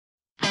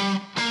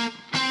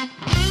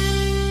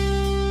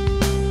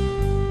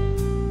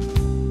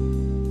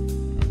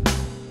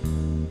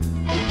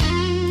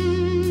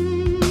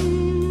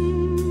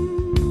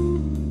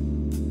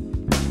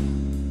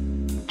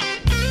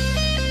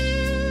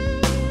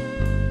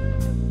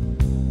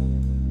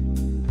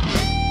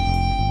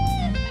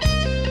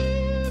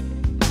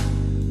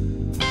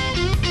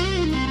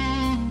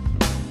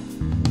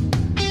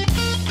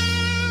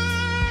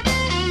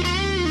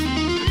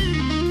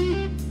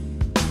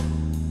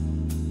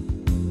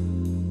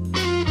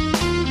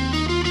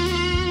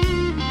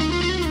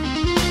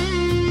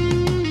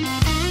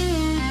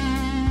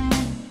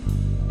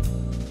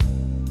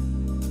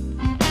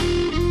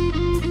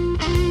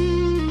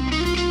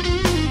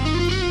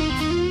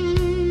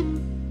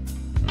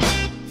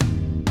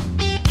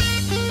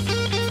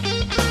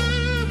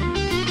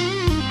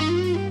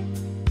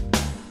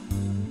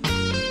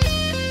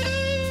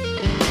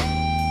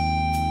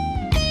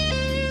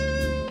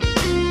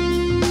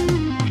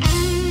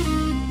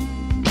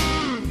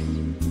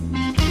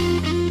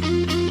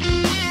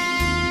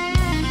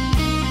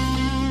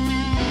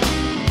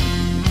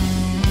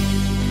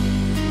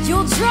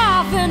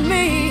driving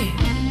me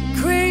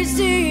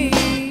crazy.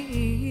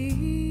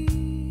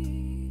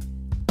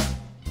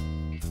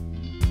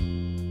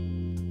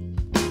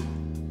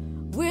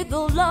 With the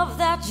love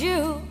that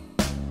you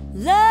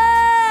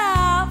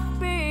left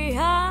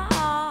behind.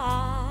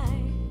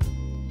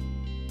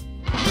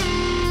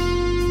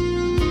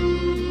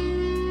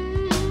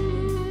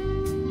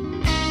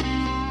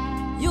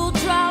 You're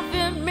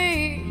driving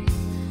me,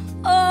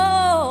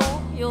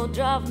 oh, you'll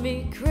drive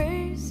me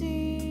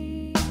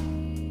crazy.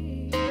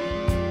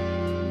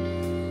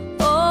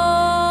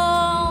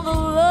 Oh, the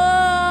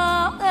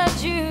love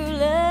that you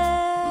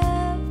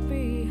left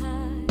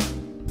behind.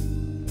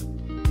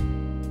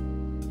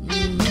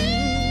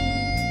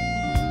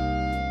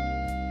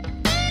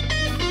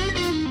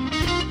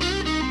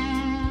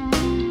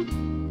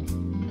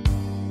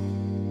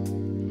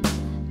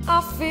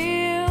 I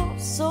feel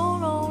so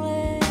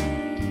lonely,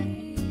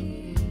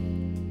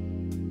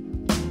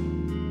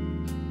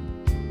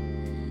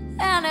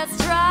 and it's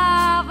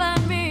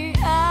driving me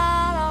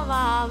out of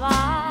my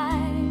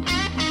mind.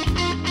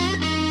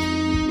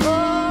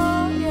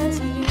 Oh, yes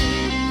it is.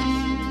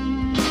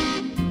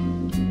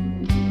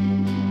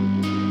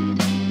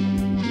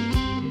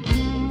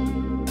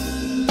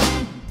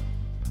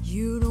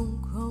 You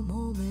don't come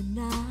home at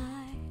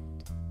night.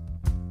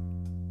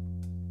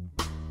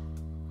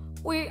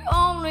 We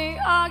only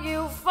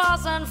argue,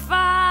 fuss and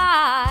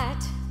fight.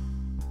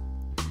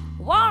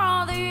 One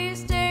of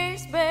these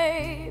days,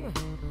 babe,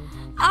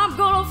 I'm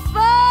gonna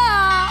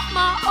fight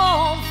my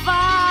own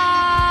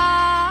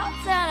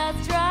fights. And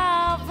it's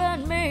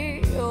driving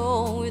me,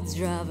 oh, it's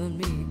driving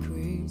me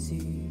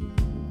crazy.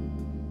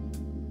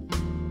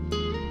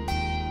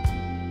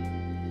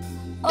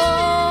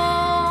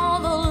 Oh,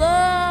 the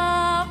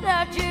love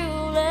that you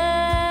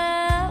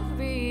left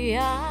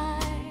behind.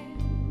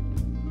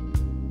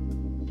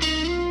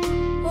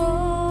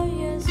 Oh,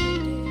 yes it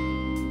is.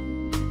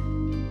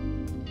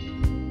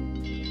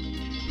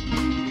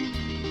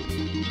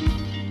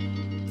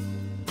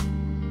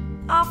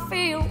 I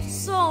feel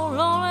so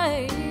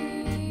lonely,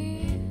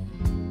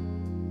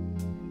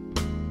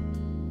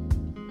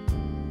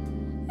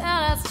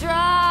 and it's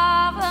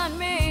driving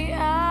me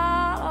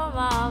out of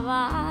my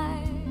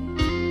mind.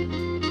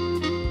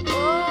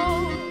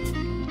 Oh,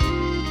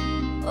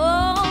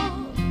 oh,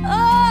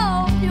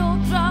 oh,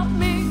 you'll drive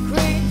me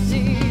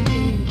crazy.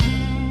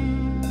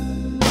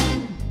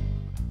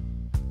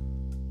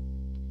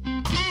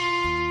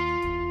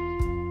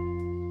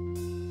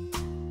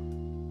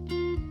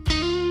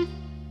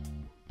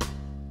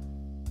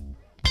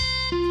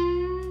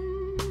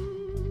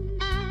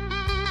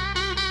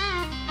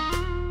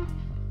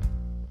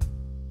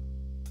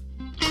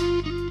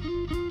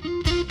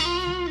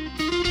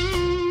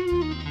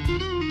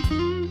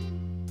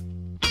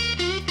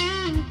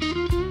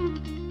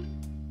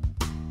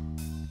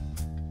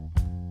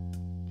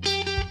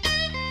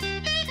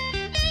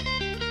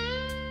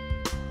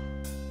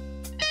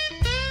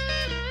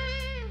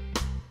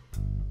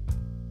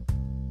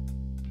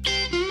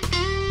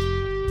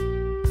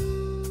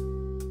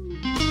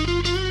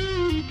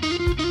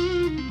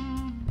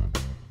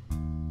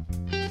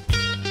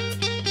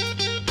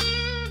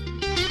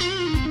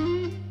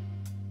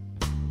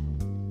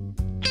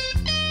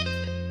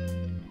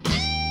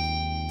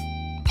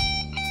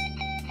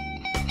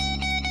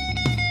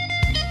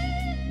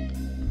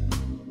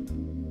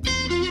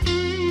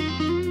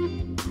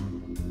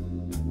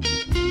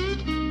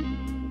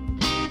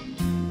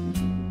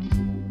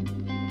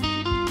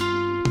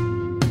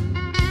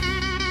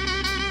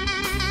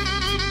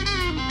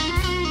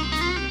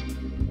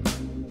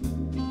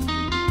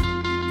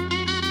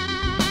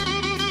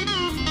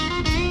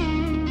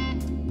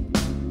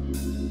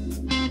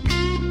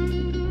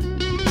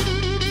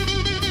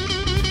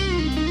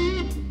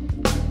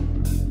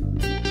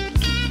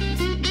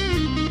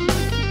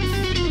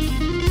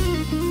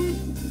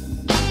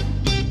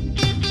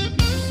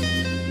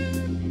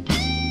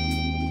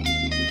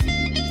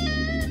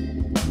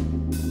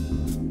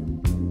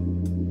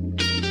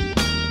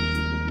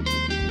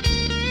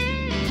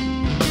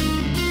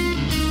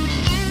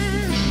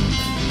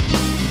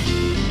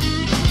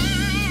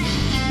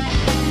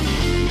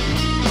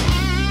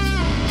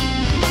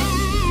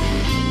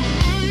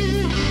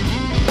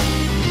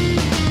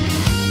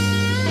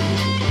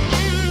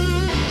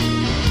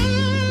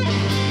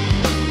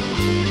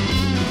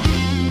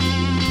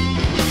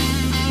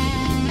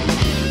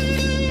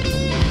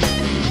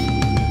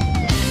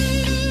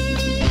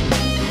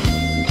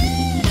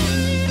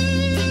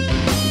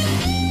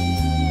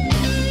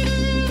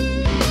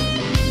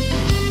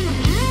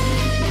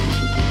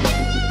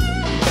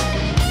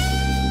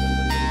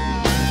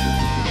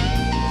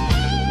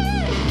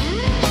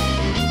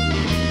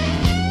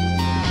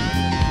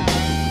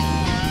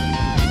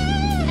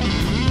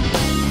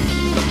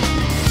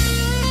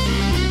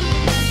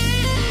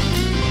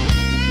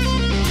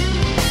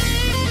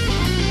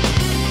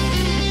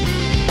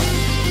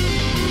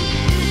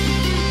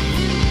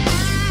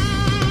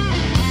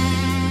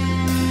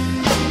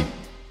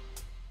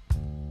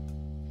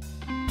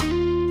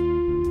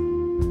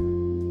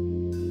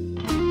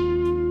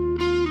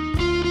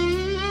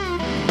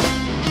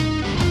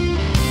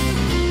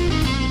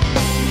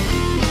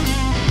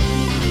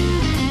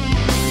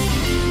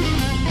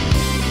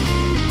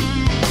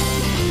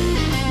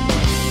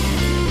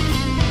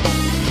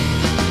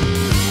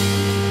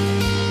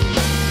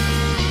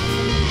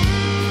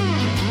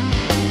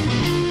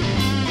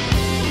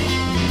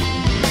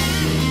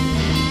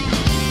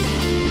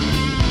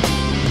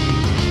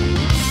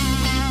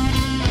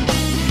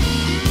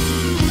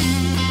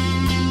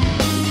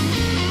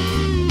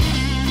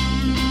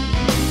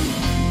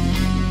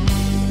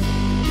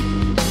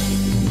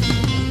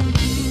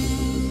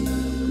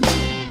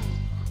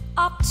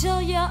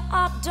 you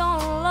I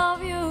don't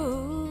love you.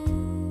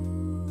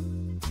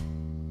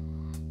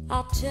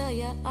 I'll tell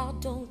you I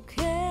don't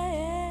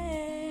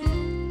care.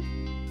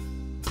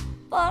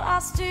 But I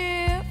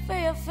still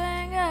feel your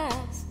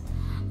fingers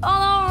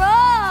all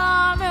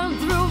running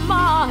through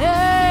my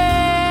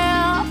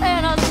hair,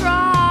 and it's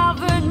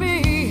driving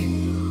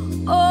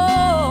me,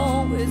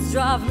 oh, it's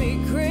driving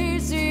me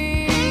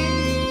crazy.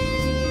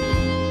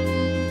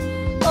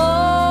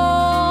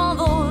 Oh,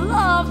 the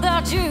love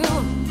that you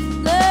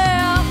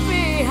left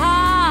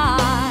behind.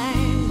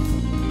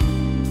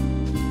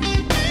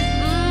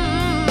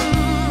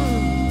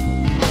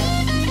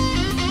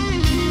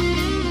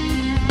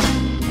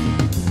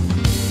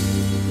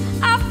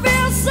 I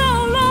feel so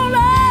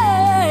lonely.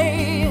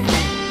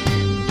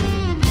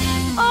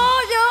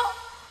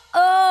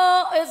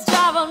 Oh, it's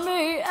driving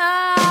me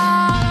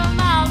out of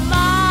my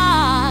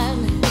mind.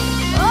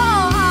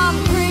 Oh, I'm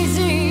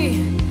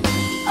crazy.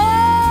 Oh,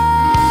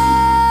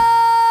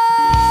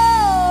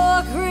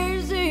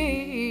 crazy.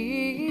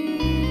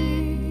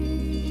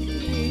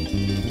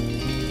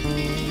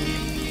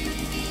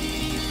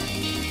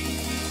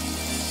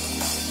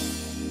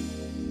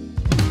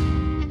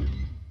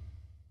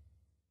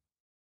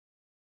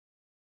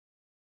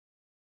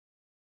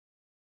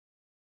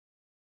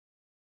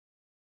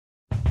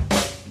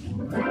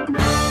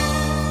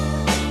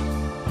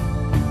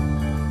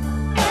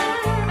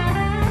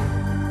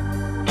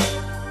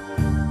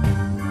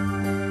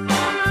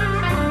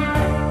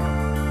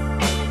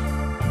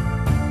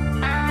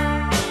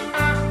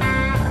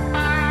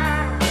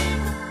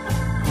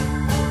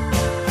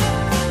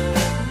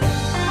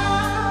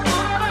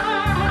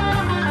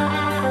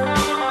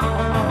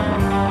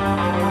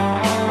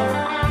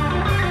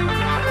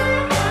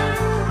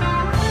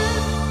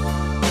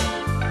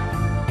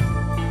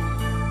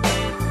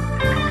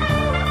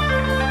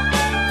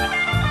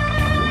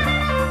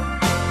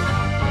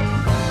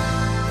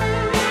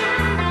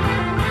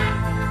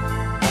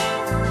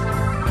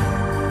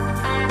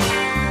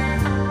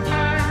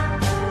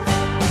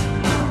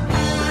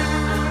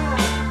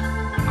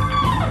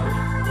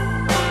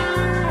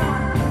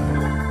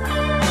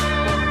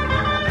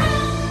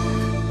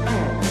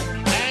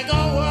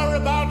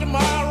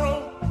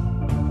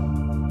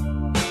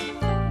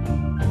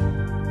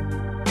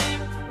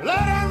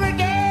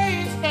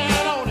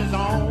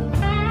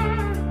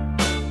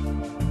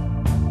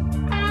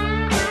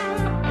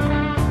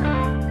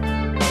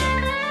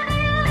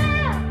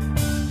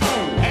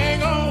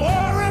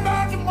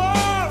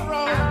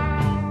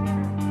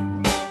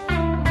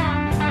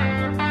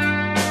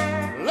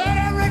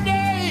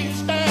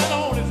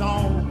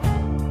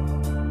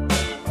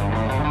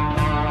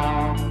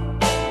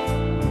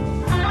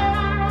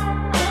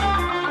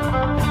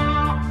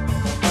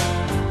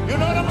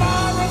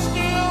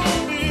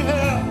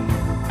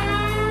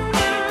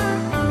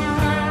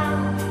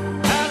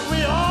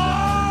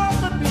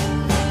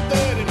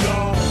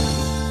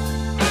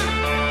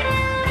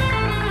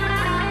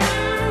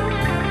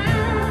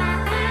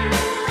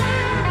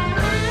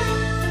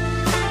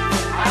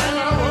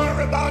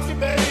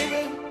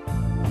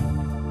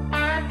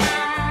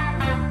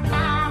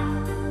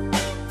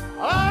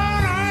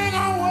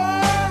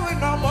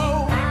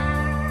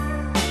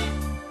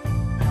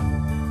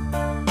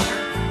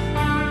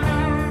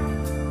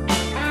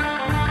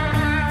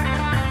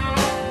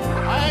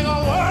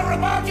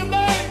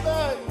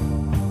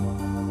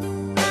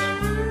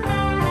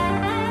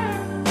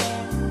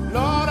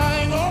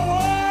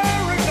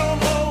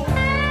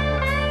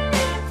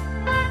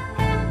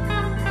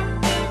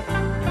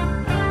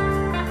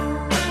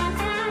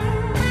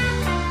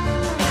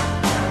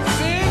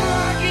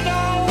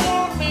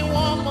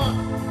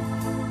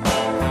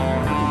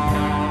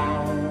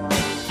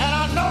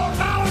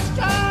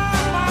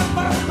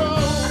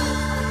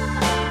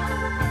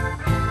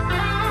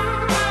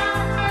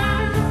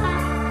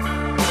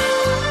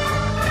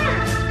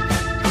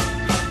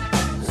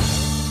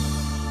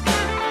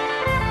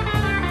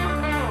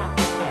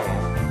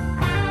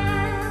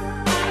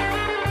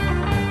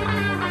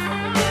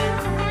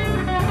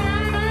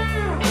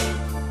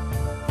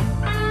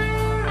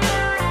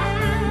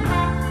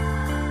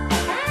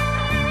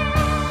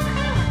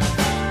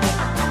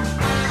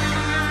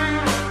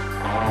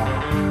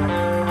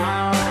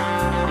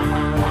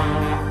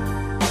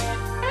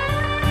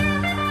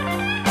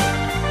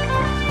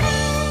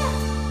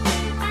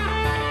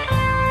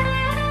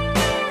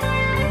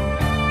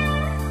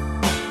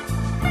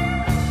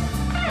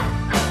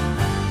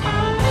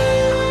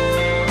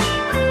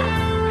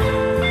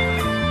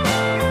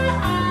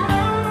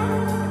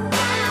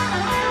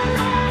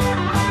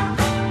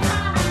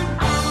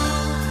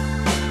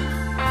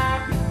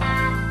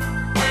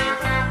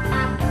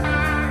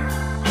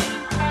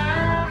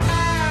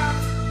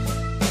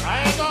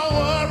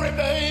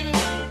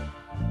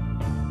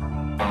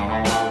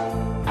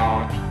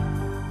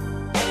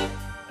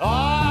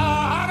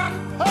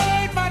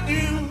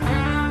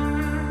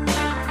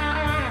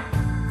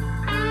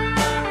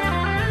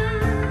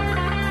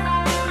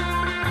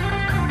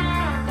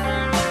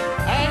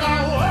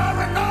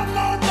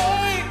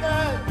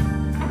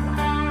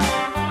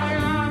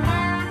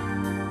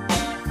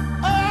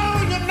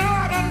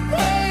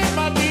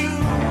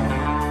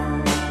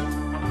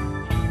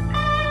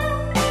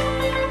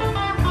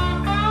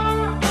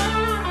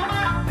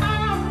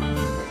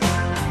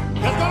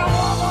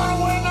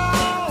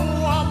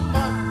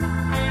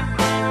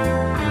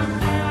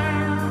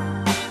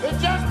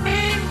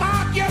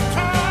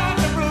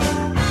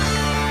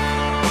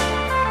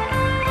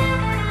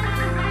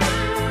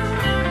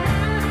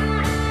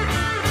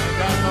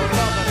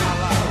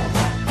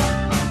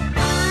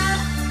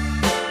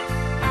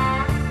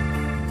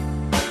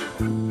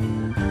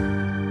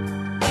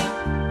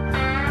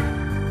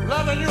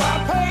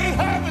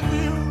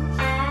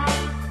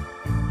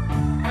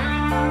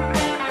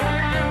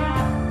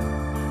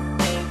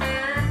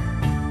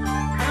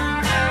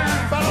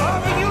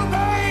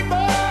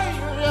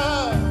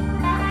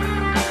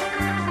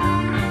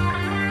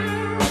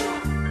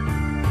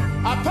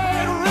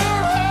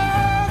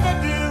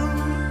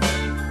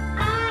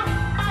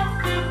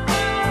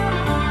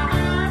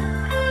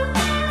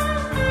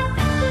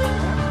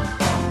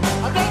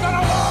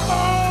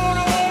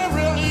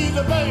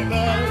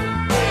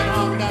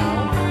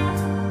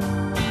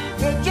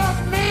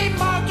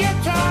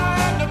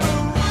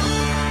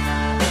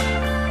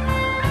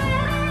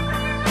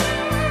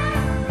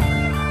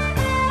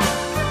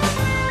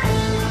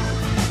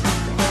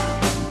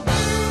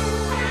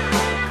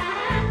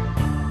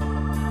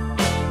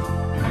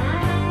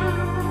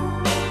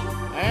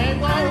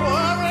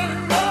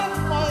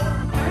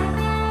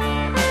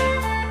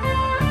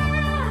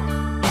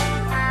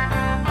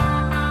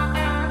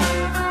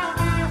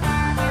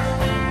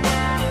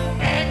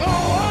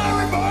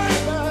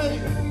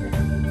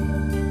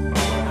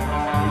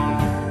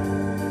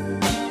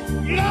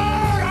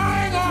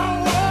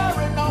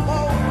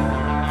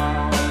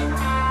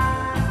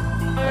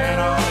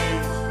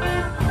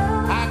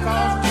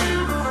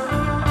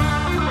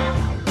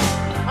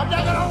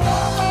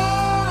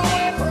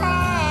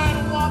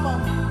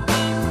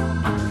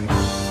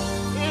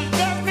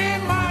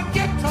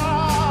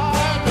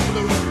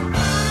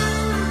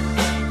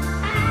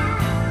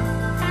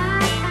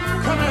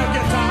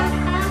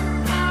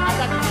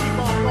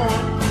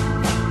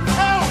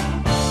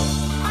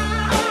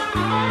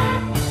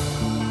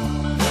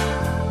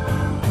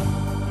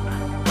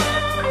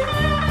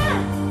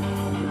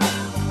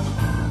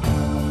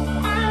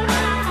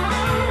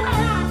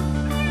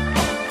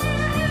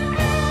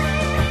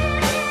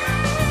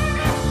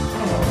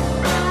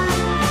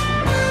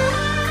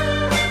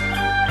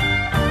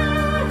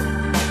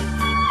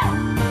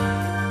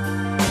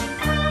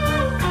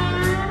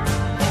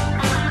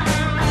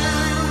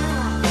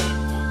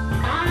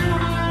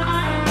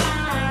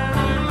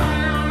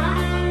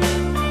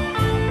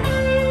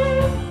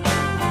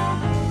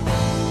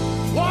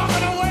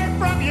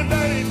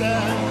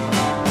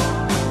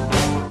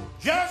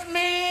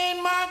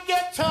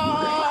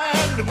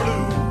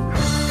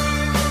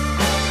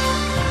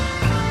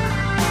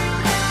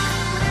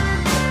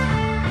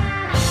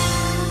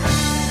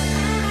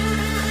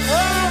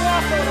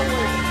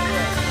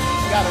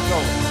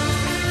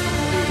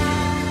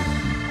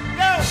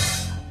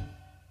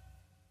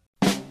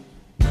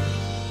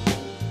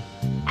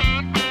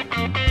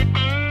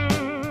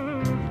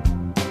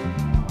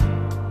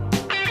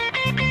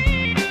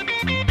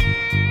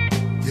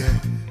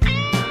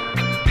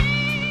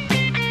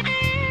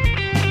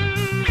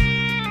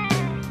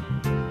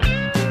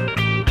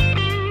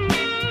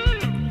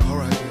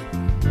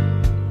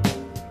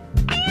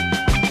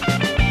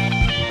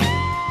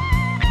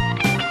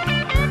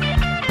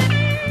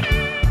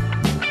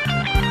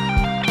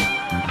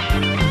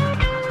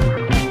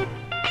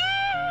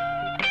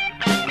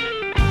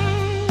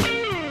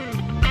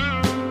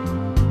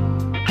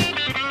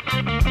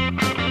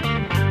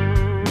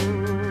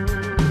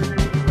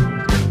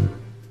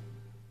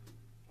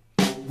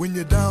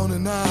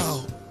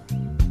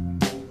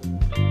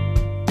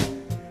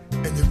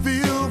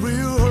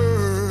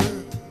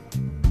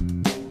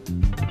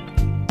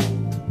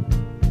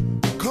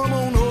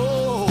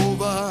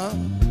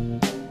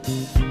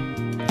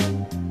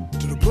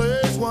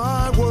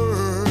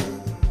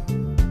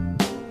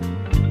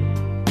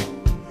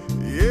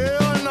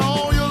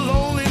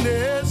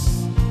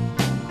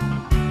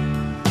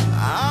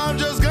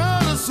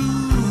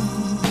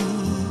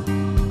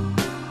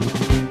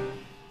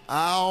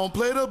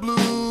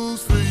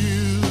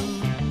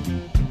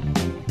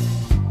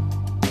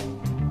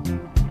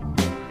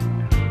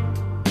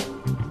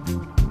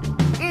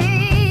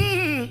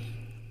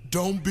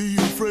 Don't be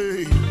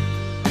afraid.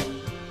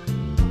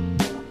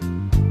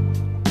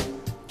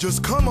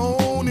 Just come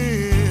on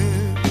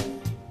in.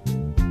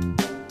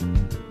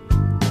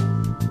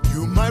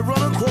 You might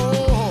run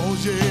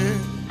across, yeah,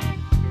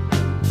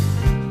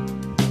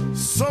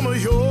 some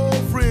of your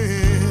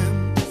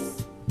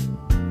friends,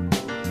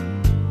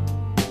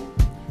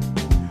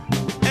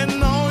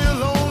 and all your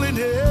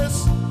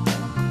loneliness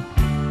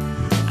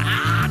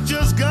I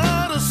just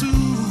gotta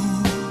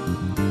soothe.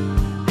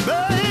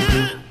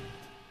 Baby,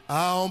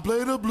 I don't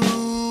play the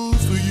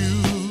blues for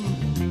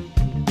you.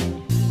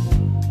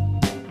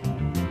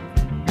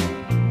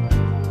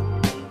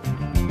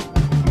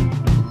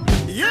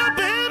 Yeah,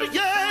 baby,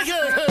 yeah,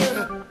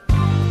 yeah.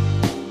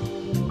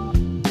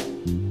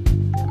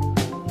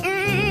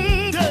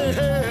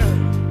 Yeah.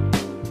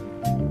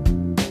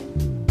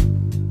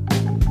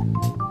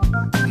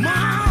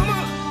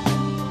 Mama,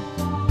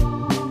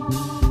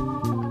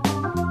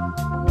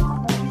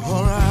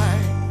 all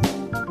right.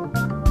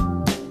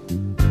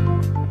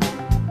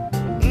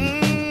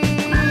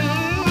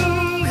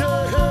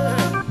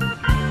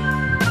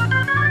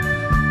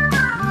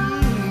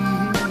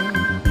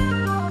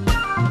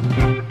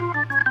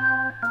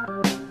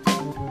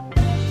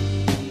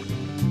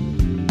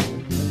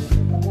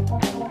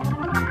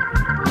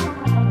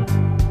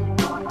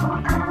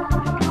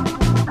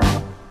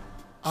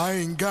 I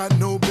ain't got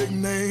no big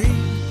name.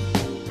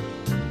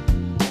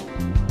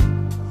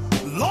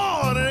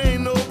 Lord, I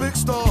ain't no big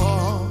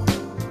star.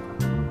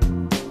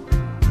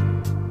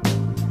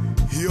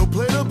 He'll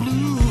play the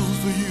blues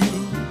for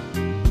you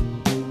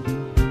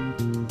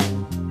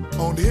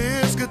on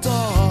his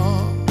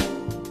guitar.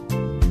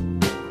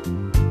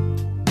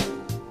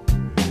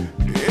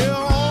 Yeah,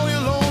 all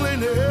your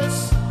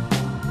loneliness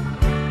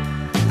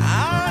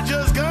I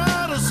just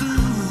gotta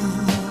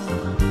soothe.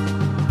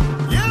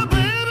 Yeah,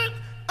 baby,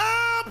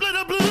 I'll play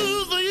the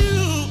blues for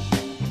you.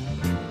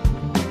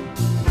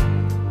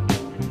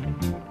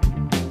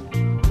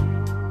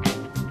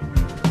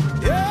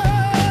 Yeah.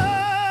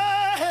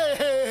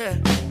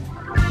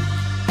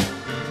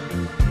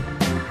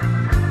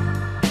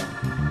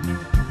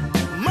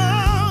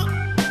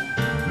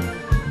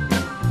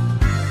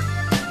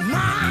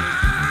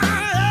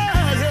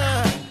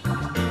 Yeah.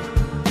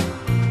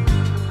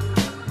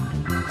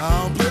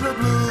 I'll play the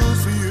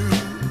blues for you.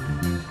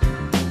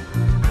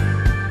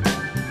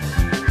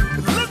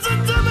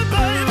 Listen to me,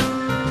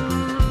 baby.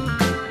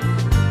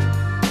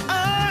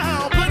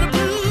 I'll play the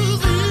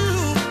blues for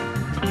you.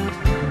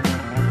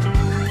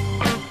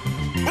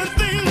 When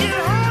things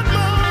get hard,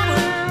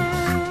 mama,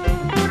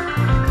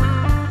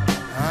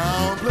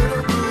 I'll play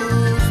the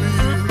blues for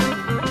you.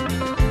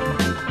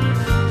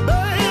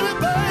 Baby,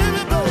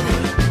 baby, baby.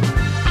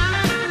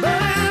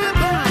 Baby,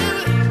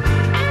 baby.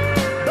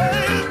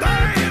 Baby,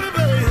 baby,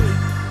 baby.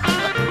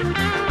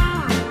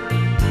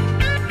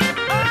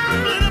 I'll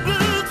play the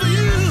blues for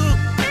you.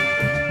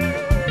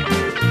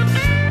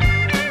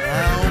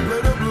 I'll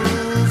play the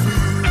blues for you.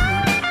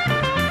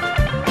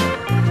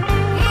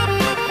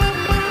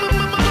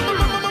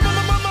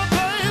 Mama,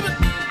 baby.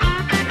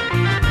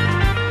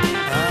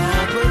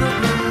 I'll play the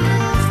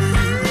blues for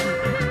you.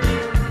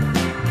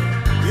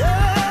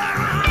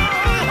 Yeah.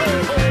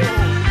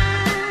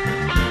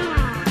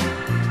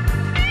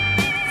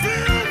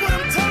 Feel what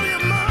I'm telling you,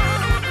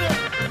 mama.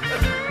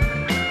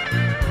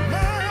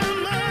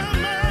 Mama.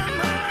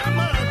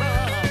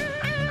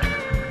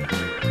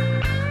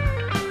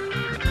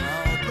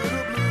 I'll play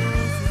the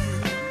blues for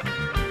you.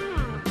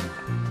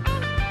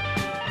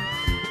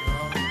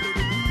 I'll play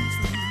the blues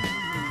for you.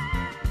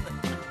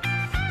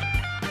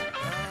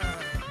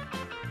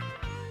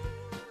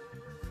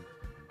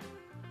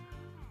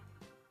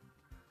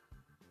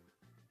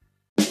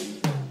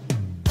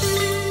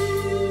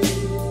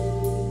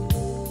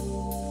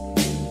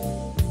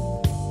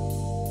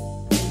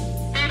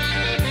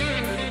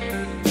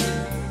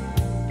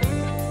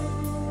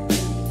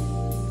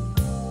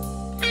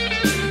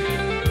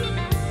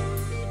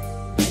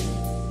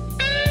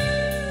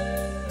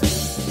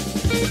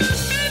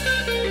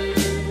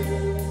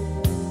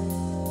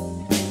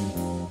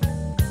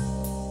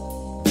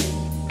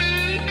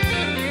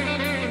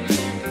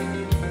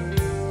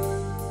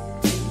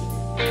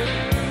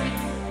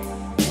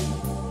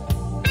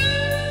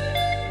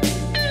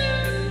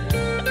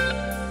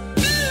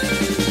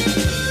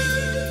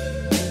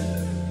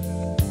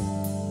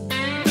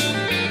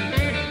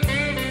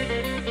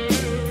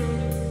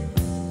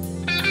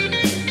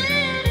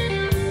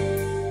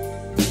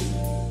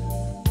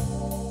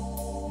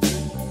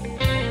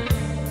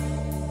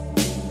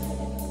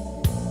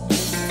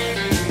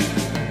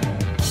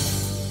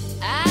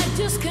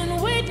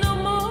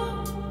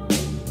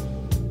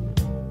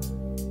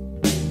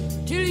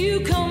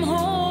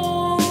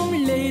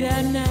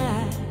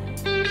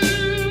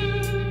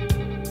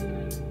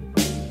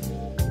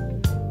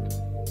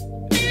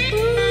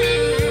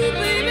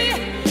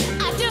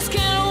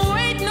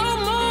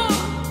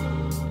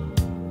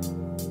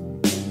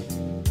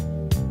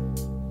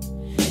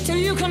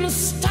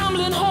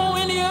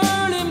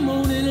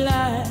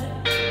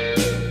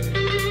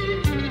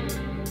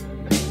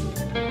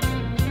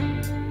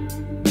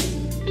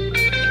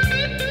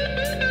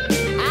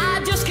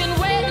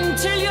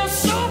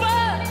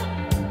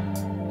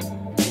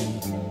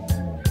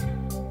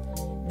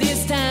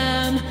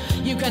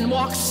 can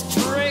walk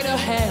straight to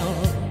hell.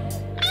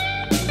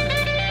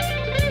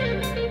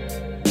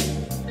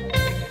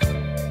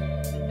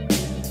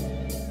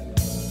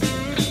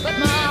 But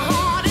my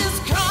heart is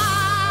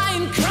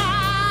crying,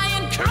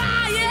 crying,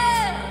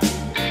 crying.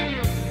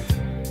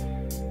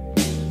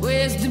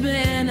 Where's the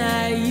man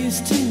I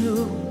used to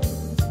know?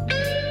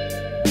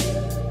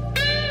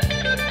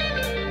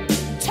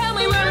 Tell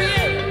me where he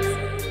is.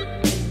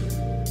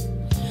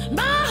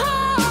 My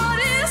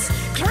heart is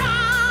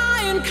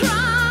crying,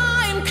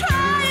 crying, crying.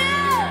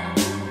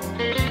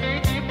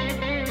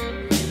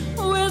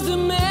 Where's the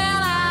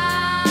man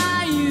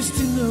I used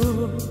to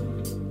know?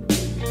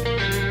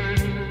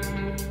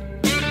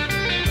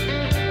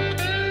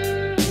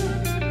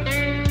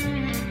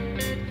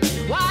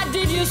 Why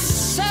did you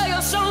sell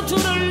your soul to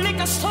the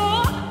liquor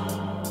store?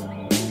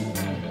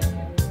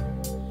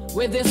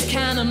 With this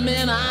kind of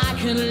man I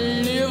can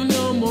live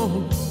no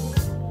more.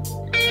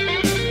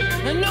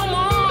 And no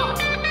more,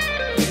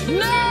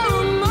 no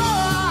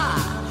more,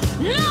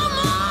 no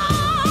more.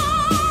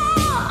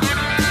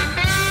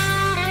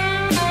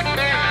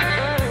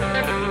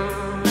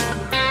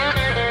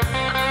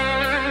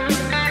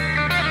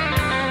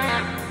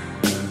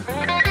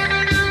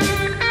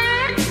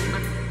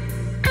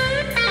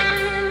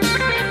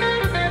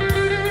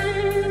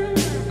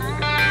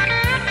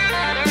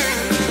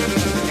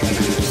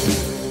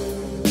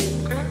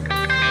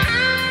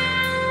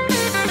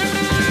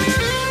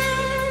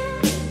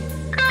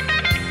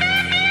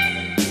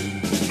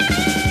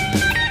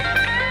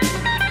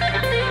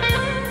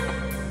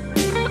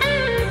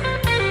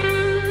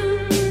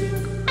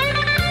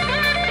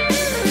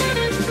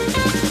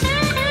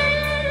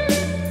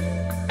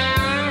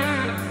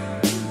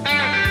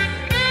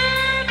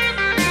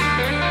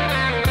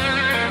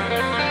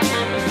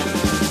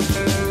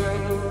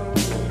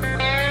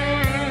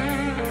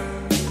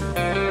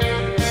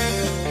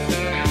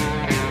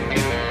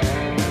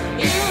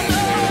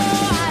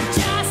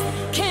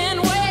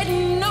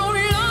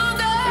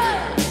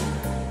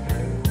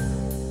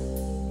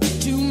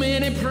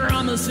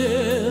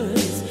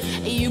 Promises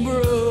you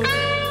broke.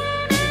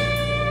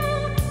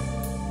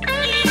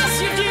 Yes,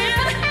 you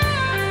did.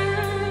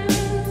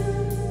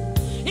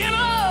 You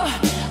know,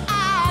 I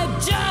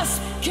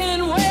just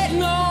can't wait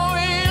no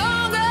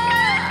longer.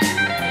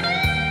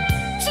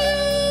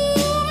 Too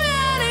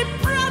many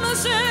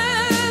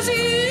promises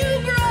you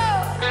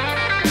broke.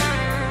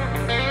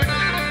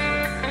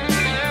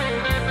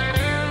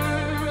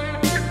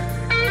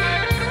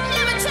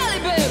 Let me tell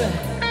you, baby,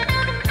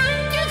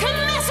 you can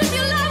mess with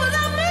your love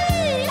without me.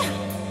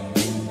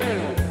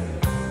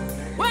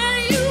 When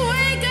you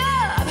wake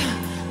up,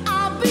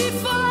 I'll be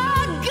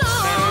far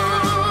gone.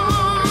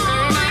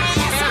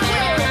 Yes, I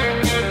will.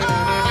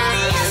 Oh,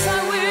 yes, I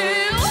will.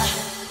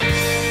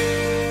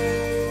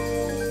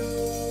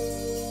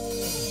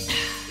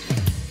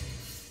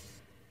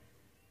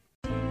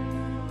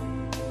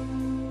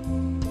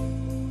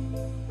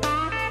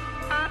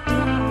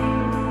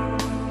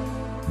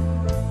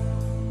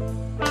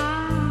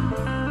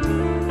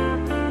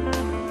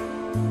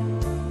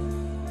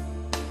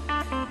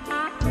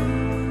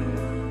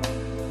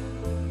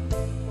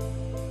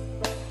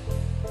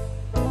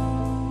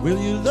 Will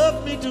you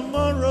love me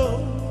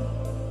tomorrow?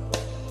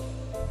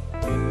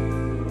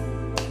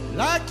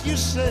 Like you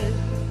say,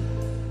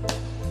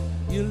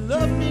 you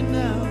love me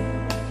now.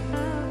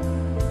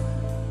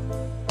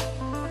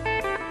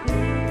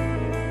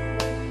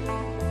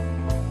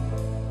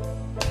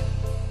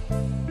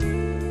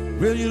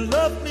 Will you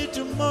love me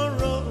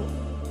tomorrow?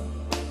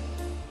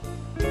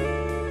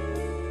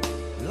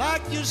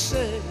 Like you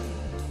say,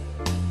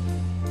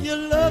 you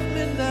love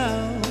me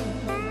now.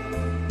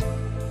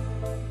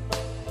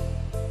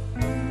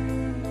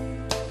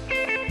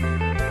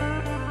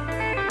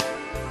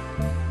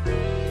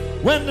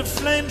 When the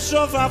flames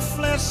of our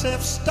flesh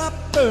have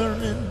stopped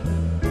burning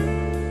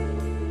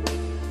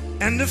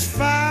and the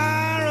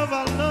fire of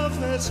our love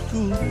has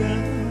cooled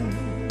down,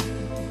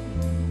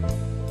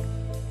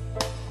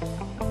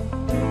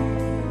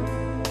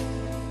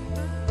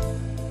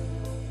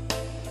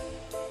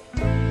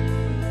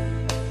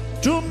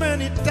 too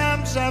many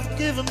times I've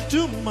given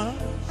too much.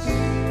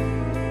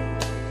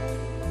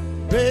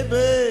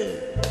 Baby,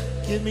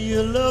 give me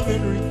your love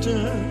in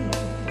return.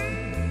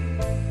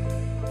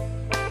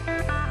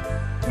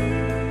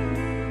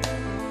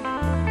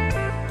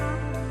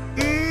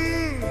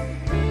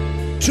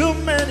 Too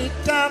many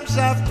times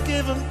I've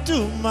given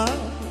too much.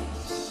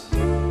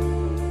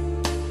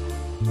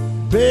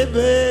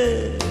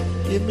 Baby,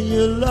 give me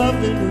your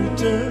love in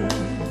return.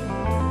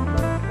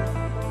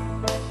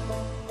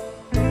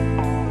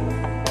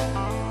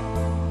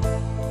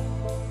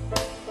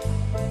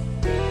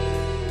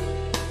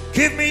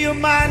 Give me your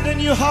mind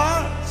and your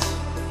heart,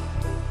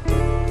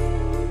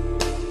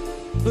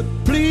 but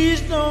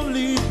please don't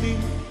leave me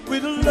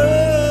with a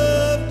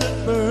love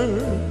that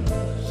burns,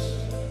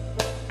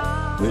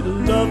 with a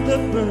love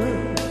that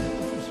burns.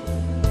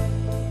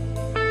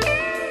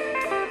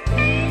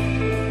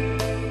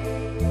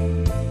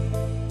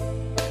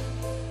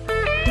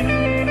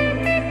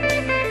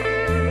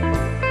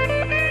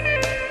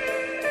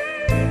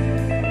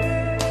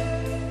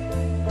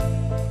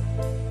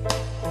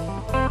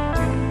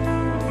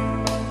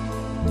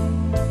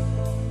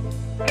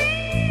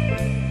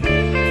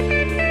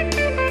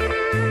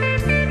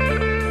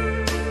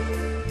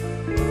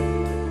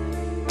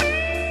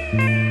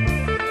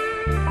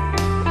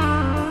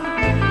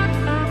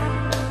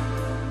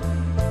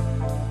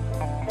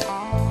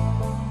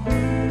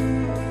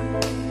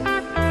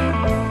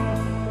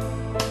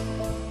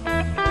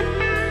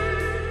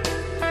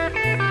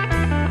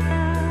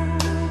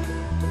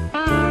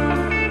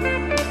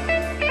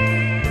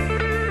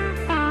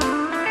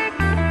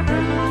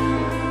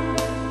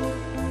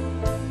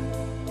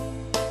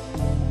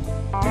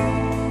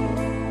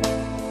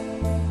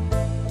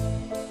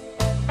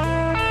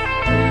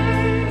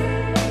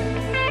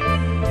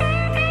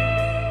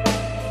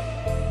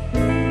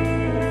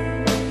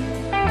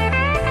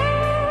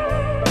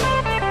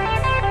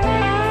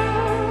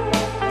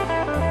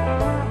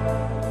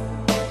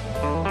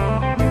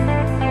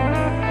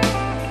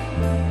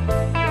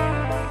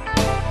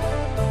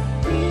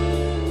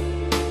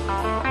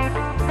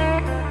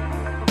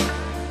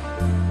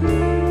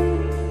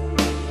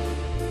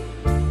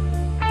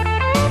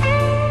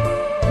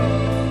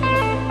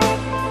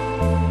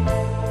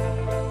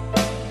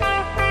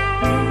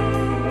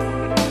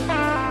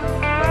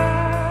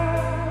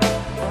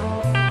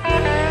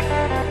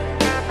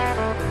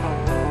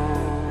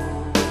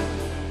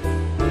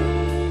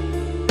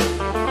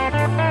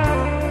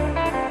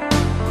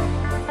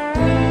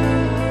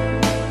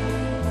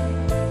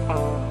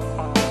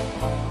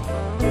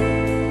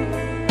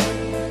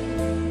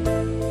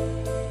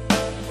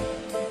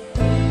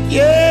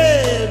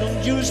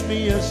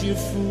 me as you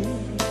fool.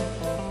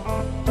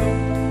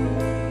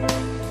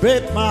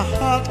 Babe, my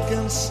heart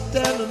can't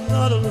stand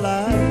another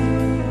lie.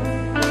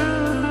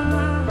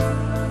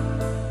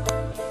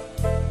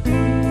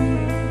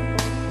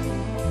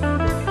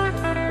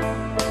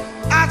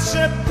 I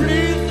said,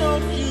 please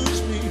don't use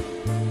me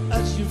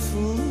as you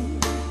fool.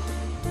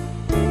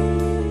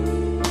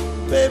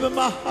 Baby,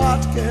 my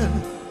heart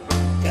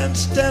can't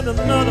stand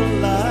another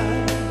lie.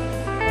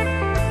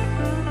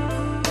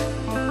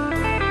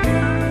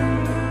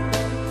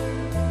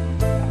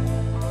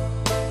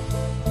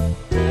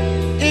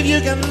 If you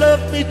can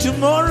love me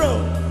tomorrow,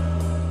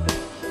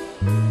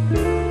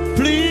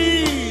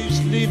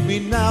 please leave me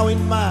now in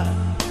my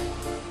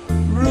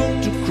room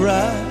to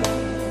cry.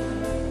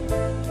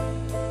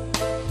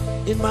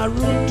 In my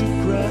room to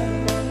cry.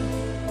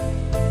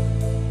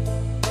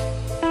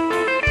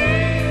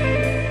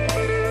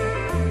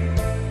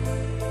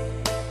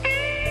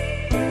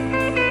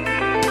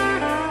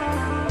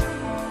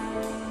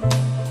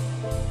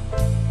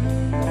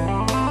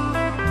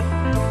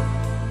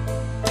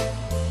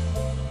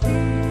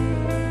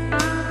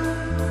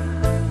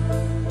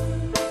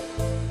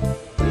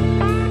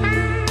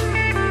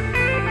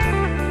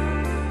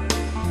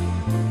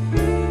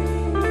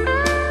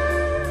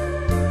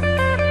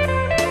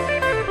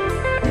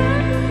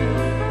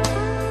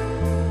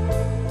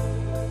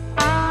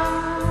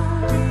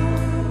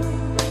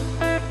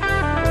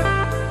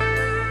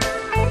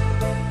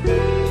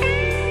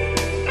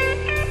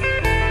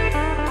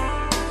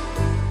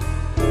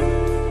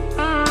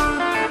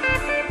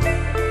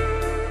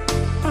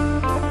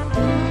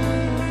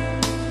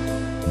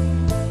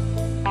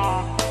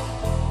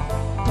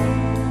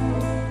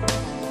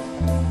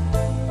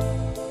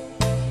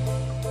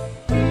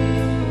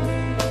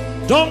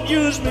 Don't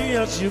use me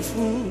as you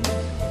fool.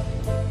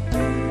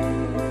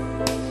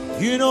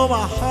 You know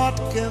my heart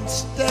can't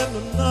stand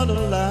another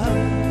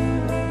lie.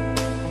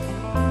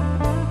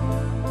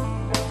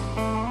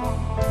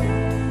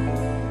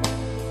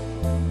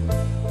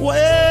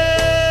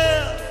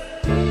 Well,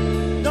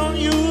 don't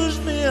use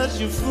me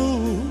as you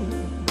fool.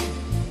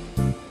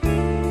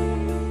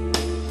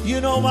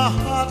 You know my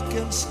heart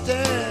can't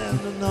stand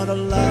another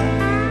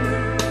lie.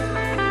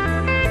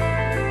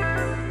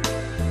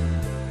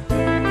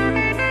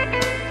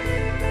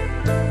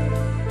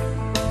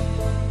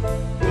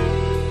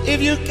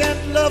 If you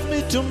can't love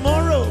me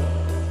tomorrow,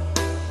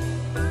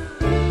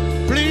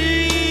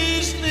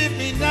 please leave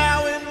me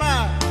now in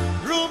my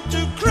room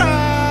to cry.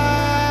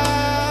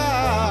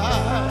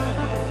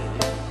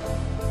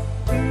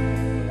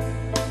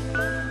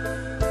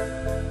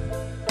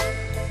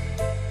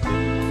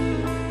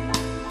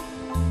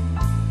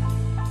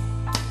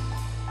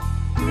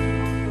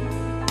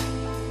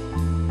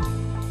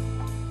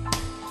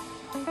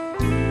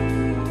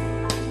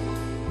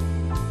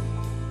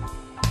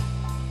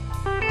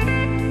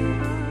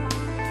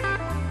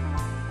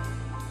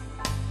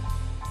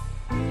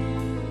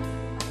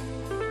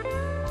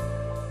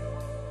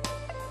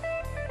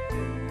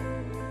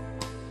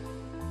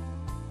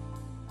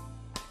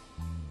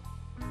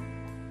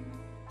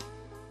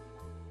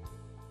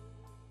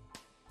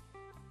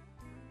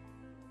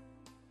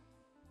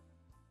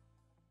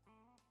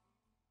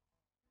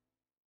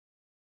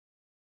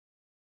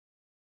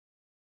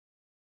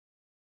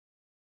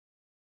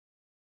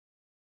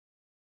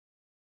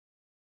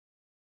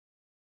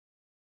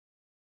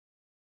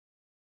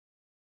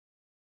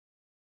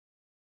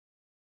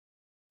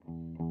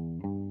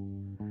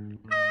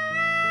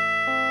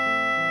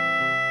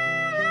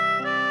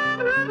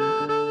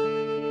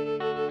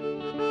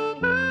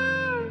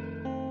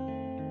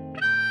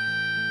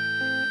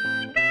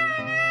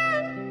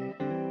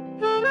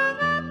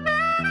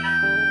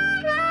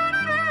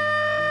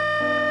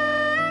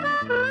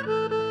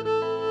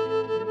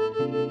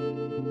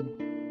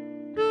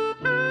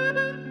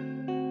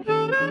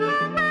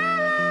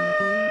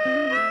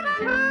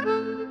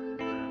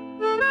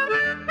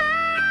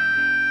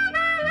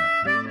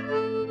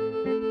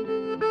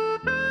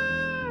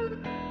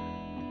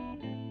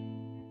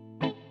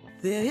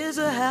 There is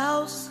a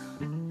house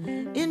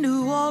in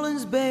New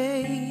Orleans,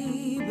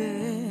 baby,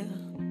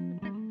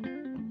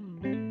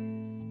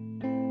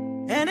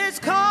 and it's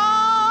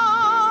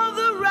called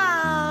the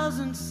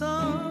Rising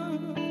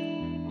Sun.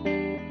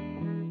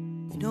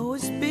 You know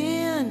it's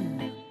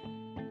been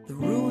the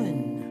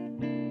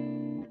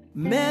ruin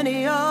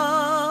many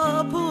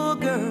a poor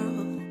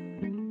girl.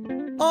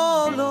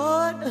 Oh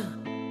Lord,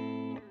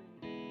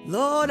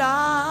 Lord,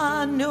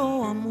 I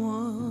know I'm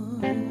one.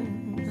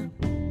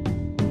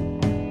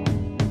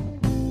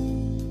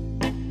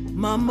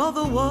 My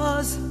mother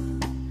was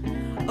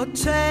a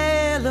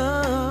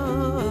tailor.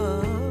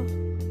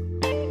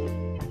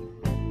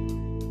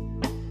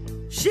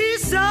 She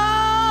sewed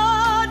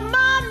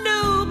my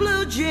new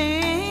blue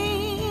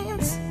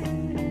jeans.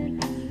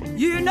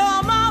 You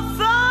know my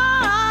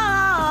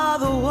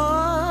father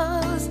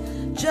was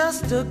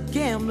just a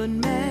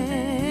gambling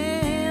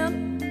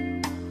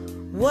man,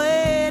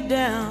 way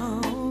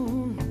down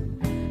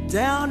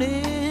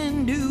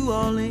in New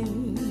Orleans.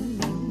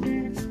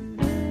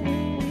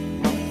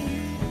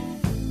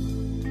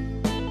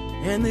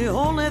 And the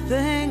only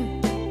thing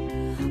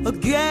a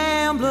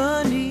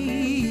gambler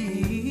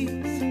needs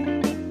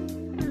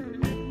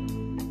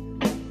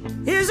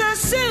is a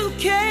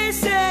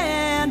suitcase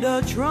and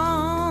a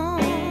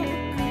trunk.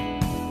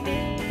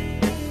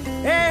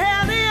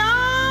 And the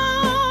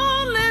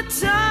only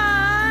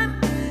time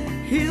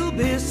he'll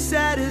be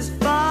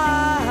satisfied,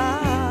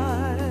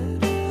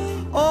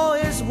 oh,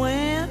 is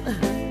when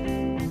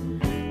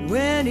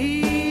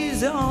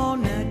he's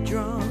on that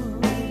drum.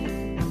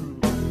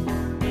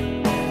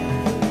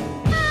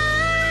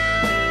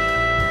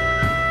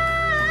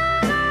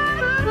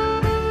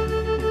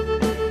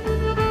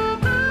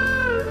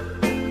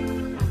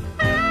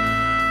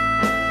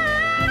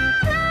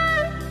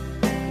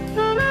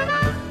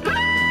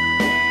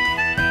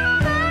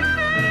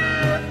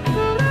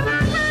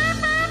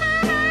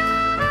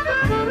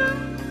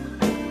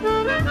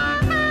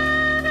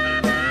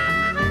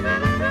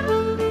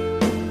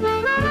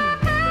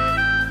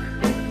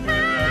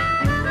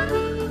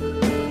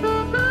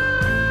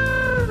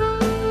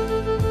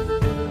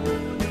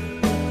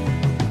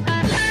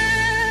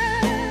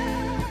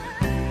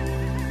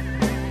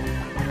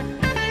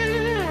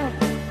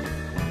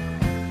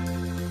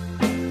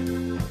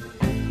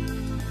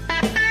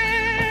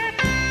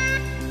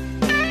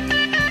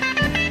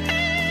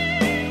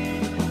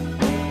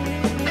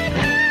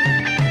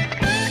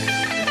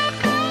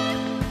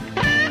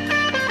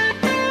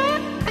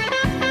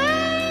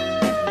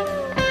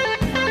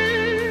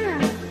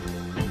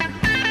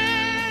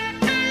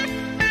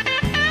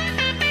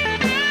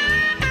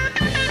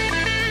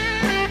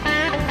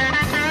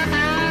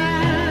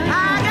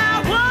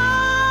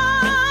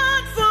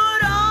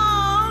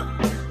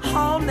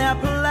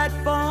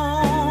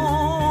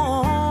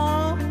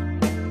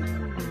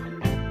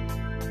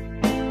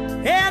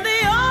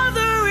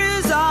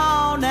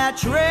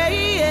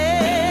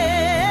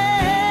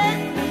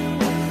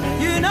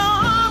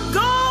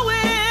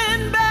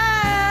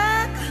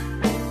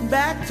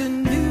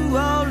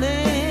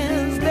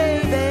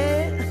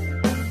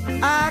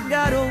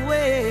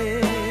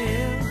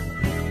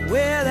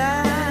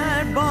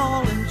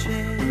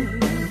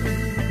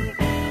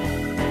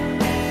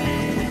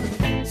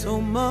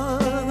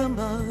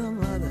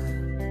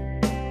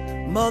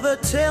 Mother,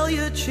 tell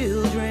your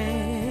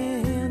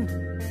children,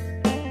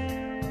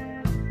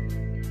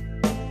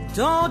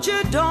 don't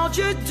you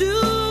do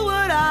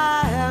what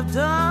I have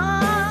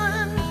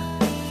done.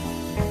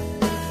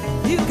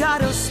 You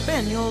gotta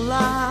spend your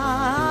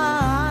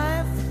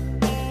life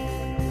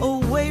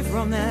away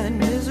from that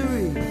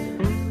misery.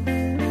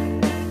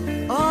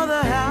 Oh,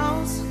 the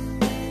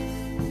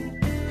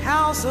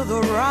house of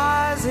the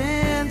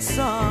rising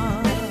sun.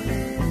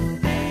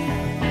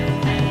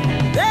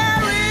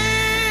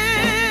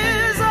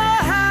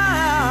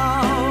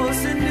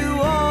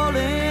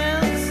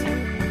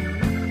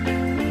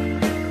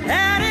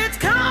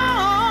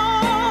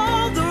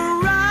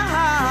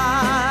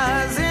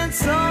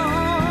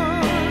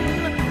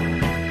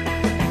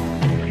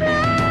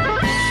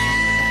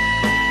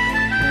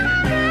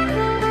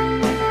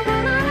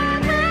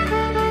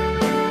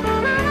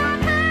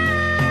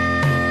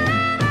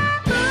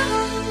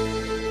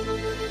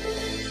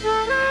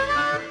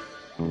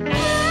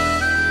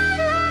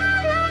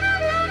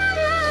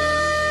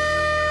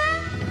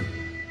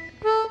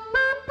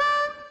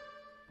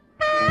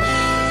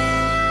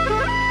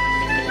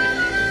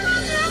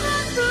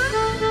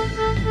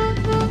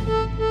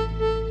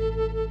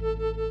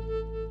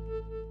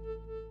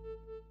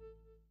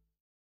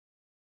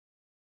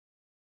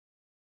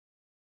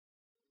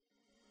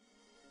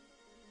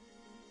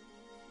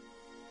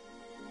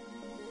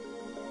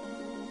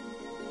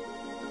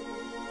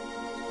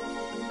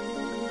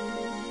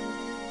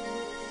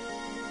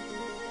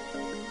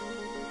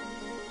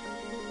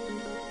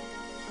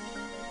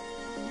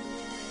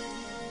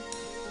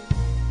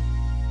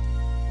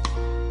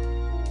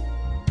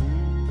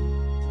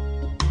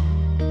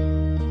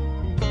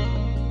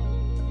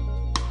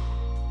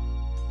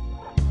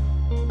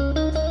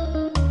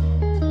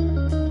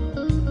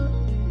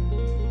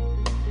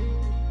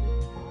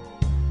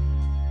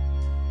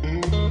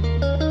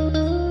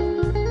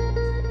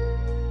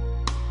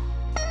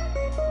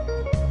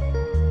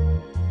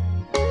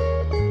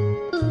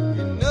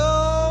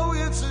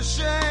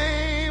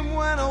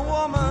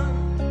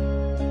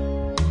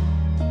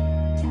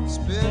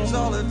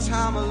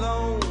 Time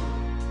alone.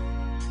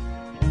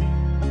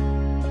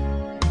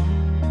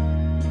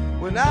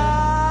 When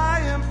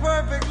I am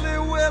perfectly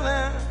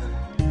willing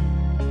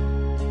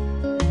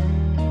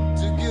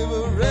to give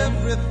her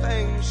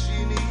everything she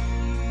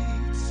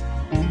needs.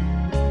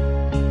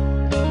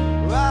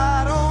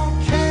 I don't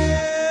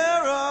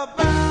care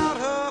about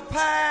her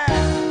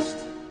past.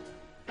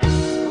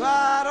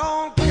 I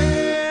don't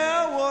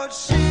care what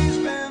she's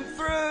been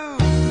through.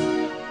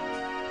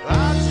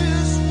 I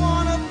just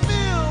wanna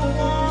feel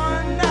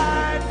one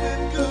night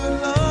with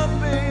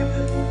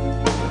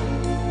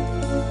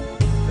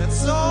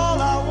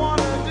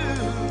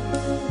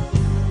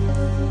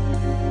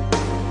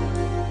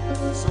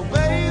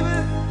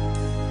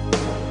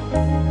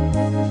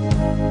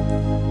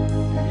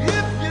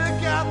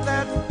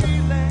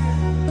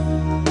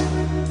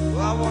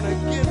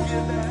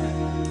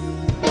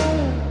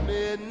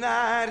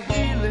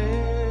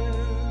healing.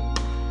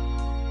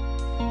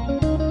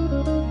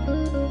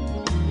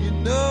 You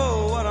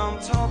know what I'm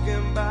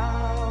talking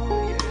about,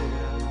 yeah.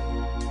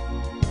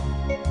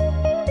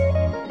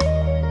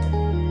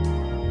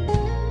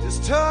 Just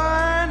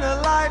turn the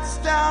lights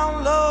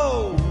down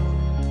low.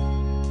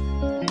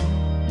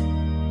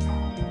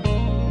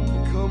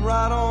 Come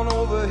right on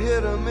over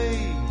here to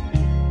me.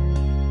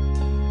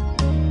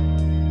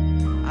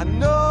 I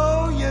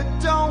know you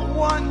don't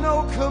want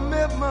no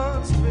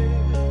commitments, baby.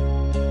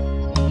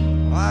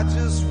 I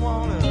just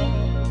wanna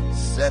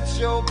set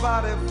your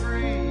body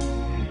free.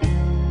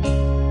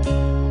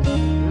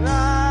 And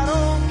I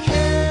don't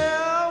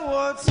care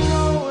what's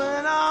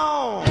going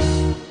on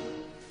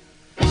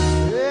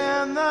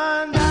in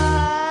the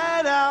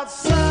night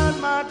outside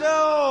my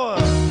door.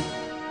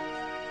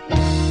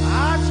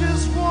 I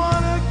just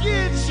wanna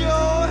get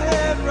your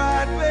head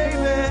right,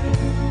 baby.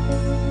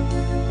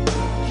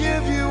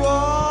 Give you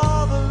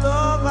all the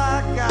love I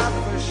got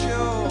for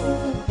sure.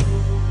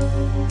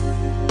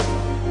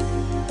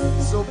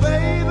 So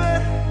baby,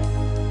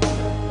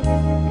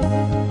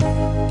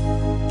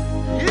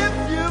 if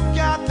you've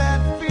got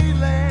that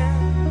feeling,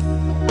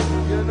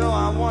 you know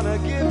I wanna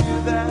give you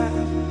that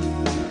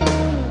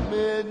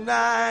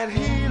midnight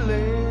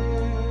healing.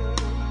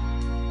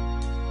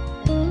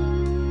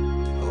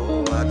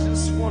 Oh, I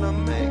just wanna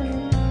make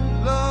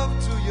love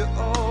to you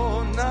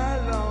all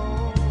night long.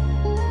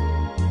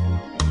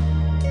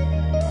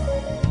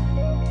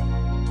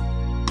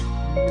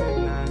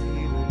 Midnight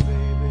healing,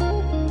 baby.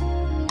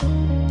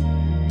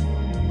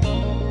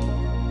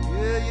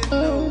 Yeah, you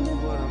know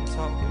what I'm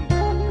talking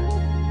about, man.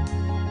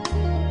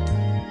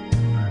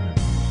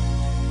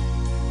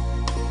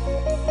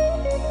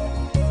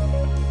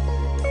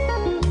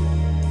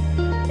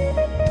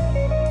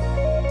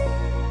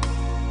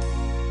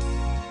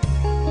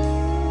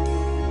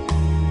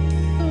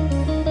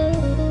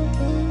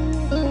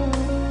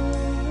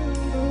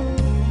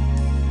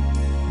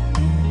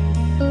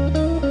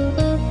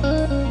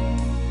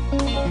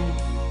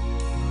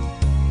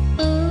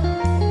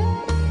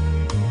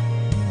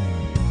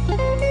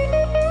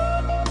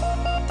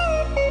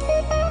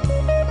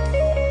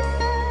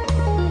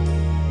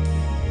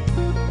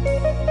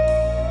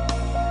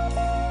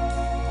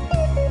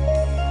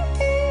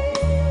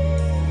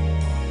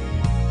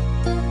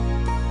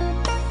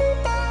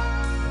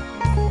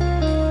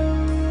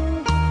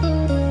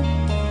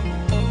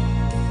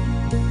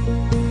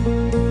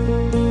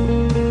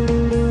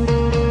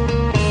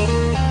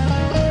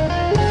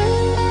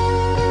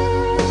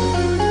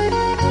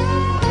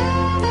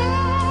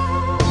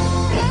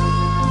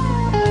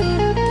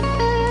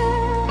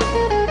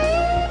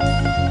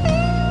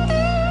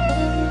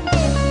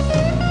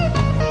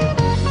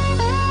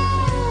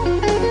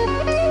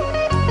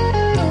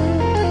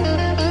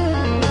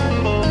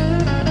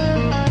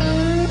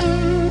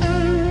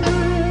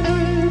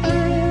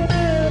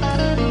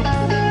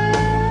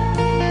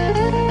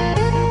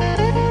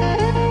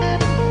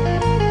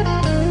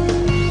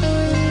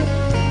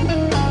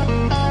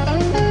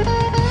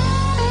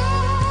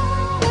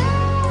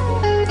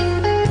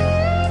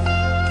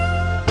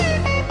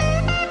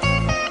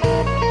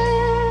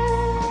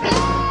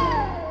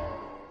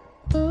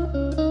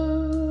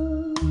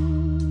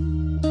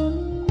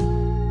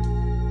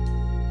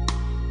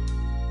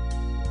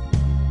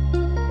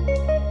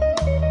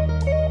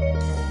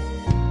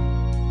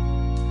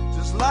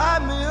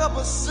 Light me up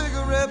a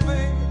cigarette,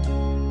 baby,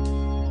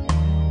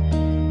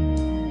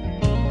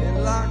 and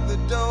lock the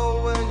door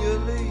when you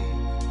leave.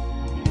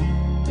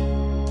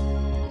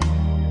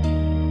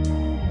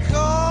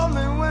 Call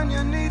me when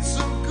you need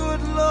some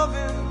good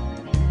loving,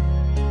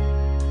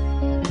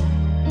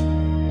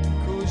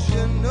 'cause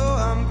you know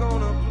I'm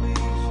gonna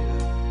please you.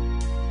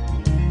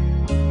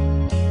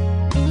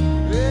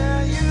 Yeah,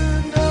 you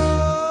know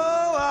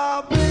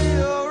I'll be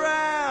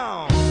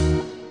around.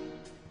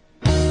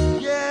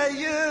 Yeah,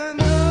 you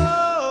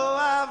know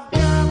I've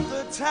got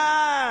the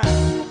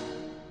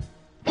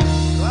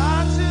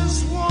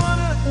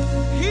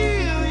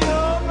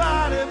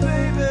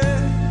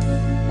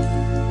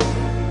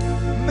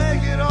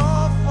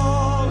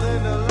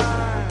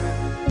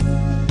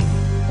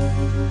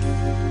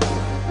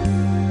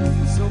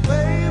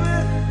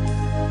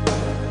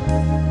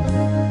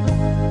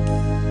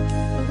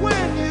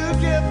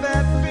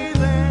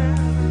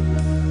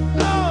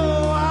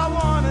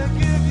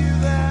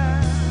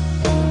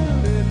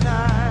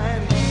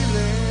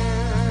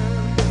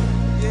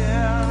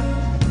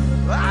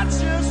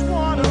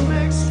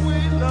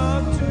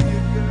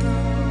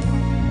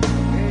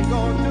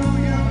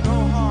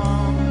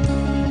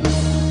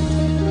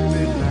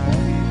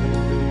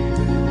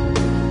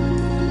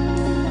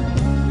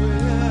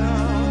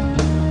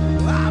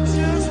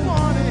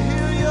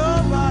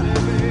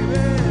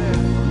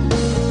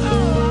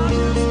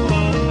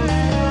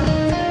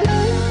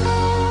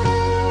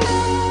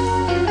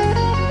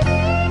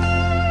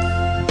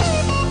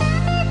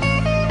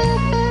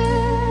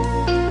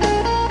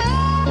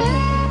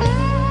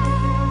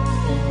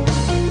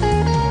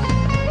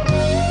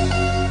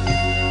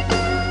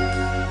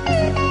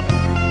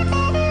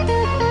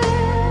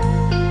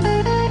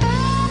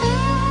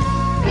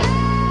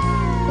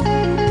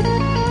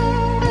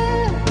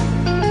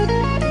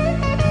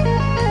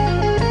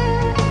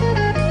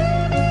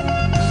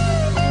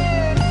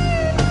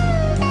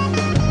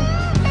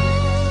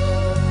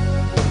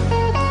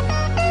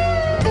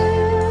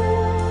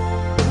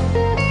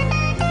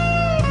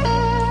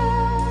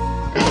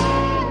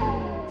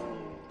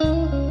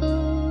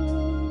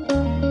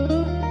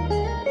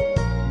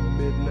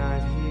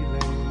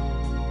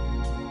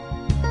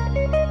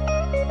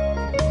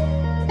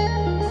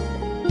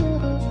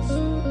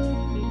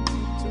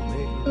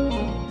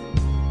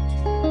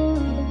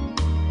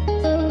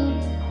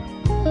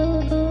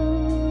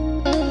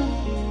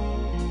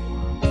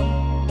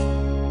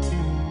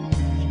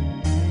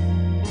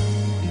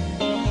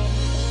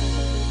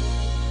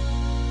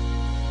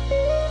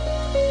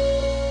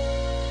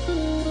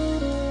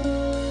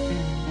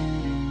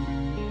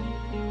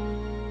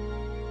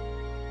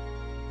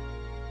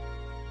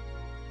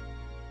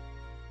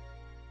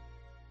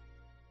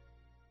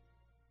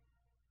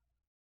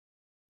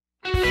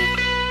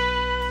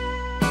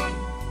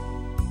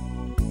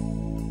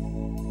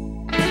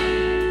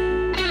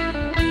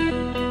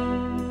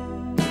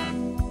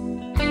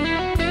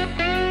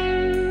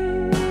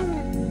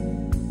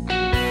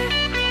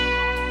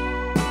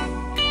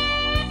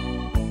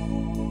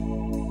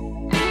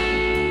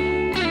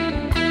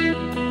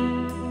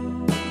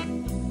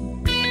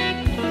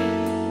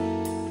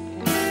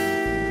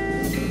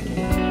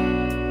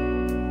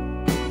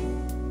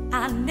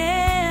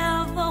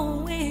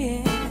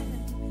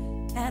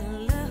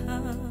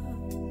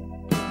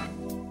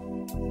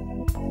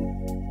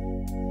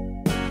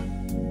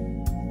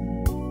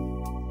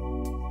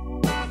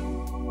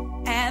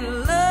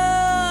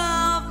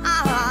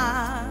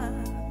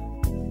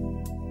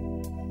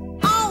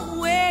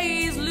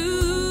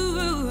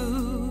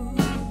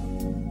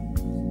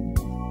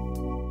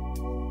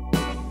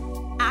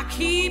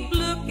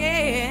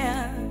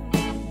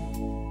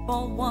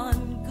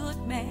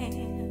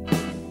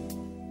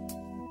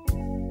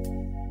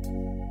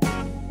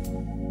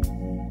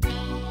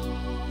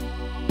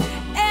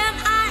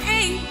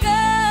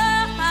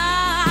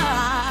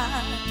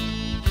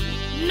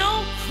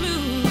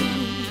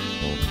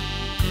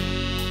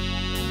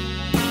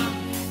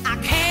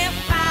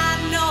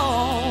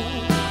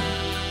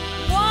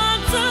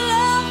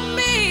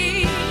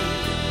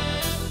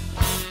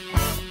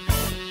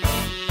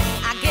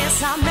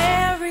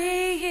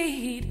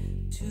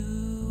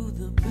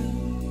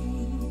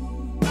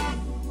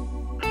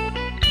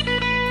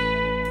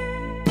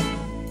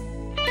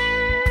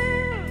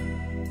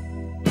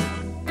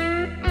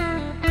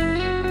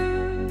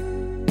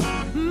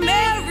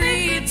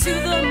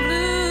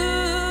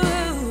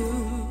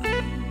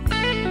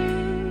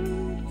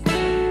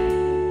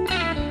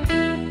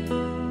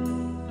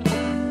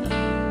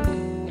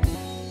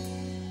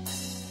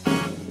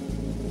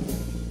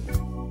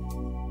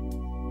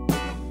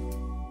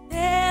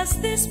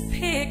this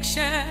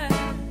picture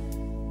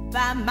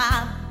by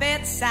my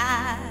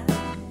bedside.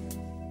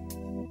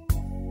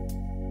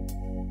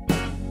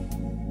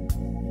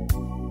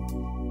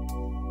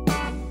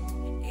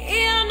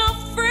 In a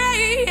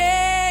frame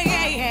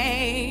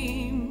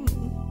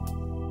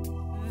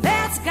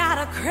that's got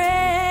a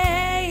crack.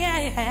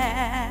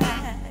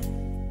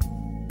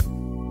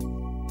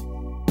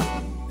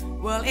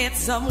 Well,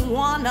 it's of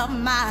one of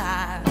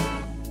my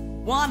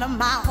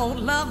old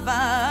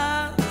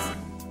lovers.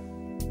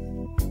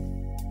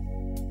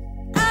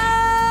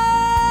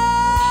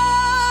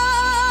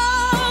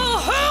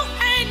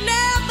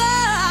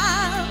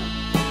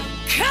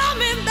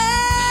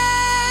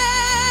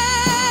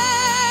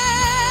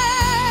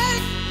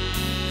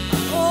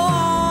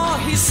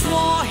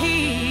 Swore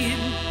he'd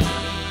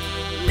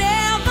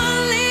never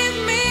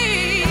leave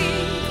me,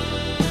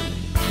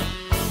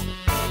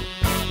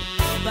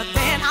 but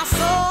then I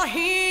saw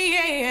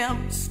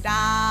him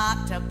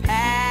start to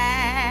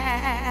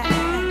pack.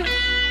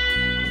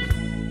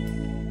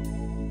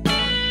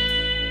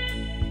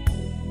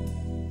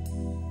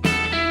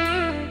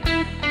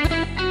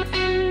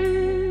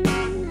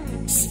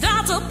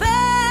 Start to pack.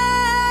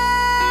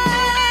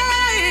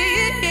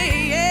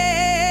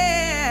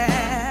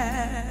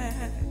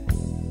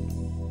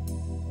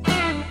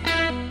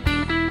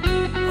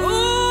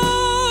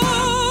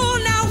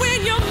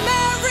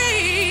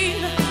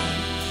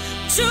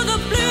 To the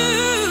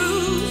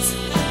blues,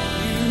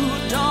 you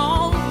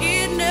don't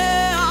get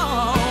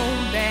no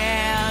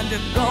band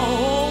of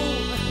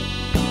gold.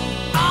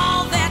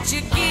 All that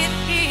you get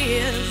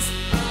is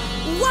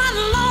one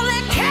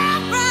lonely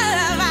cab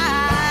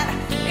ride.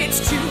 It's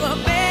to a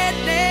bed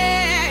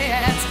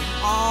that's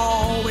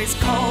always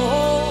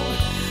cold.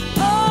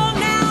 Oh,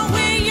 now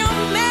when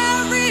you're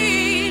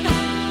married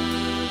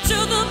to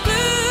the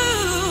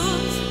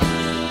blues,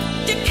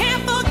 you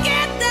can't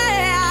forget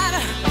that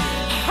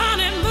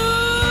honeymoon.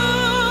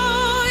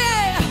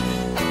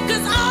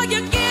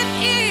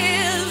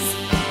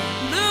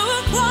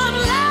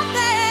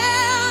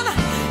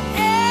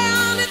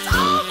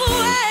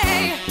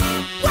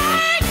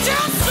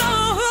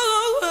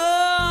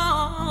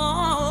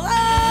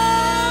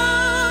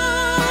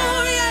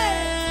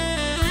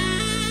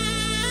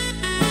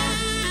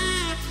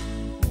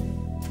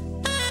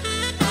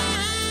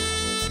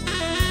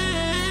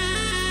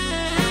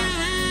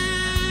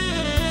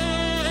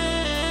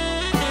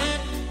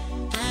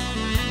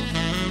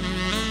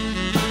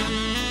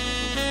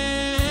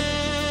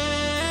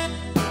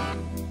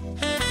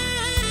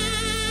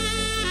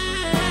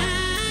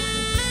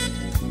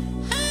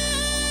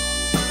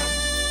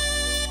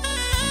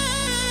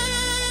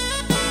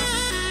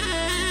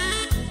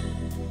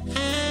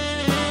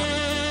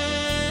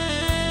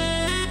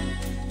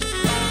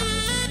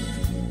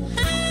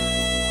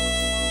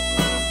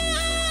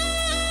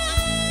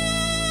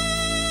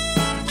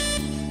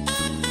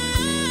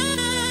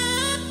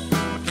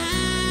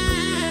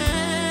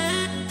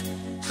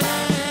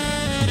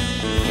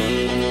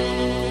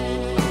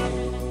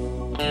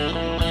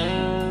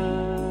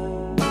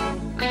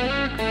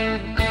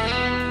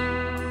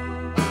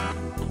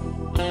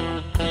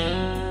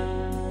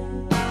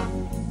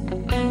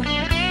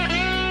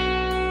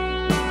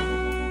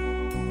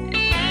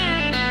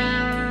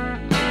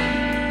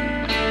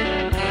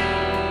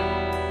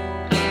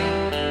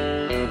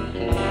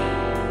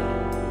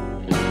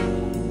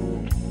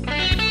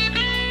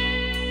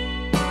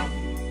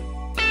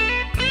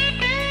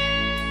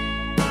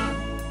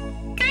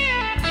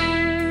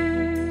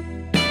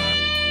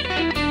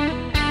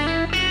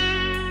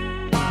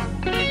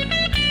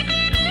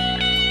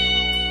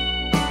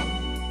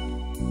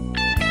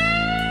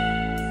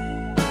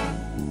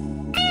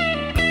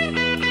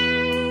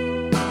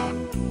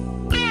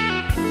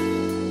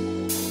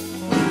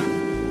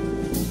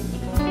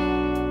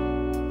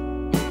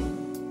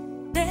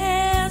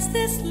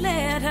 This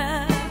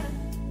letter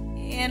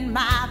in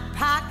my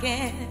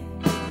pocket.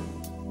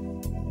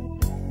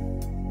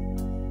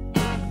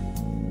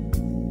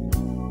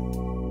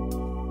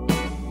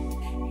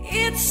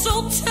 It's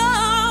so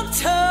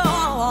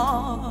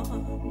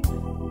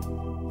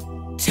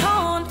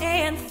torn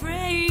and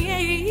frayed.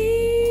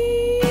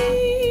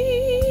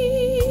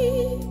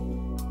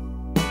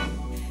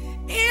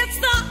 It's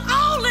the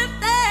only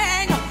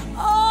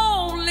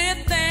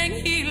thing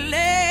he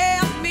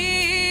left me.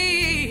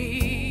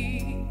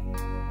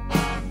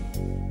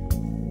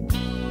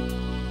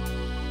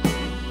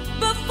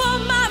 Before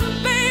my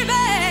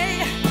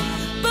baby,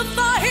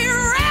 before he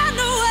ran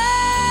away.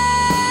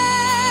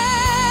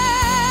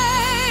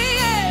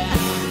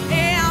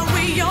 Yeah,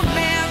 we are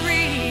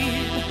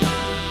married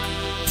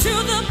to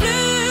the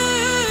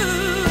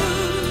blues.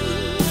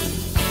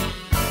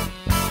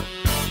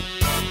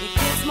 It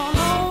gets more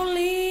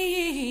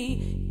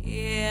lonely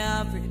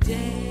every day.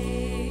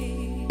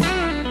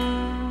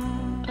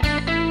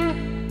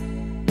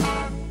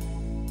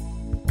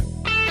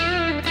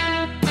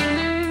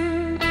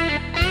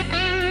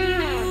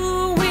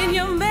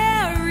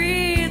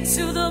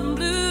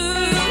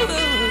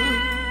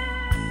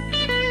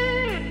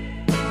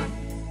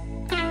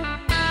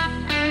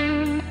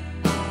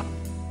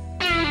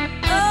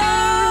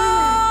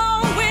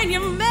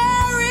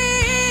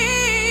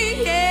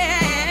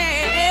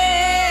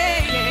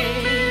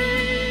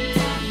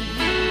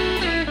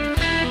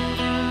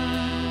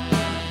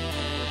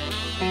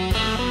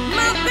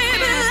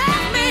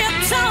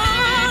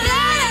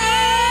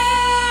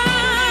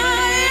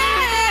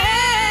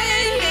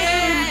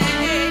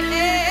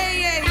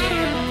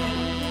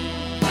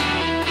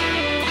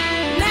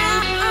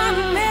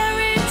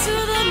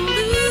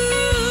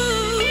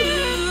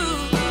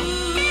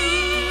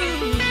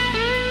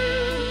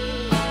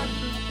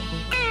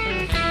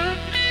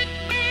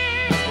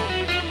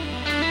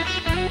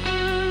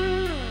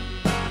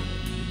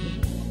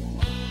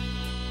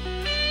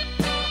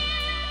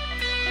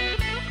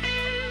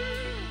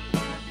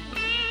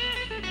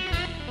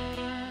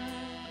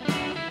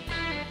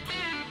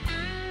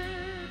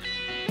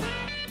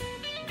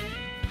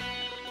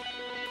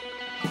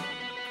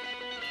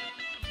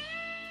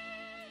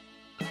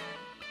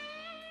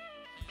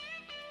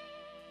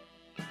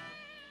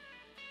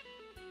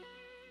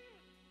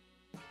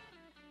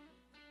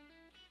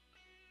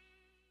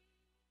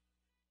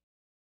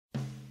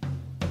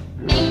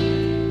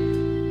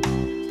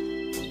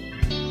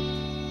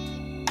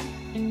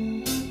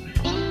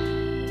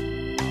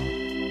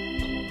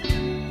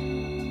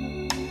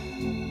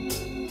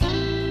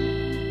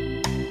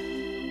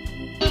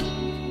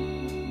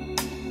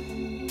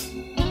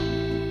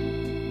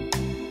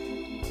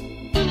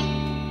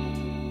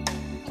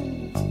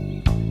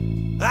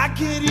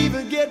 can't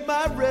even get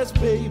my rest,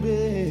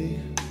 baby,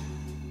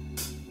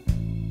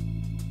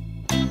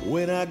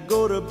 when I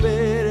go to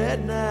bed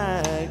at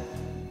night.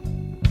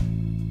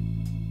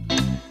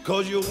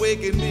 'Cause you're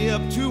waking me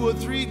up 2 or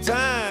 3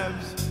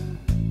 times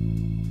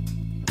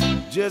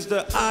just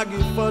to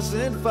argue, fuss,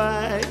 and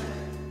fight.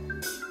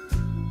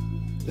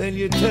 Then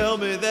you tell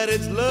me that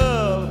it's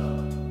love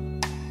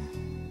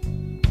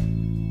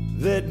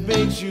that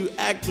makes you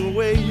act the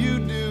way you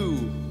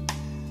do.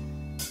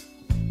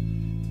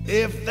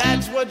 If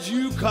that's what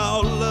you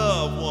call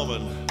love,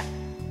 woman,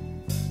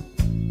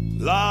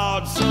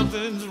 Lord,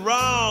 something's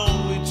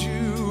wrong with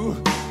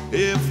you.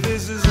 If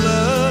this is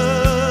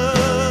love,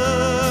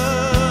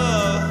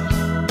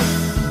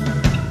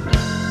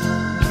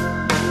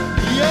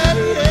 yeah,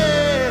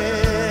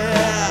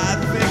 yeah, I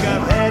think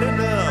I've had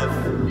enough.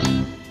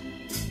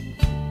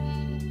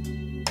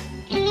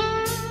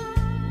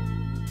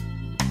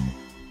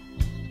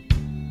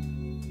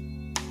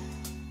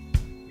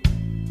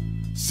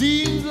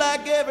 Seems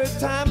like every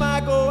time I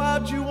go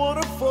out, you want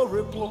a full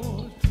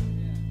report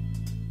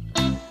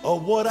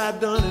of what I've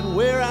done and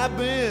where I've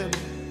been.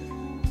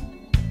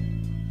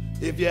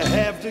 If you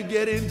have to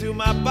get into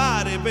my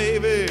body,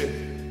 baby,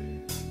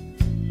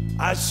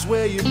 I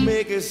swear you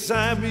make us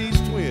Siamese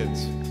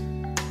twins.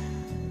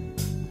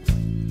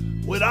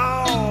 With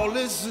all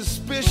this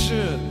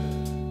suspicion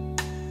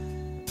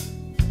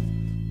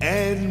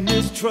and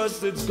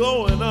mistrust that's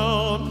going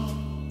on,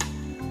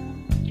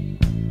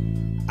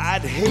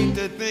 I'd hate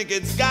to think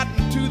it's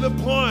gotten to the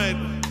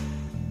point.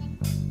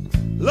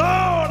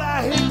 Lord,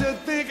 I hate to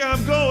think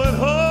I'm going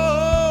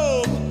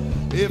home.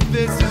 If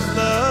this is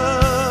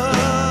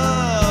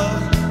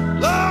love,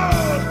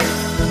 Lord,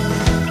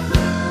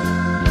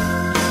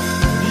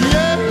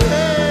 yeah,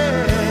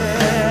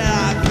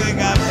 yeah, I think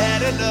I've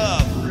had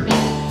enough.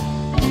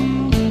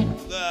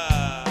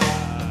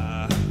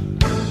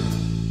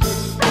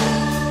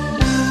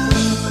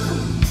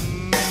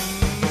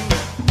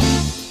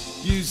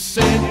 You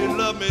said you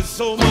love me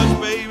so much,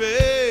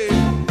 baby,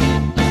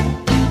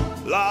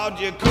 Lord,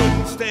 you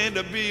couldn't stand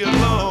to be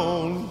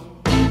alone.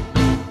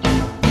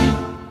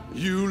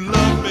 You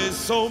love me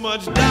so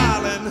much,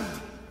 darling,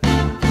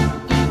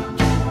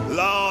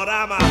 Lord,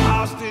 I'm a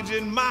hostage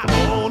in my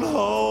own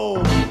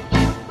home.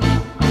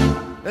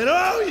 And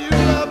oh, you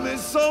love me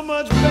so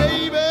much,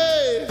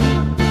 baby,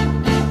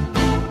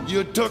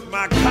 you took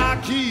my car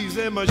keys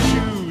and my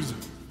shoes.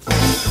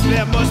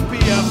 There must be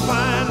a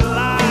fine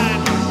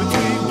line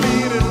between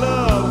being in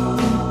love,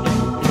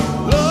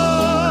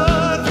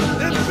 Lord,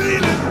 and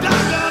being a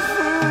doggone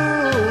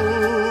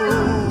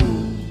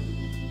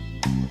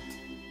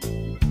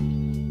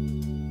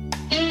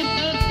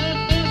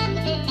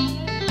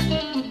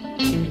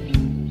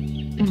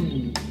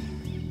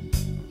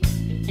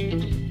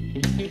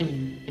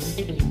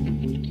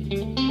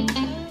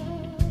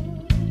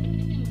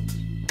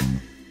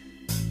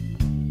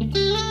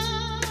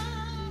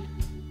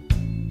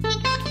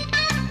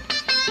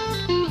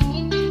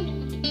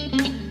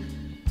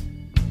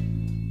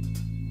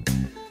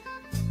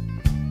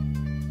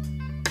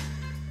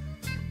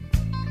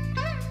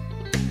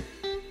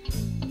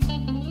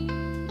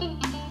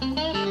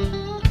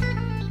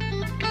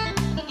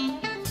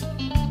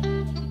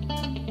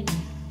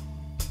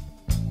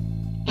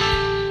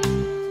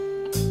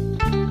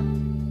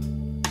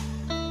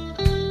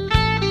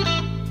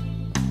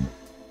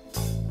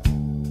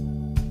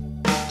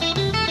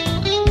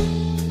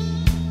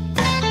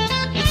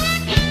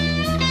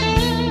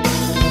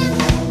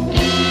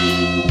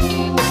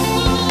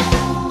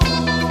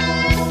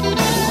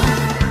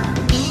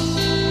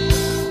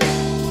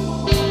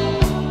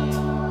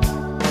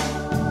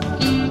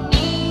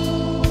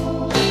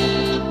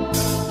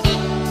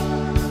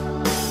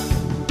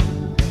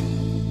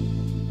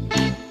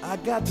I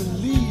got to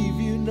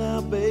leave you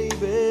now,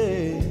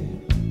 baby,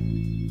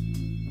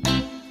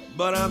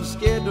 but I'm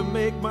scared to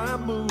make my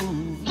move.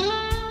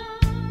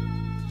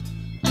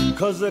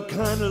 'Cause the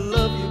kind of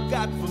love you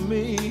got for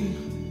me,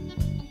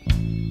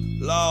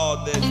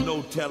 Lord, there's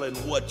no telling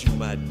what you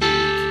might do.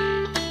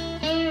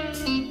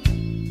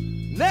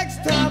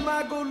 Next time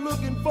I go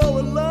looking for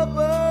a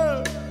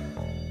lover,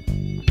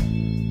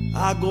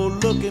 I go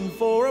looking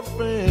for a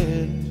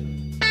friend.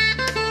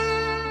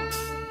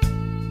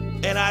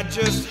 And I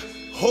just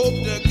hope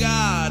to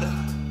God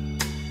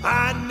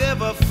I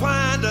never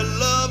find a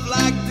love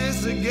like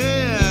this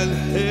again.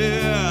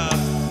 Yeah,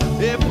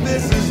 if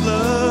this is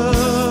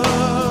love,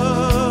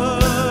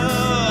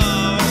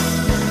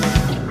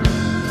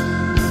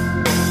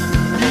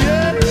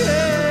 yeah,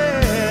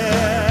 yeah,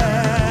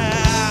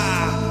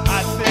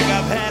 I think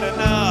I've had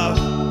enough.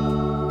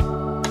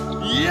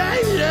 Yeah,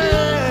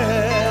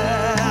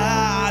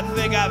 yeah, I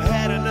think I've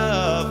had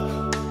enough.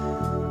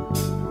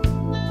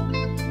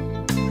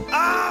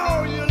 Oh,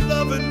 you're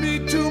loving me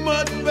too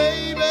much,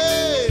 baby.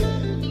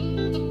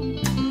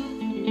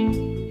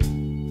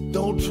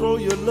 Don't throw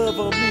your love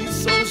on me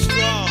so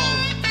strong.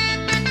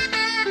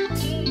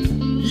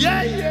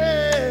 Yeah, yeah.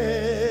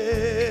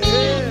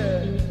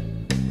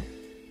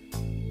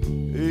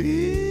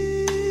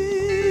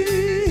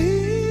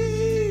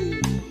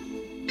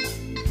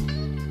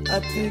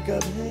 think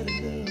I've had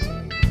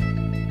enough.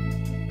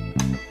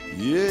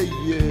 Yeah,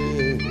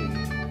 yeah.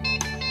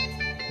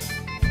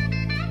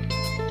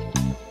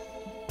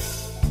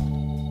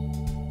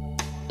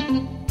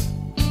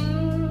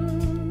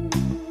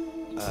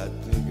 I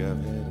think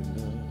I've had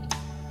enough.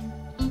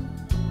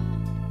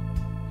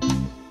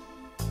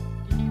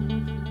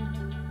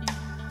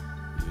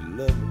 You're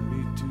loving me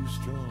too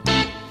strong.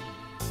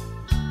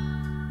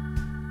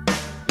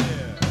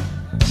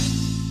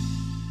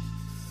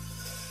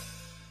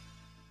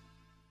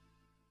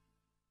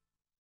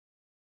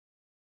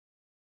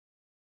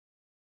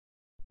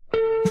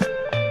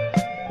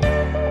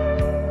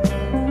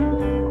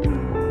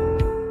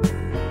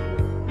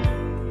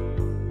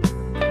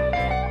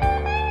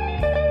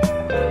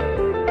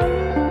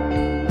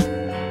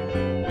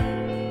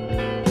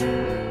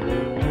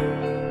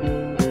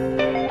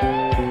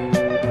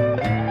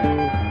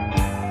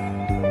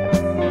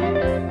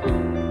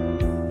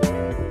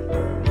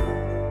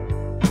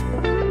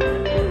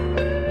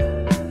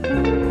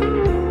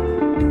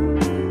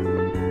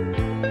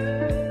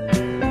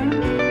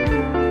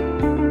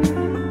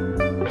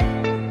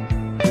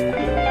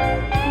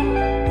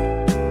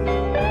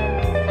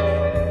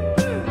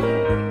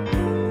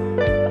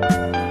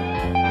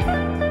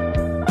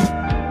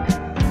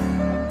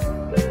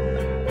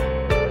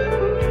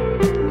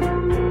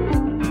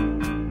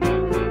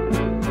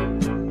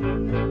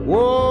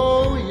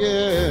 Whoa,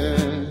 yeah.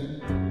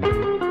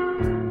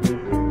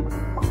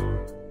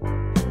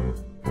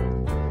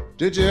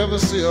 Did you ever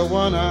see a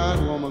one-eyed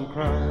woman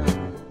cry?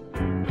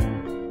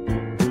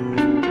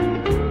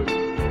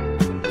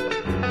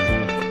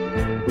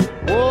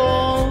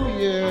 Oh,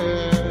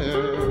 yeah.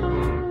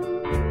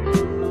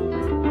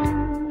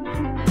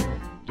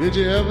 Did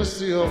you ever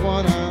see a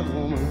one-eyed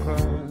woman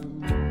cry?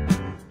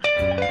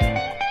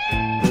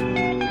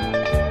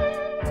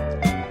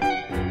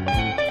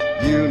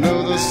 You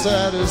know the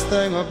saddest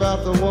thing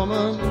about the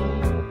woman,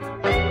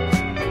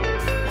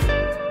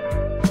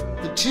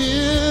 the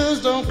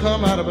tears don't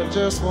come out of her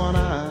just one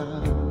eye.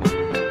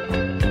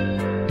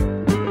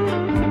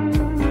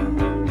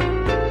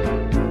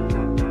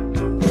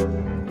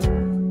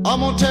 I'm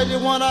gonna tell you,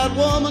 one-eyed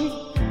woman,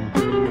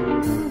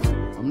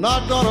 I'm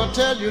not gonna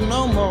tell you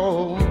no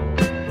more.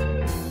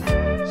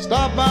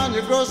 Stop buying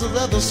your groceries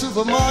at the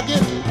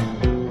supermarket,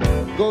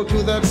 go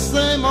to that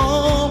same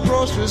old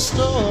grocery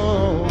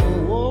store.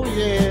 Oh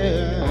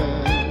yeah.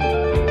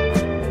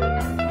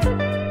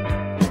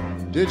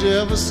 Did you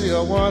ever see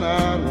a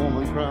one-eyed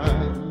woman cry?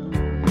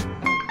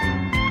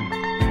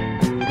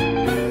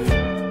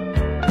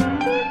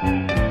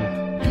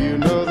 You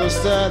know the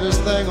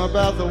saddest thing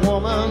about the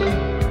woman,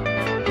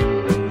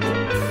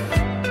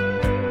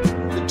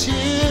 the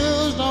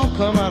tears don't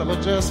come out of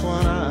her just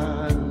one eye.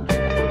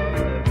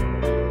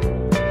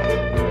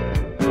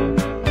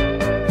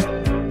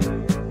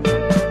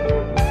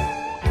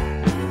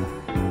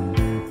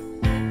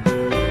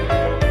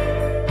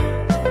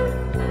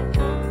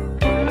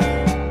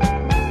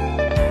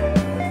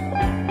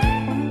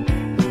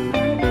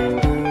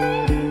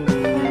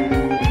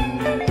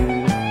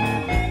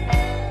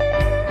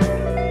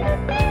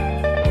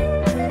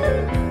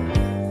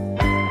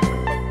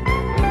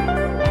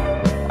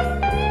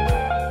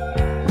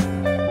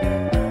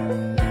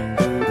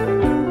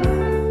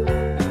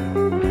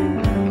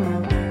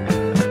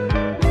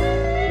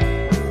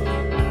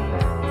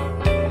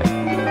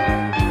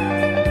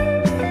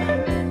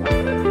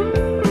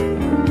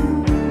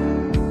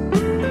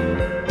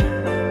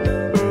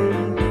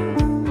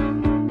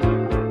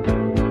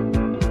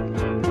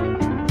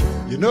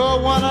 You know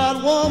a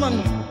one-eyed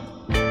woman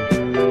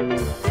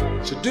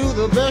should do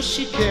the best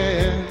she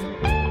can.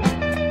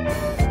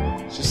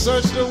 She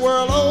searched the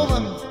world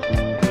over,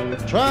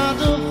 trying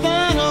to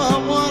find a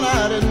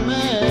one-eyed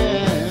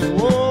man.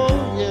 Oh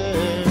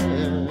yeah.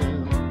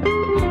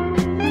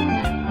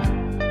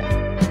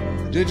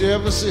 Did you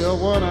ever see a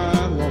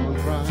one-eyed woman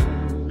cry?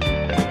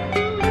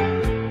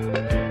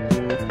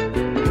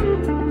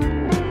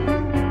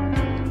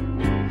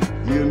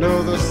 You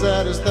know the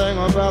saddest thing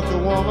about the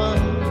woman,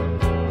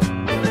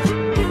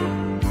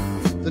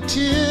 the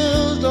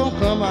tears don't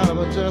come out of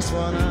her just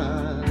one eye.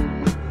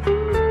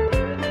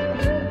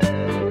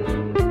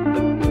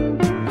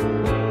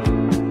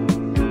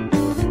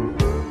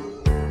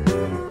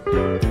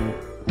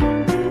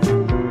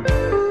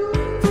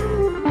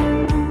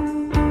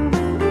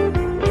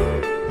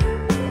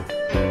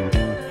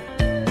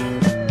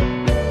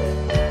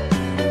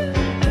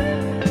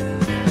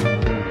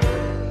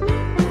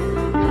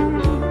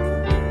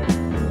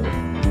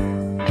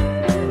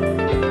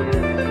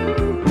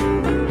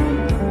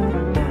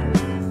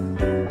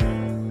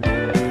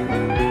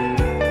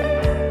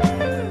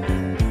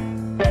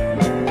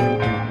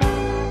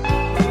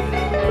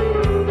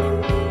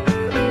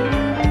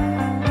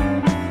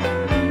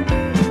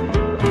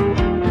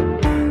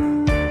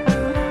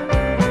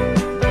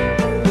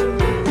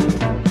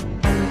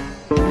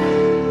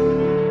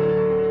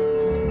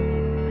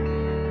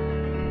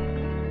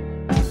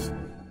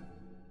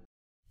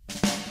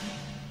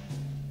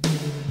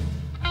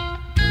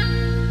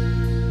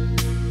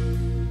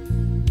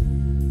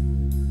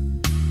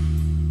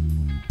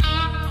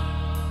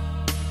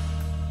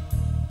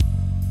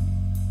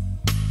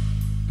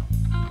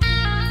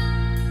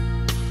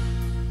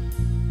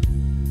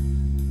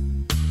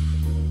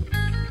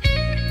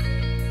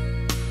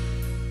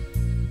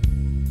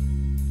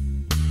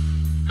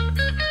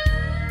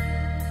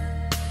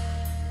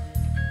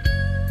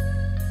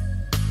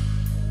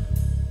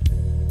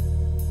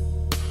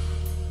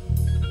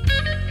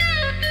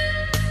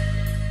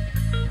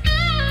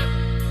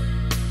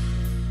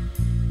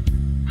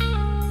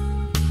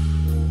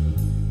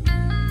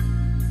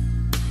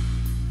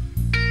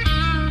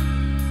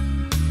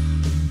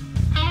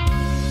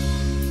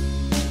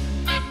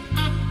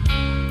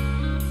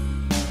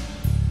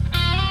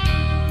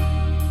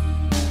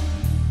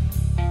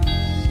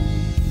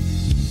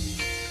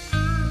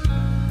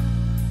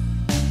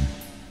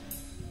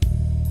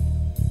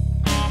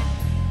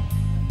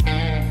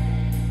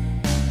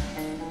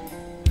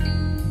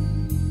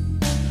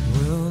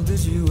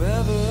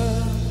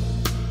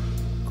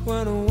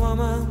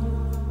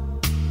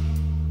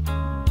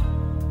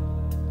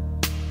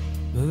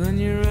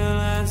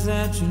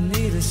 that you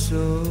need it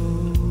so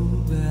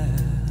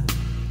bad.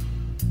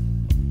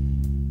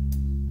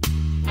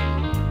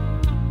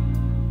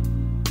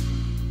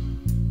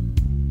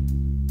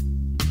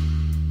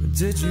 But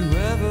did you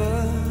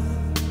ever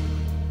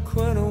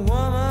quit a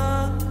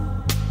woman?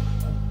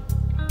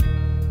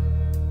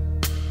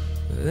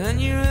 Then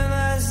you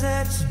realize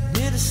that you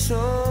need it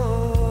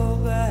so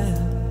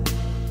bad.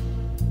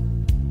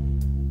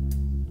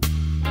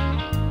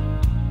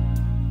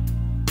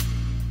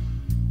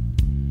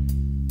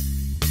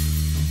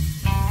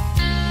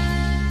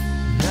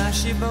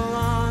 She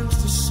belongs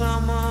to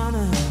someone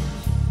else,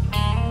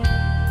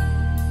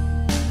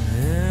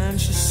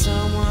 and she's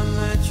someone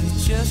that you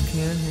just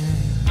can't have.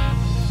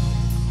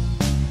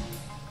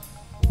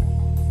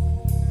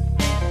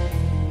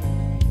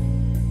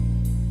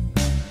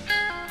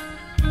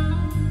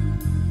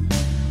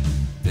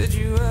 Did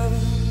you ever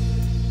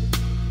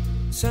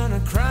turn to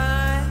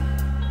cry,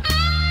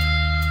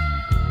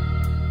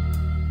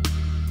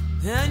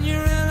 and you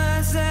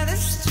realize that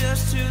it's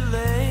just too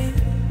late?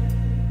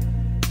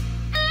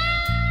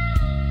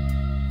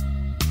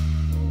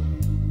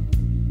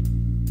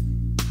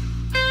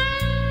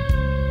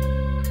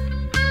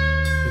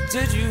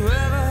 Did you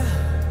ever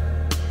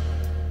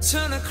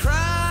turn to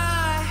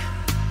cry,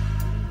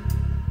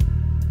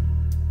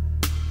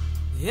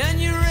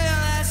 and you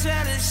realize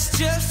that it's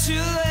just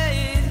too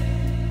late?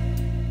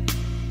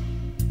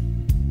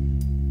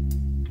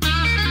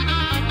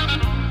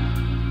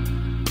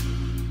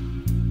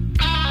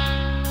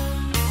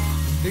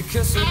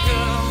 Because the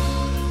girl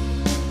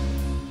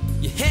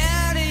you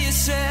had to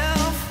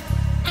yourself,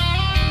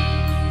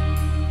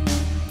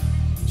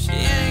 she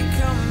ain't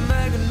coming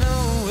back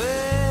no way.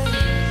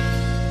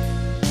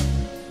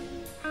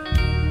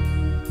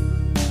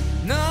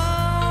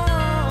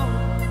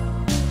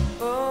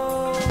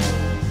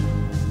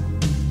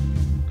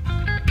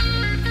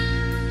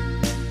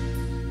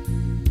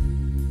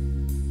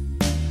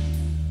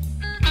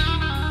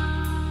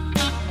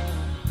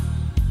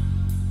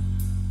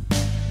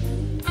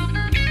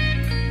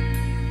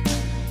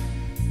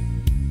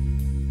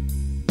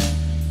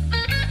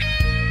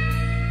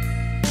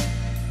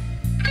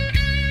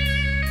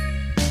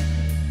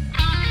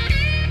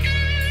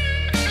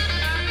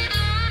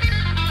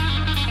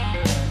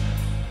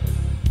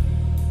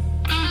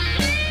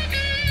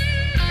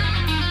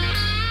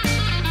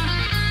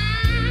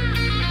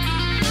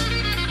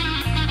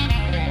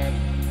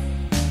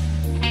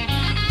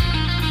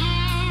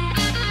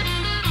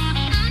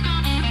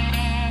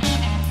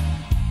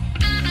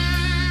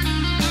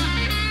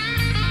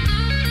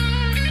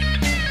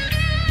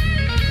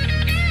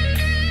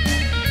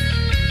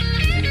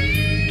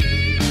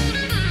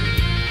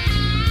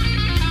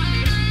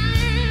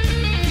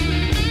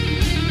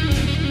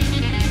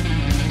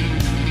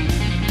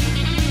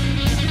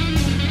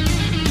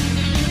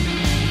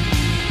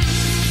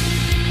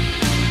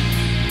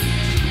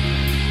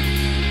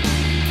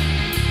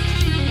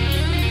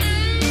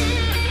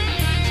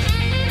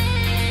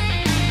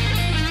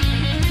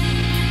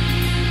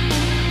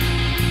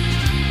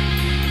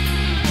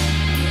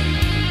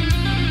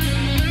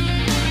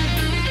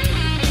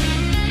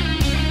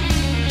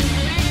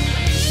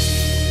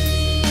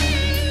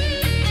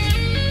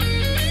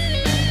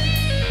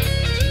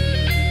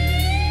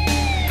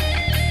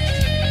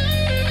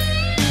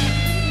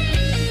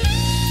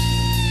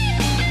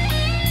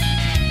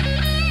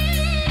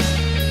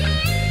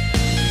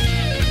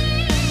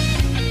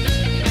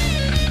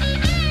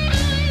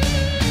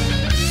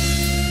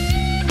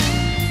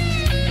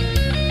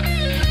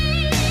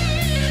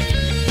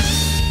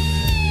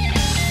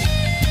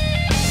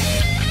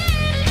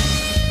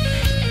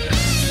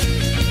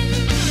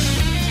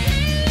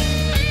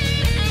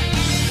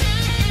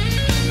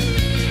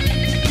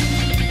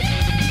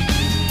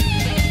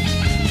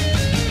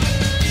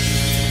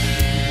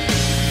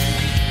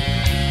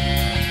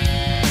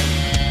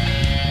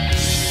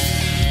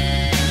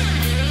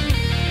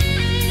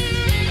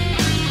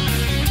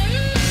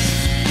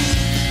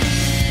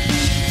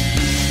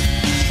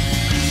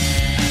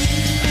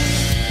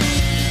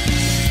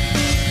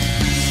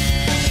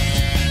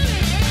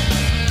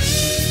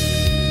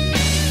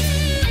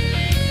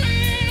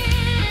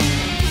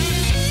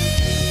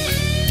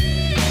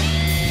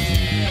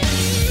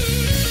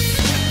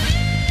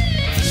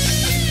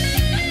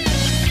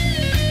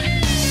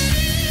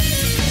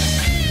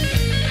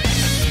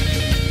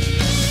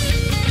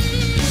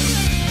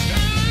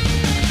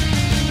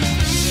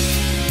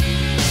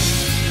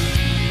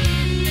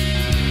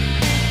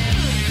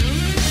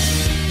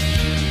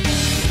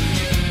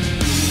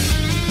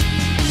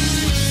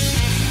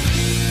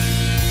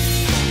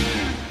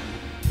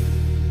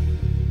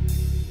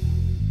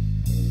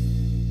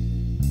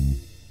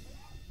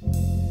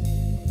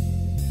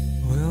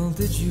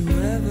 Did you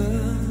ever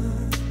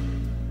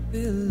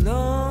feel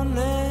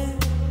lonely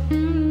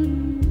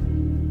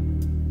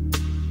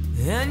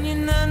and you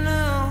not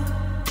know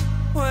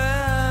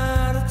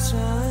where to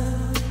turn?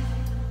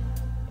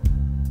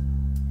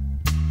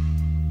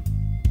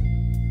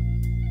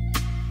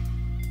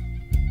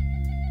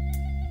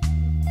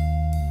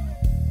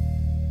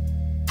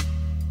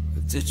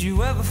 Did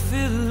you ever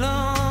feel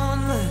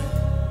lonely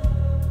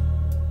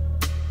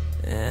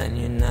and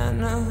you not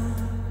know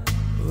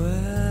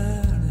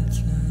where to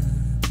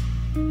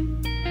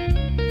turn?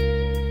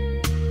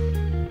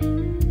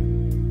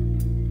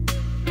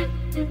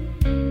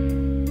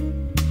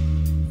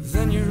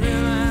 Then you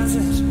realize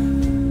that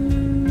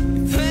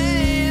you're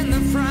paying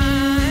the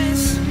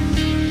price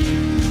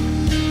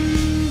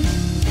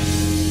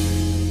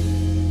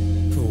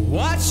for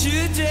what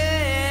you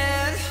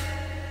did,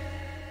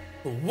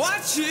 for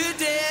what you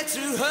did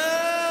to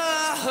her.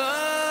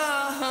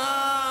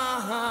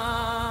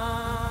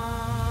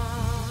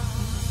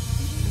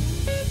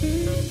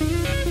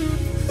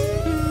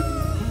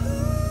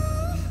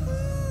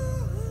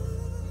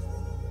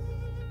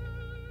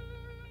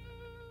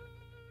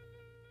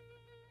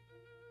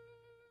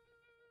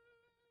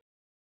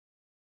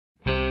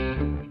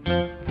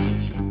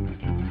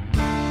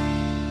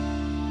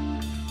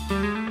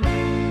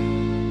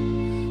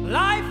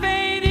 Life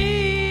ain't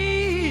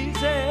easy.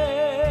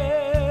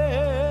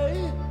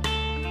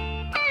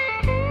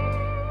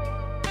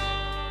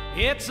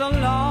 It's a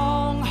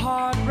long,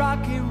 hard,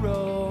 rocky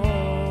road.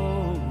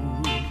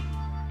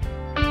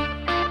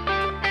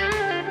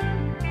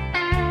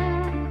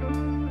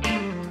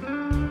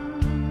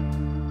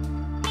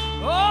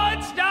 Oh,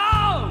 it's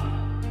dog,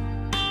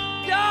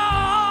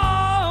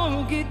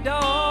 doggy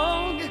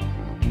dog,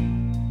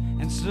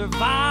 and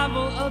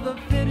survival of the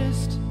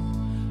fittest,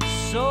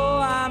 so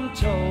I'm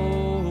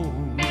told.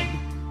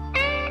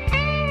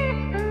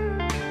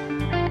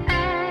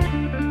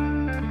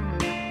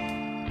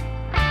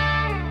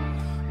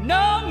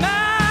 No matter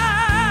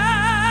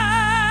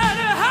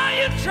how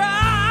you try,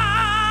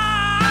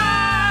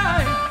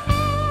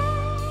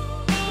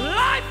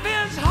 life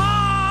is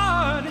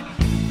hard,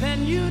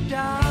 then you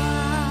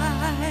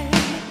die.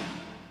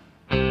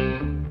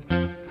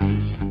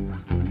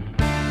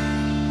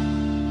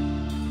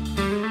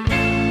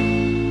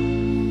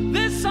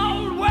 This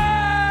old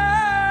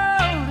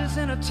world is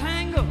in a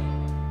tangle.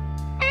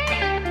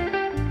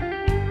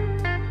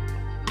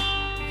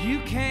 You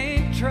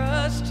can't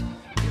trust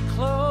your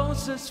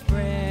closest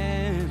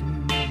friend.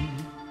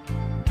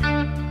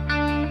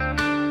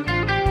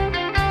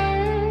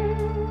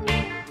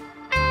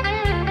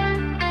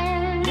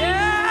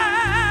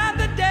 Yeah,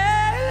 the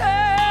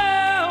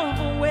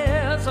devil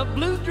wears a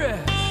blue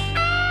dress.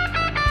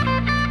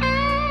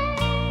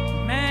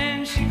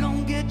 Man, she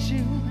gon' get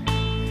you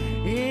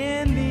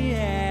in the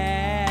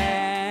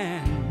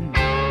end.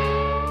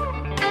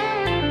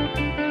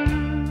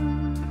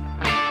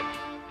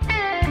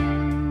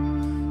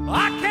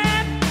 I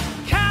can't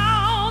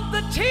count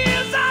the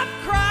tears I've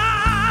cried.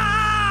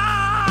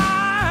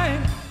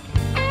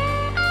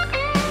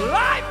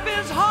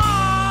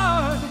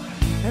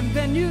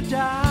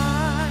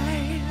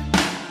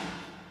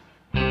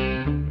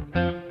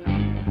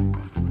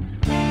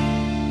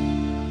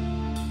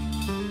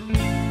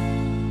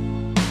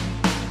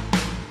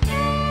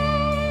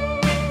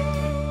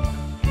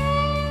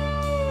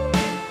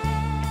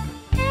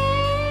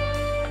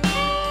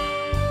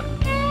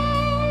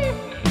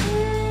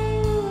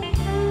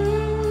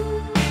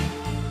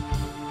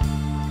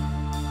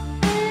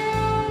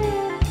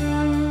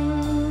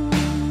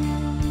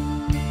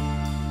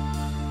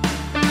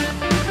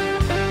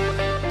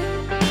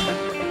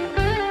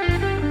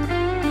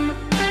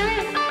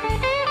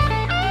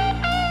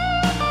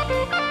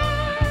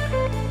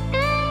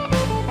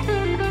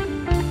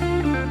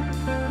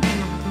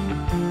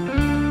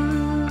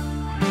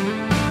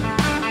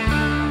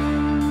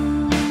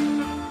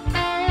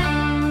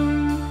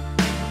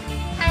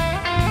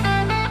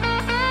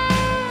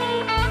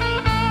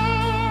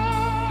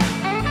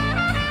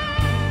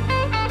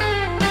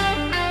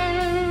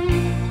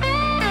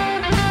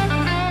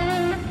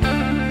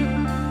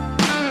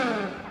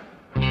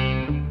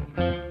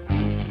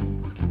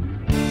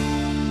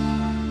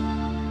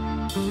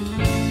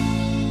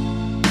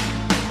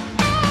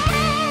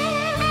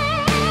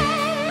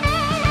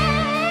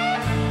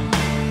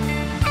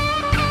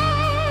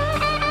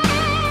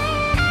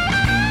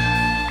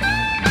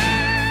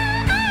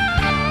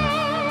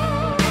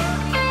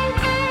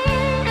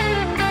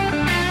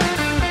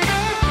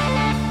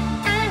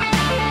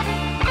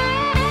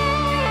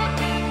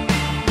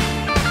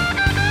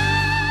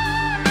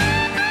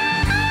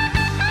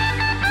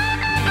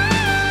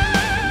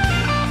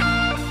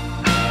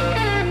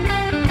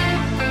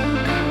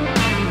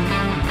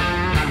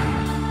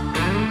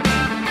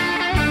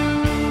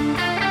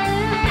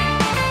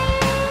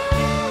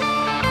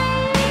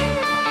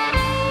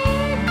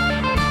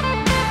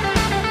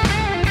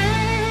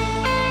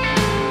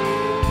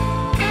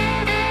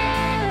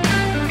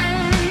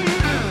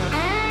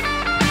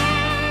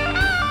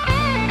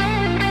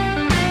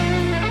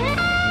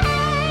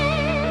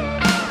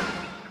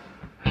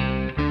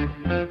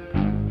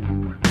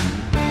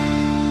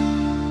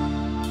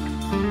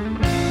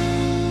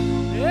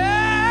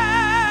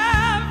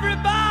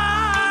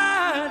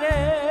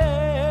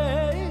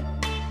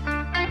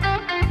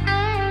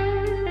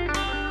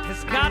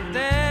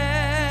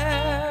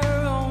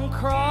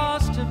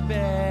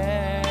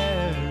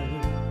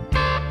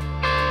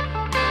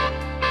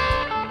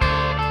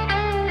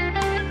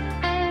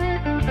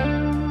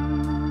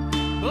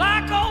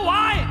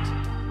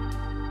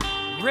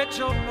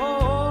 rich or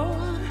poor,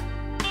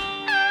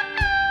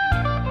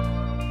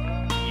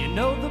 you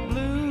know the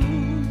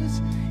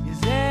blues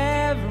is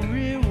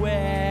everywhere.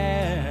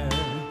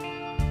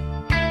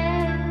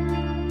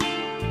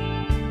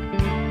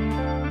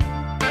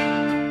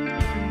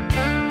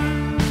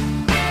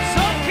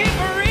 So keep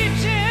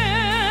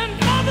reaching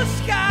for the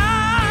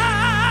sky.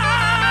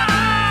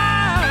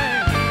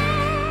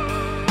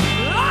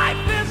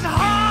 Life is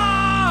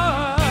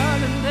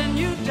hard and then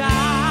you die.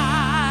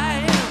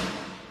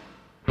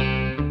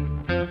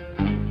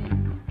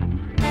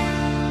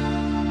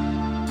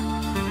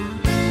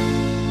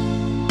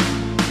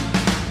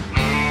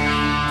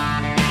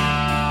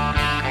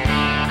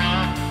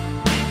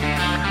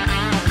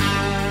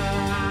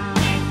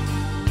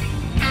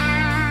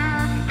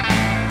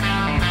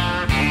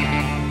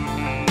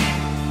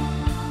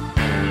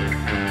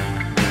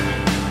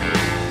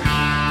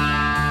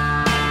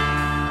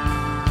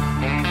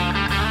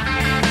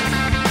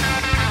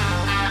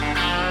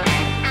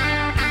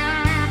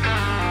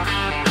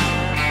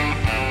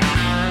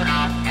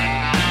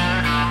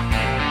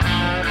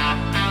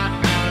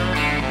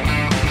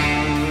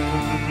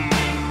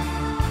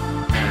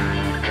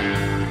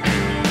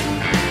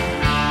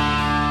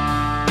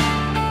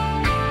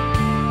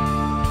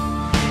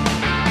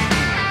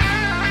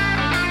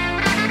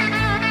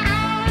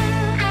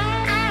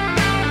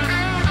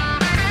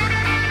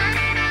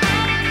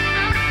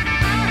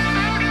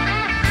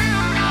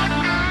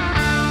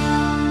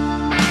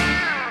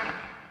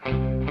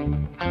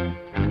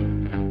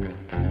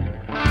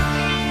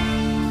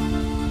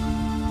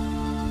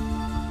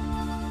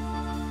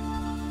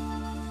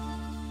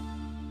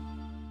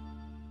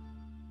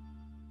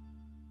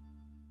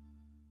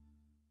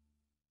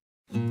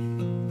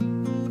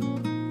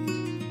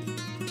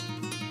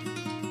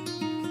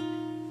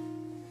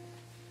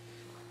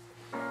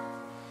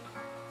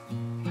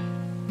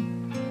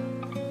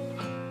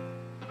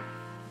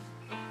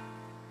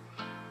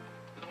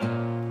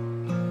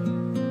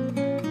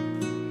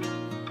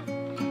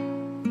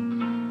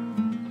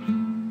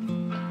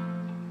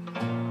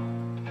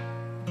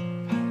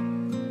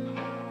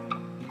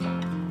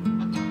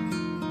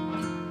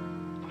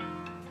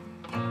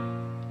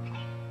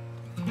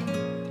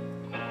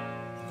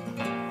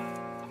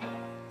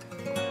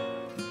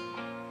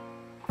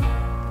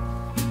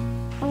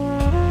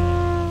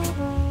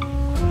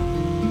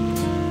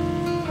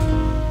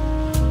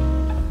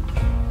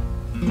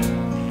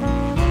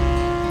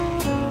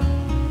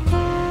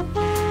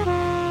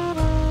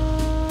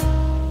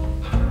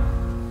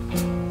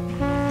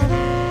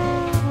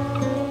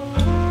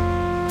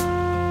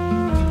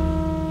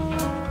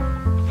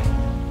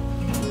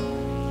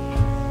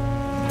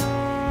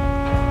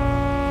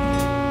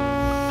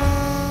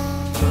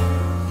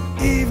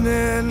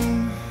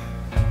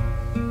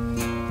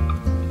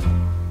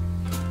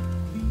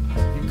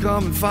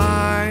 Come and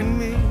find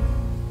me.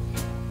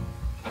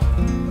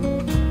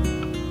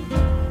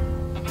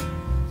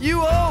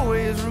 You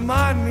always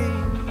remind me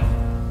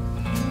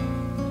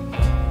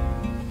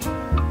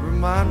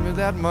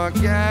that my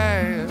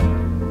gas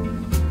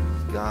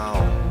is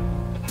gone.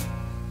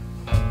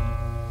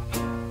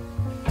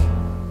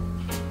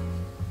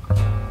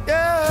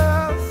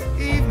 Yes,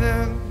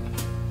 evening,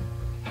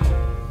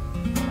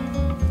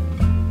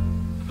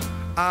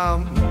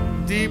 I'm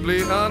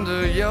deeply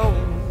under your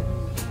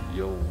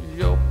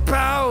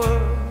power.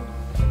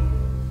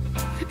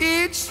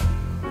 Each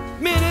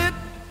minute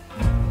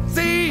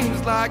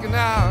seems like an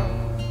hour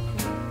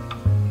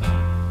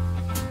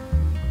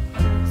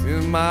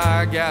since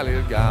my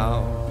galley's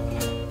gone.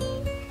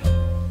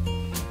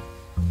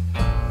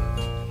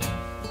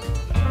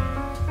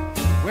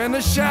 When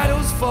the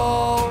shadows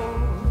fall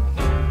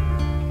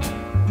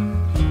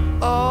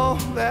on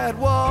that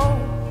wall,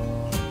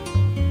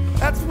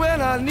 that's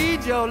when I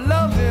need your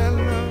loving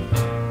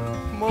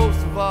most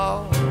of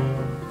all.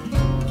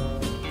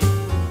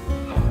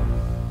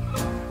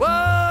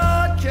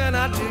 What can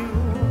I do?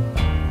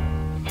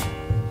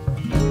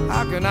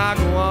 How can I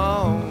go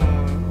on?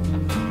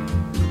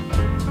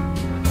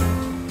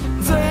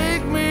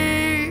 Take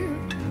me,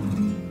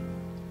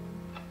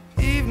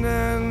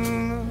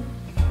 evening,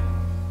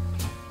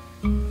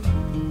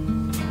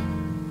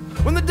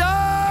 when the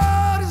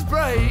dawn is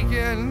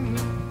breaking.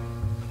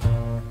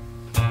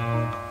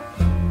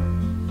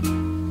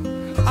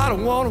 I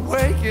don't want to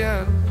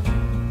waken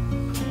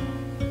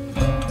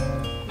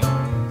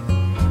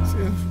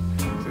since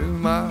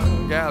my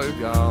gal is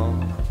gone.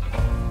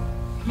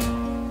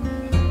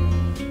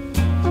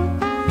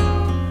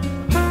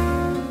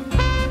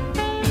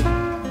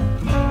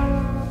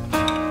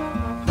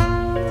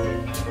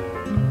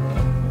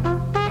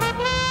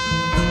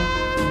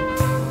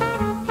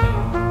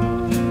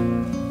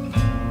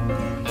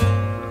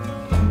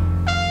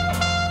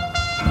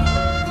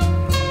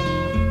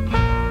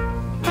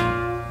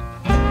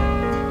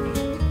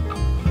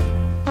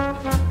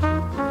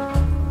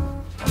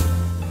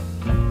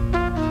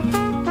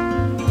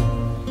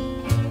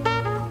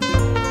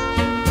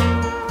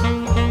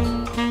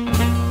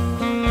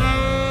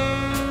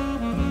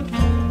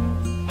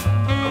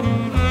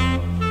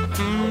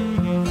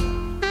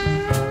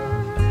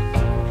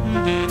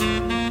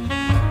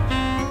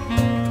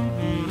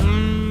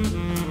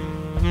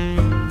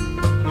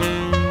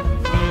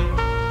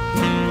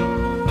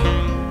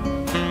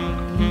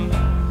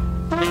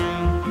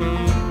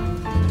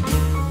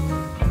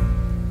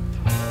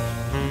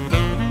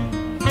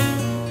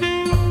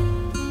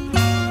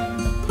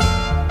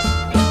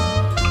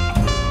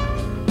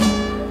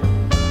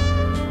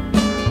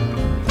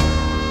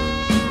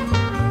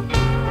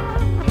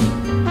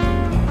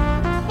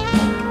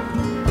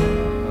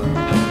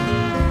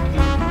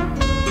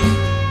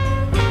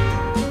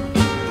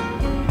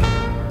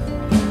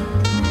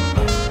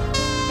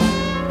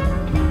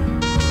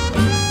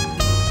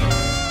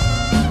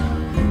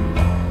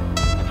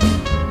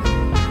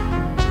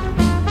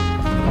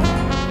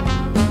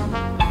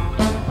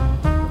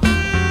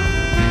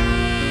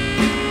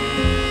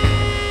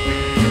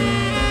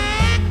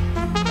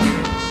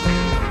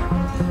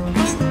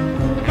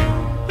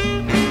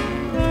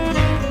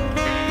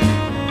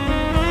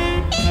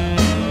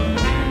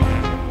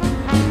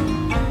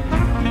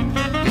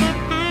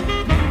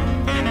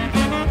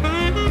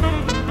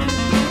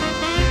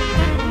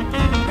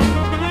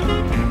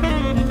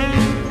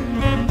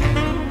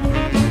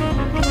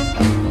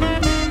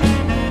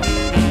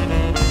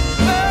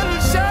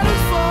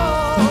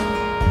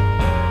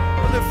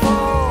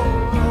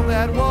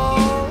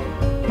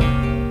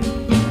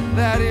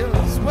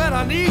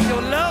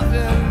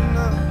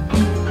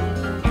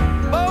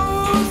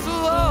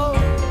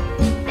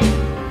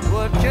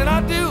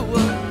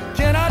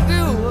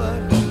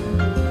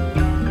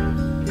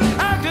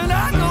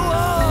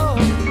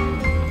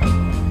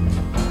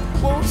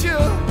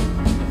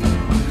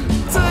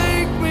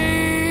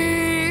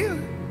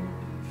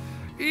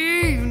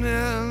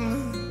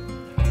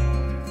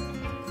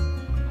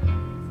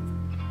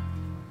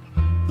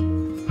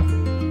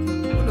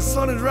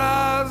 sun is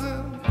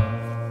rising,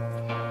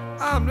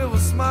 I'm never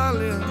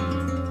smiling.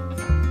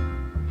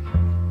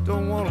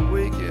 Don't want to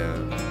wake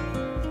you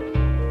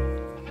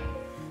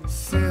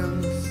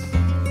since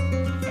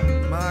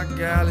my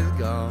gal is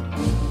gone.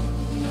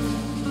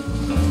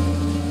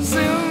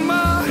 Since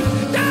my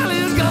gal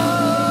is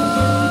gone.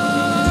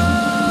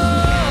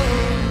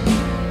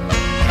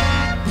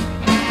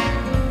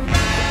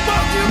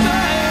 Won't you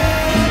back,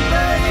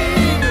 baby?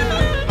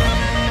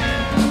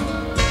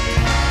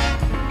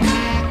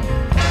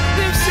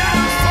 Them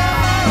shadows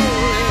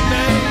falling,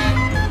 baby.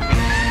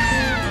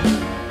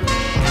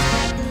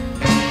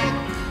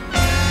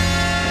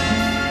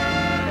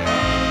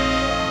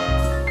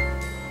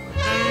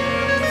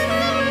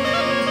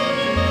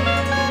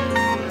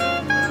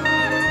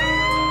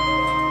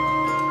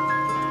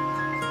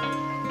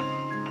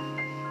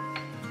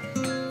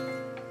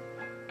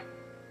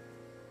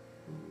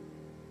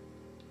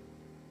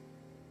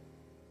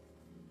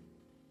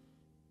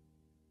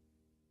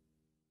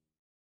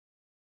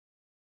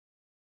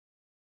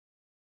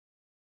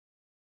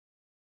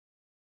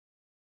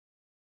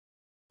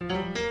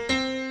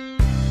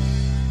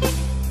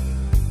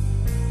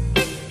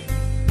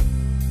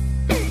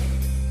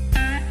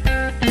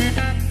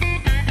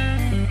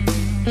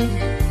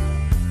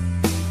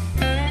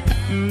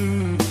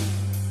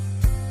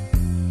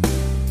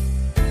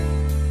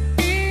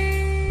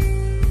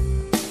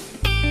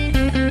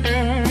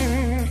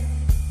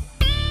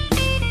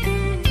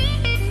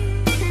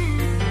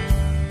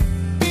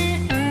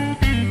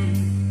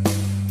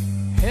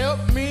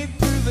 Help me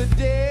through the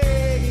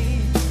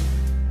day.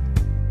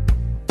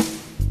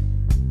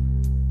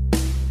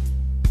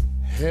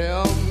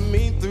 Help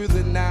me through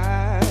the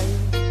night.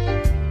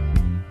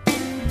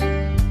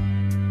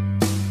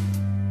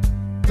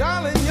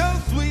 Darling, your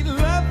sweet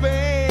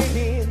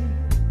loving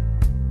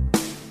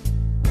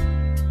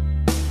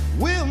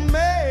will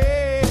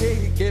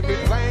make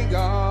everything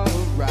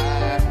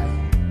alright.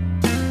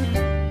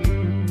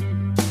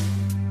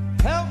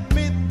 Help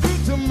me through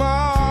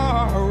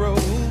tomorrow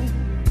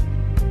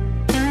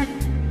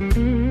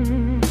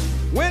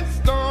when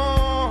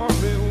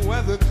stormy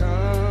weather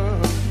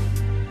comes,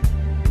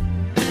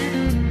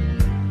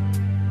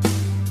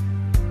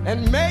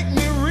 and make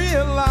me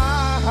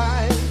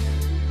realize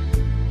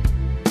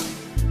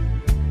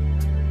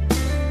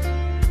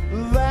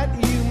that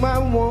you my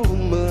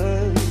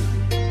woman.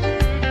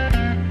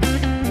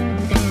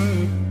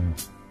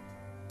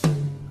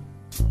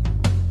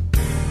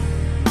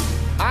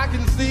 I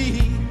can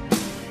see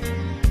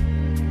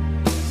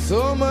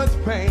so much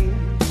pain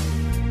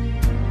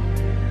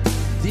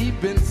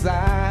deep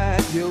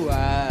inside your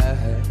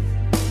eyes.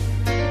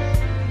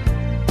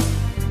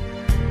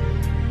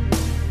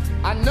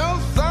 I know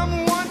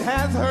someone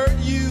has hurt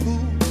you.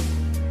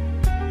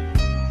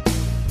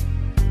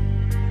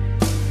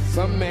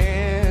 Some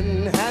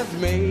man has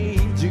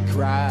made you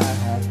cry.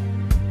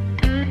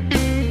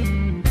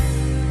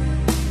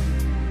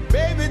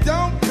 Baby,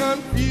 don't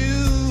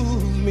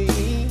confuse me.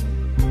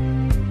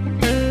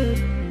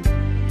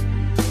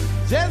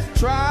 Just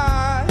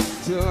try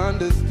to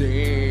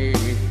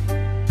understand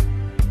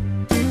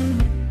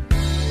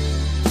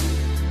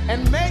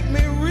and make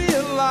me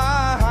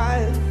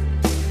realize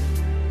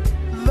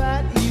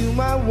that you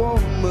my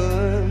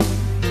woman.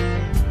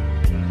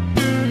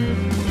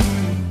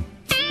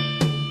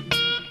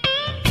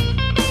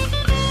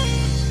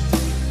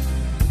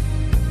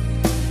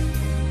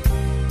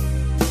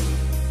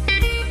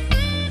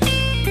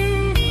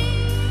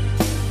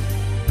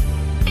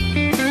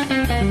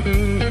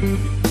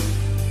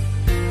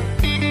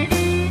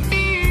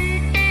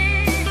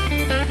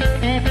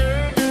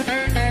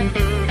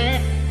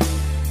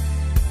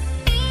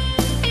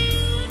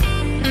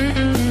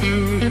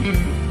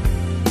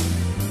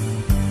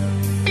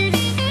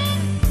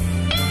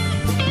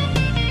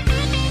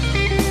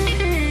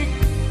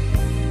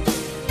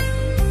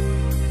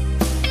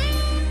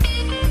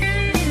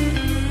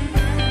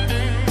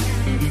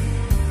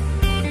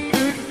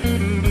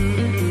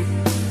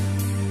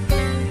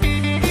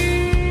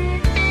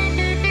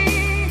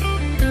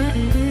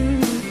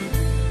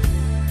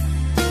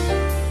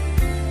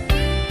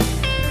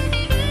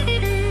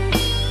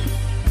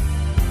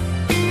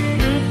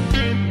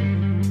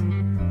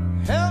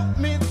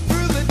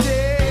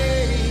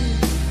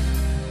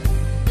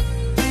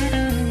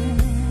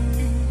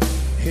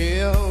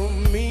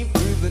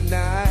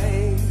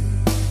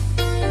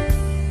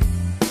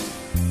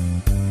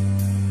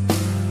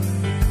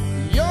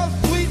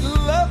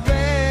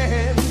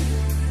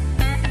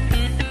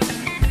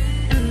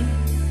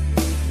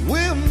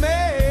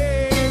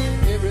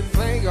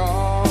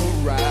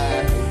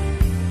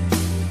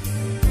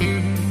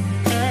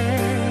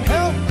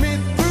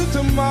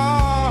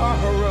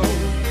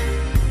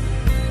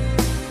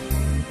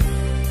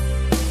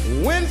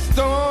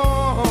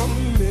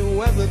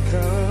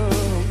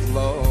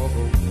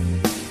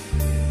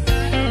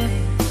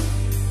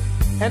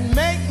 And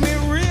make me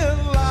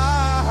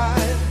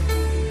realize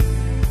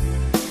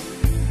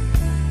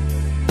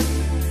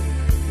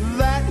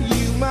that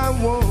you my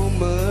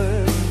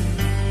woman.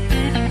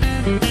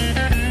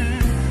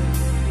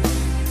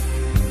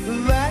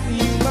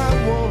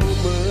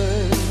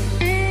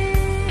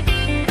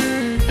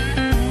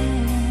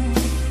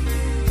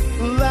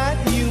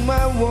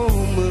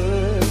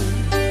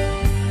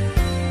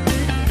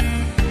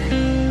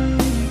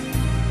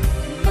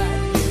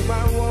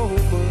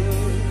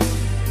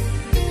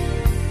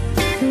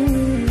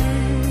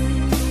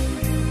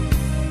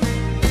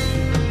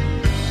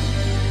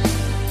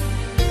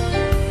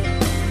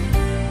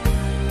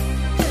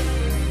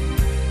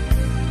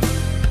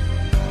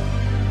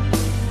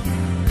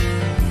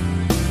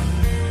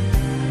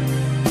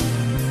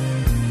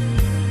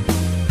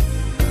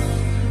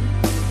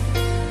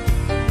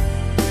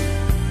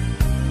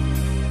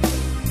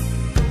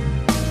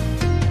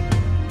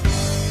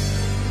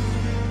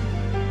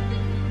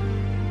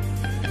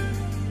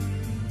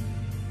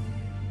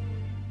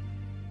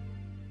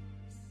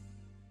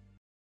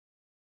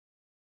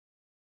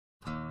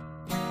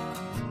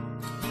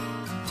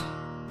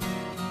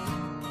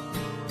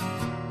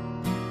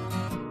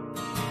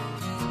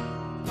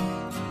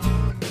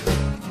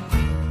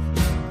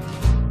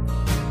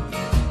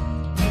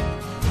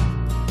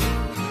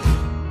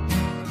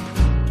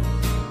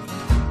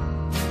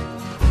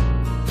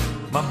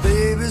 My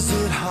baby's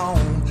at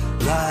home,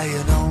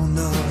 lying on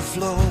the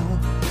floor.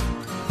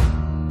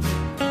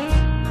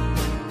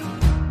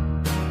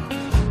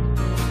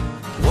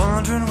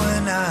 Wondering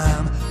when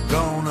I'm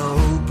gonna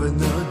open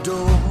the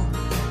door.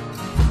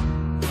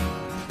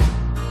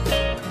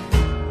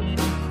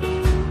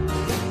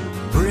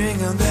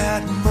 Bringing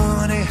that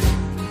money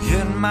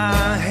in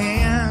my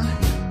hand,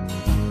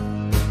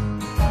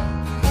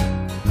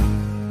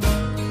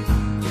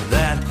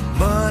 that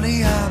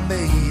money I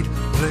made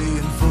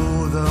playing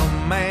for the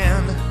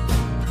man.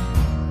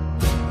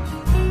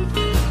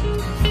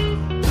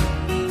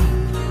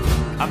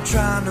 I'm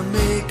trying to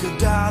make a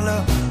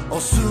dollar,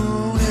 or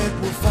soon it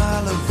will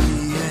follow the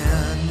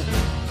end.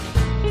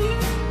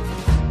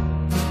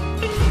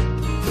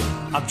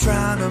 I'm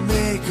trying to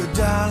make a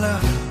dollar,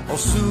 or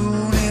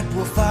soon it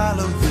will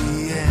follow the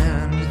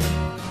end.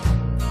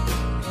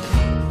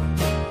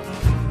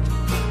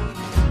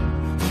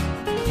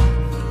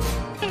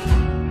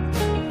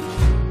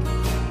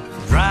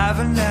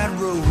 Driving that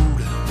road,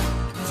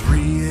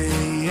 3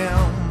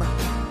 a.m.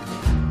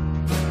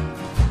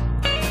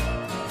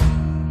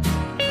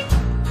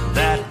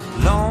 That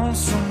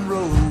lonesome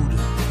road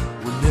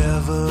will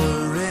never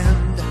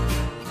end.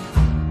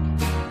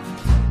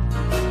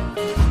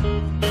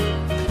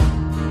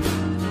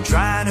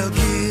 Trying to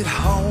get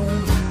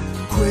home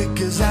quick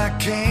as I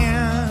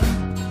can.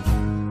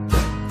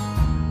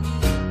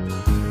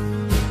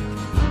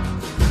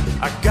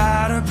 I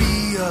gotta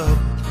be up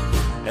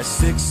at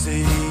 6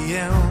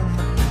 a.m.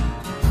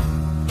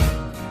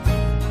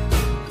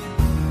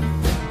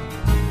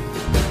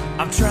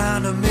 I'm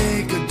trying to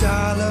make a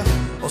dollar,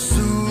 or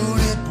soon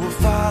it will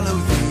follow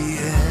the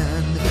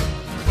end.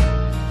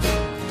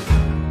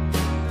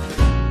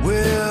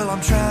 Well,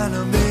 I'm trying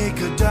to make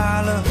a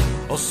dollar,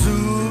 or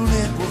soon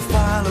it will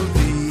follow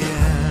the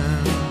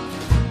end.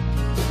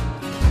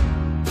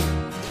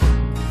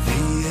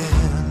 The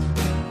end.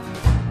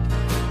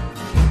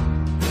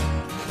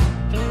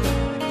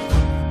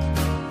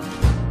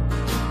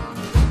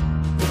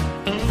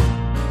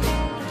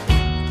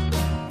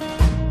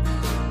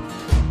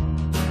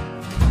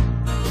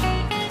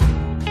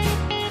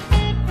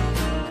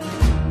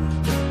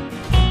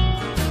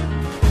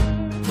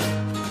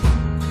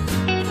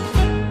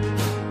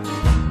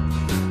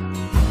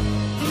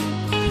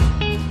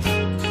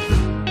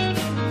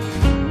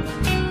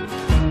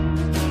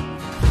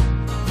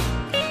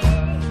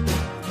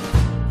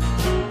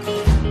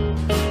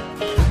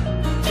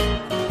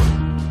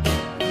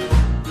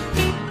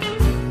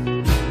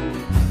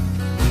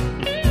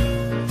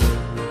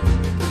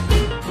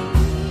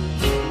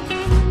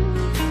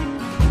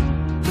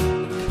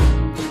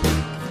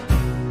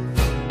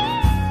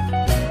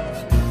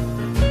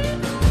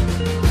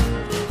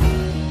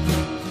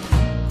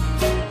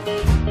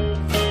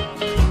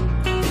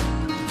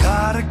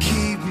 Gotta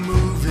keep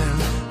moving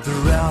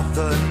throughout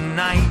the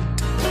night,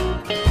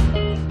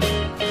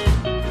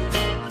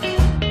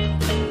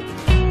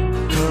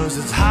 'cause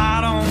it's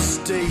hot on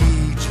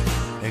stage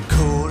and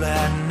cold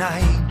at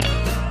night.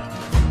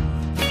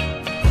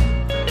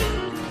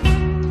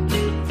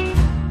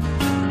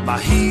 My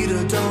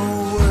heater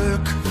don't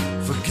work,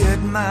 forget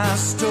my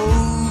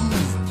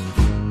stove.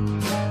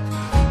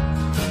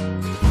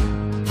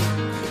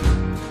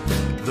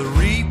 The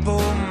repo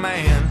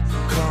man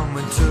come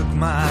and took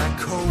my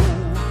coal.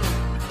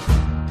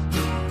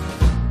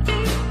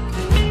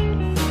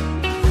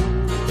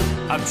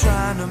 I'm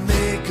trying to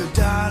make a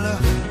dollar,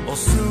 or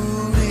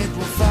soon it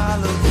will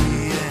follow the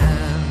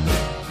end.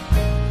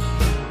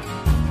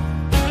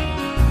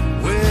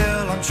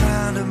 Well, I'm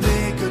trying to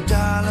make a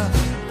dollar,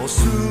 or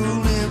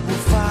soon it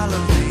will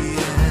follow the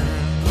end.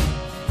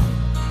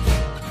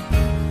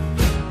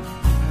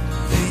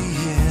 The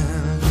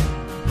end.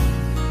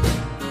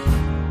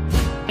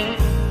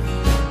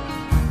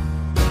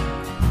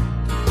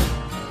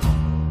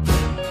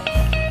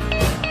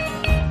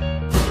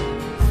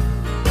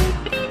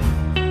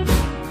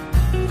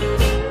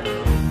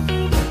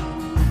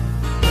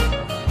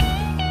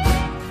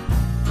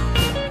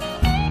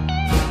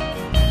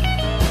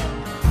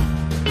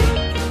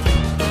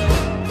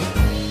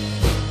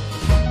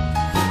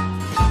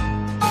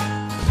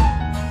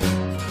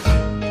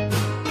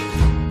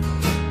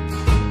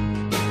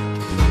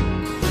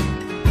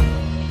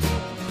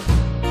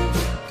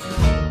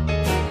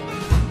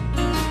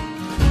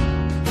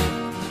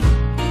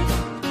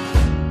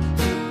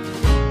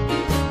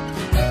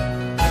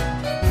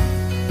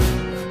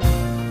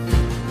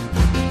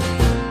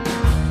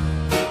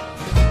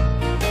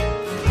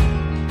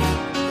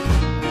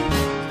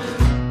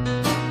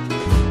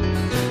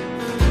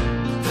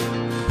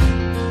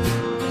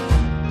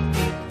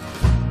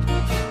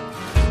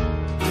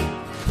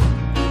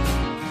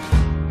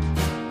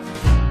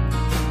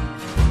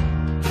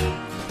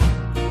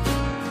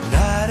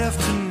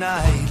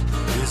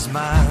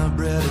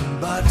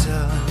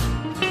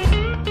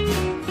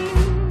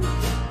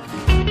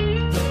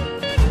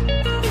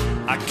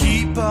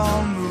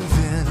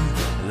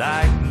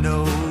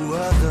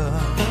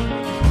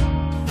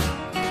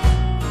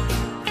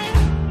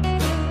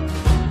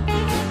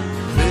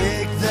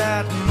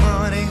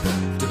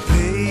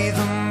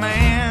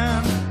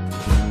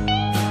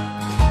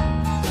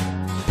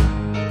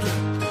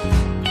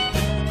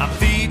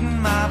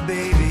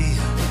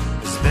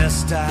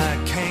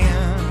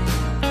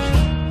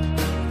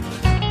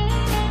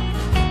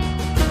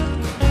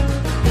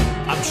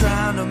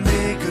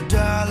 make a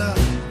dollar,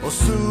 or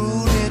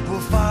soon it will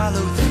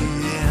follow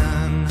the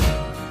end.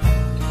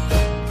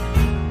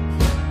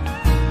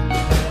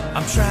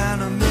 I'm trying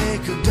to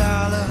make a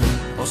dollar,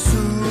 or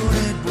soon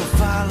it will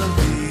follow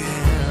the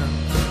end.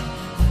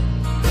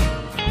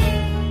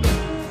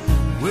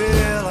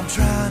 Well, I'm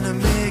trying to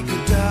make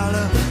a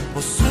dollar,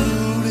 or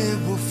soon it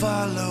will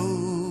follow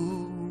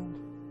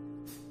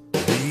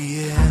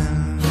the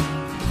end.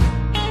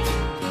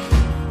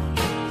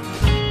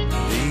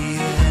 The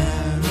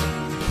end.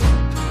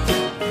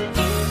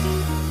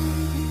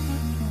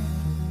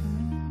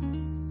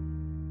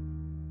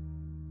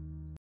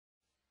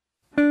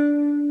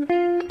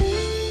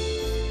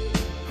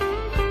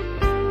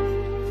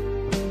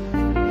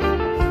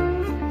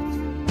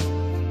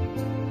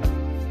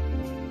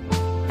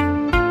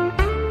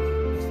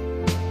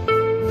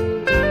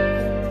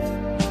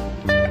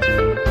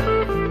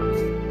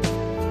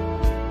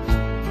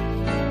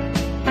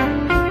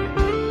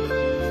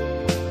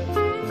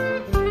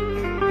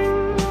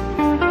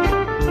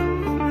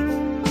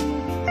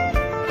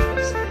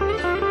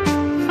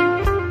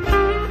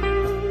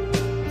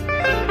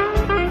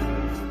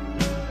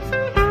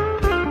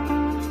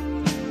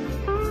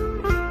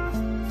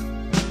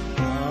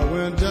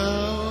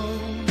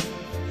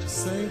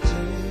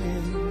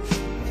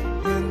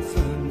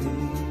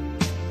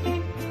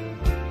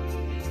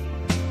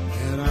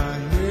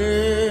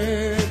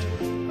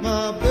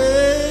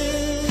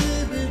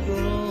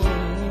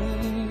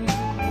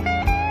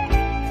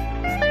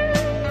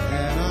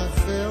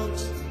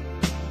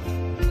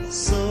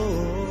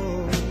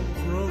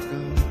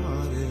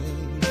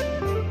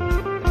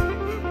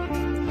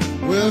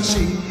 Well, she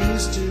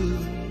used to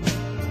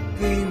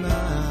be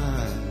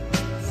my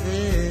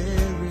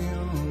very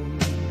own.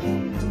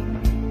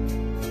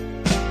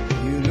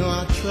 You know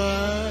I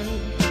tried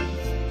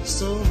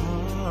so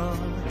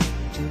hard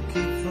to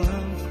keep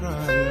from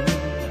crying,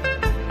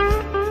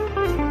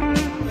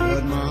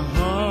 but my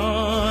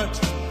heart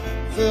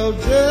felt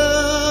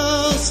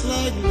just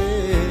like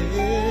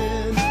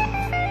lead.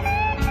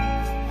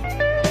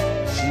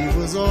 She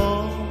was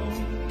all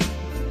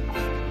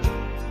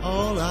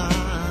I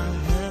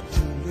had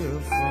to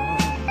live for,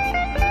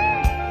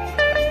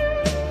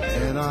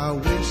 and I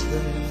wish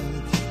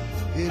that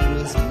it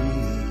was me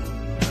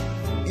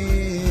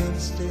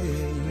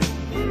instead.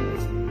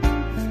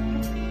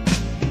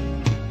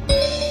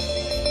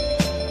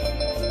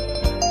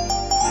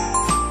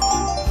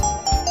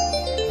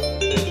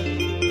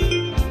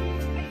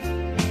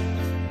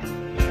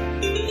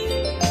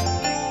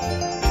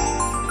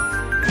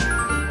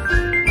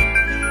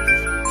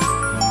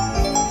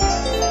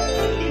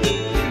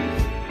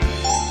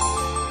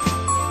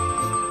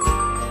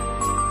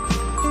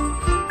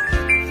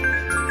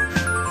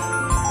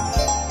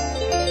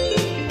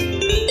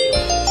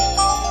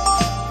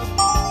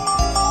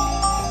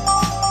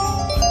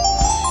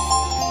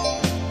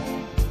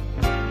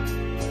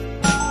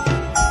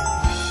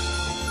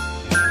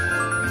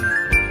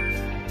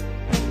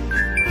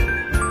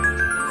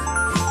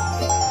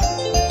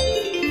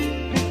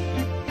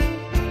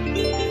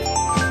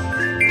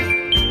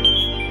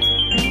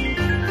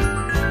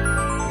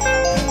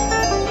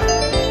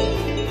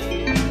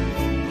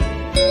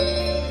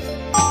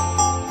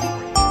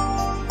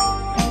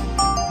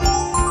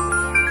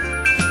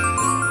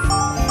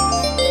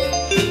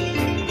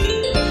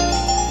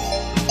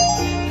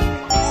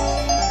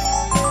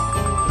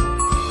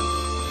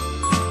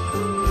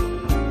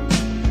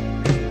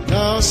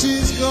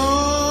 She's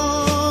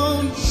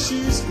gone,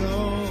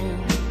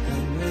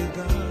 and may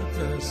God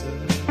bless her.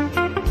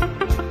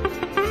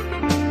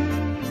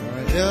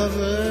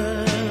 Wherever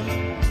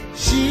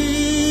she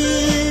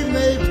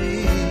may be,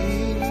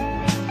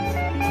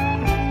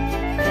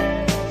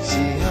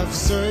 she have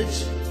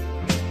searched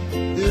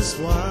this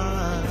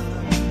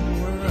wide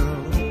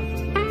world.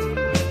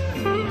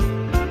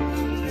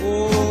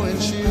 Oh, and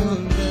she'll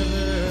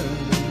never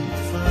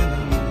find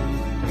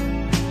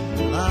a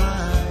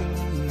like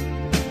me.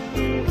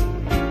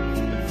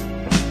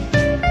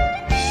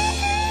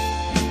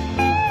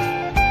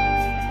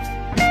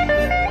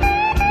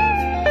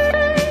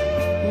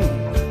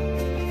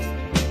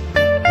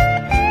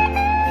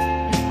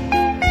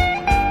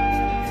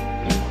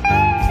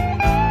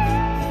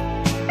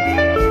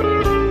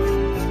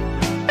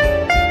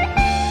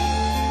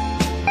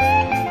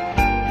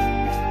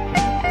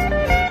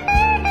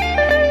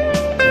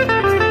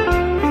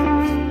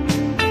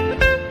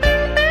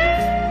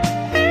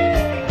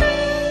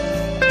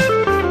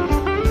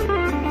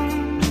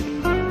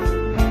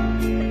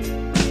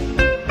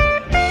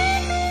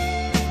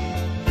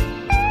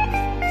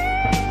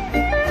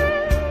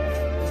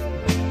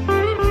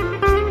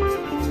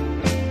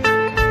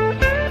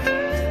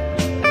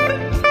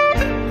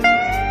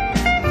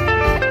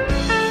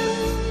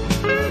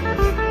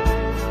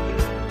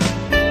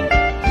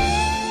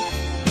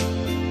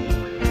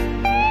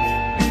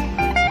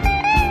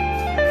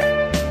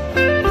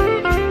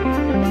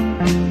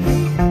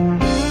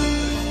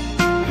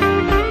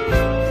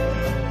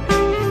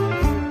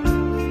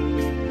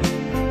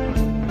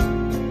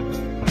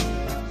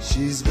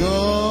 She's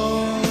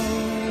gone,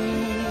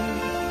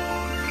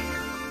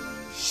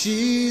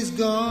 she's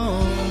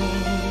gone.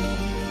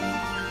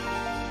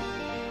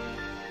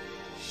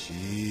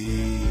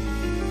 She's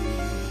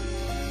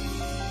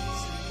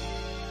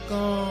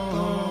gone.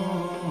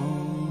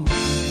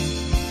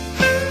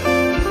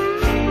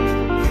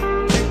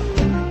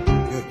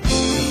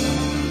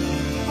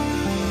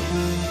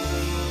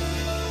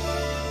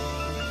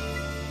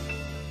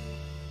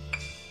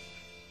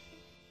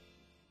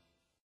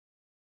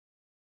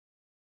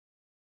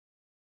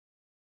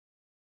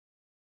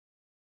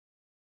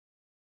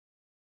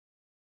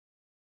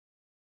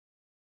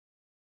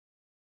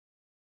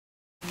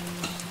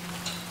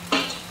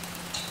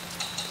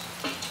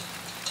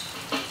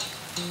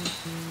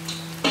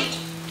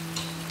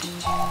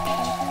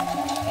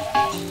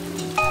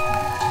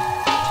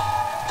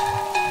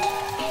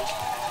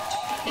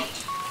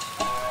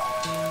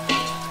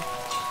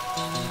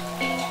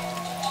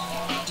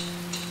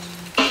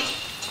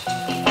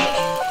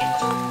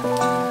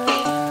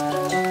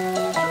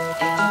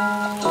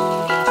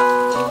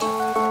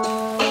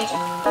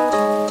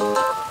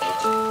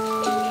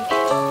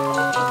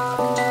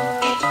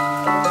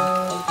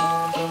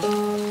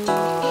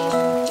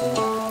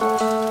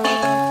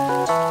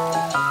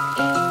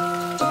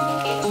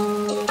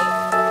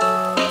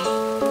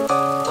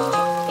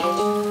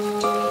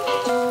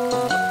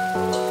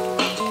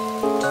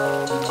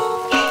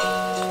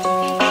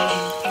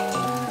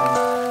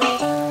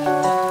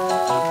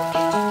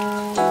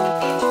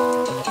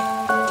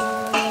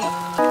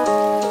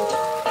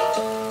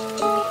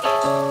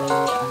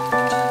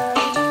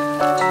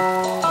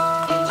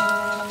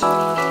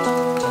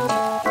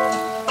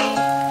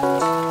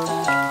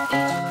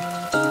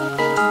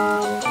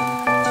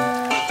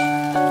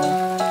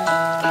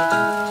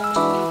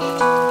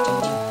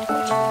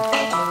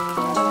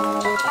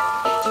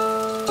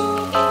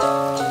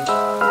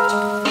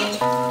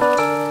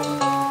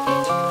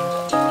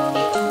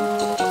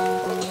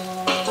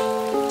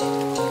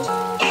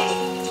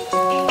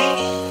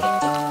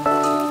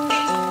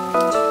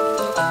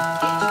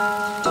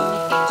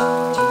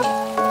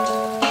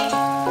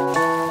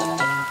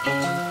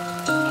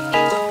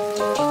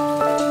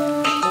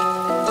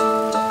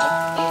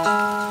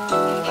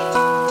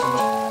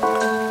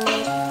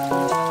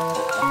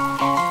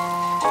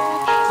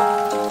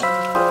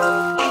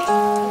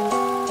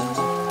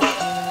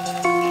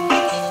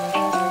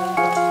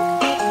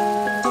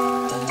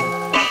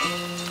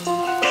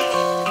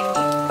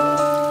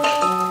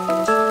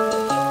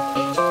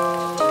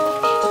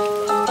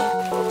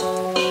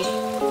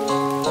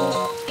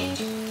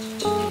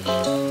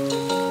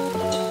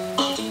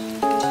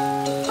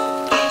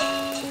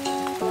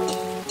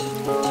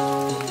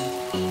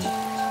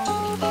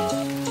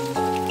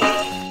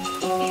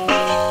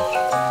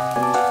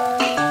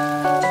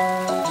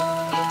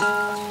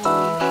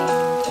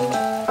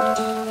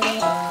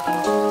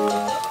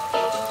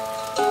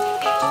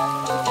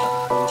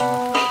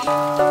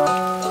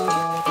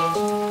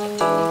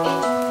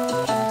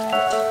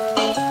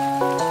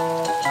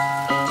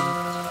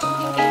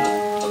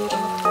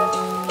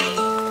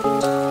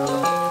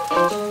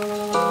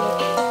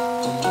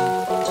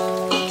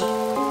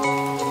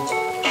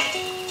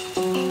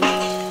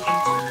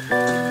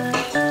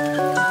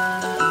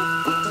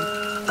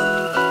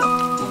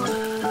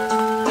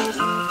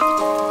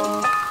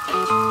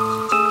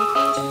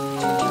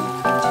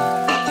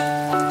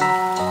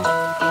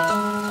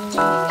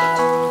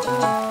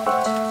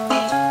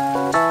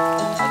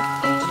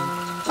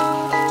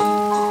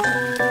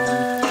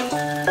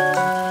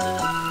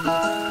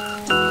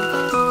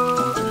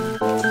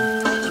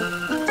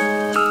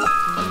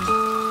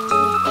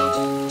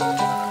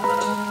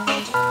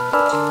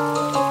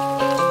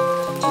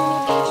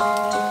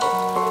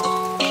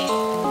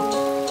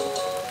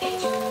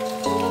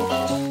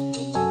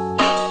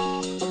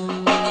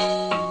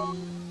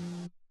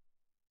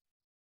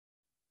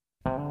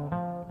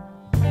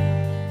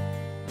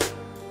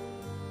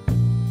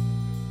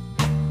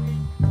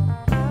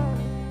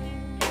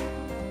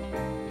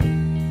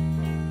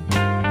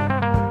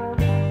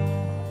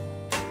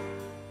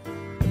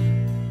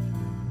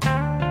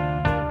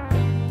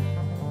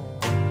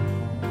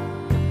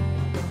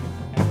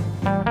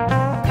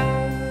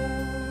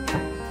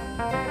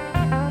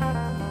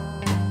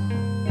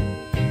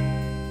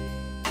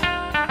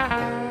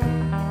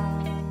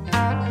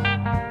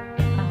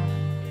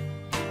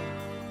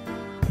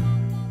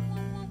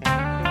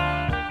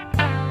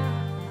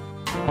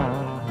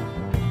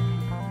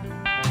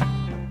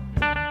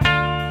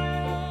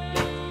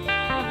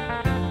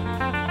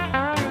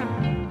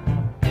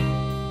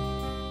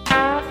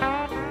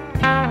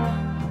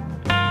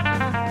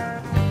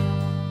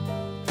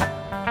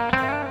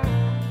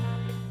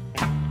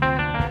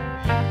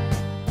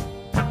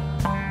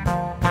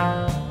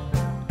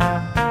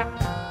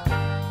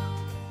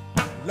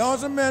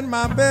 Lonesome in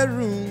my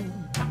bedroom,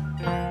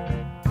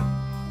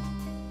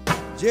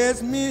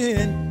 just me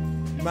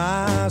and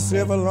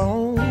myself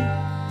alone.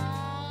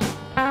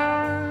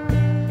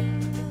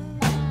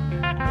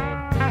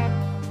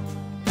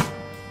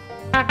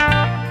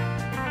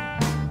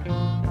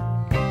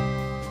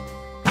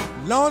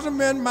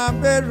 Lonesome in my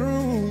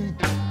bedroom,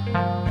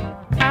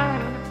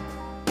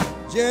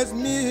 just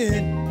me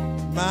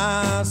and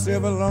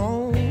myself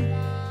alone.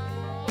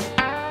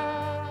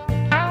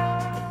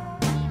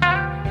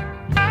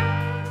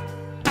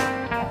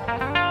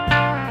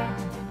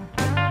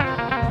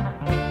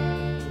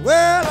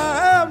 Well, I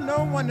have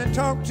no one to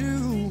talk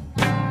to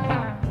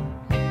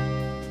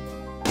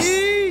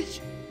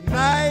each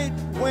night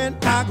when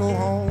I go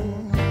home.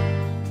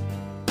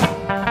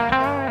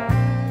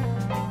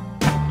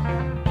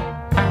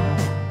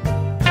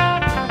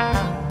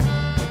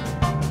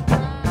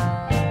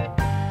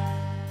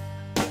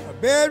 A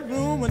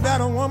bedroom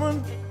without a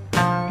woman,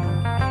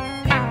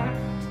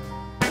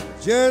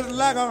 just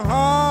like a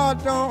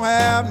heart don't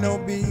have no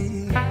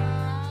beat.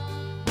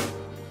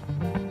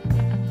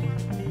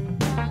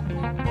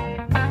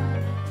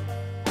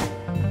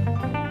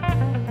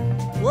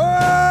 Whoa,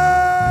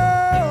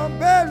 a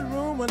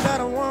bedroom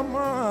without a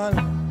woman,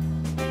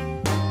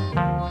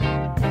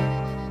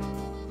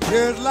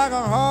 just like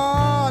a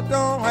heart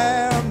don't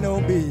have no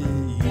beat.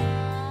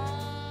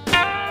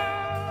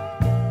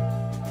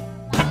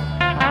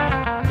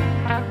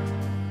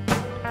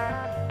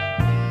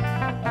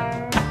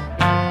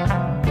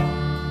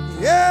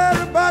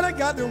 Everybody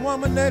got the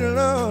woman they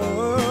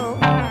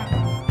love,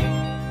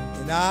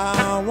 and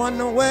I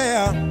wonder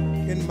where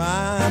can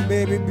my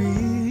baby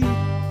be?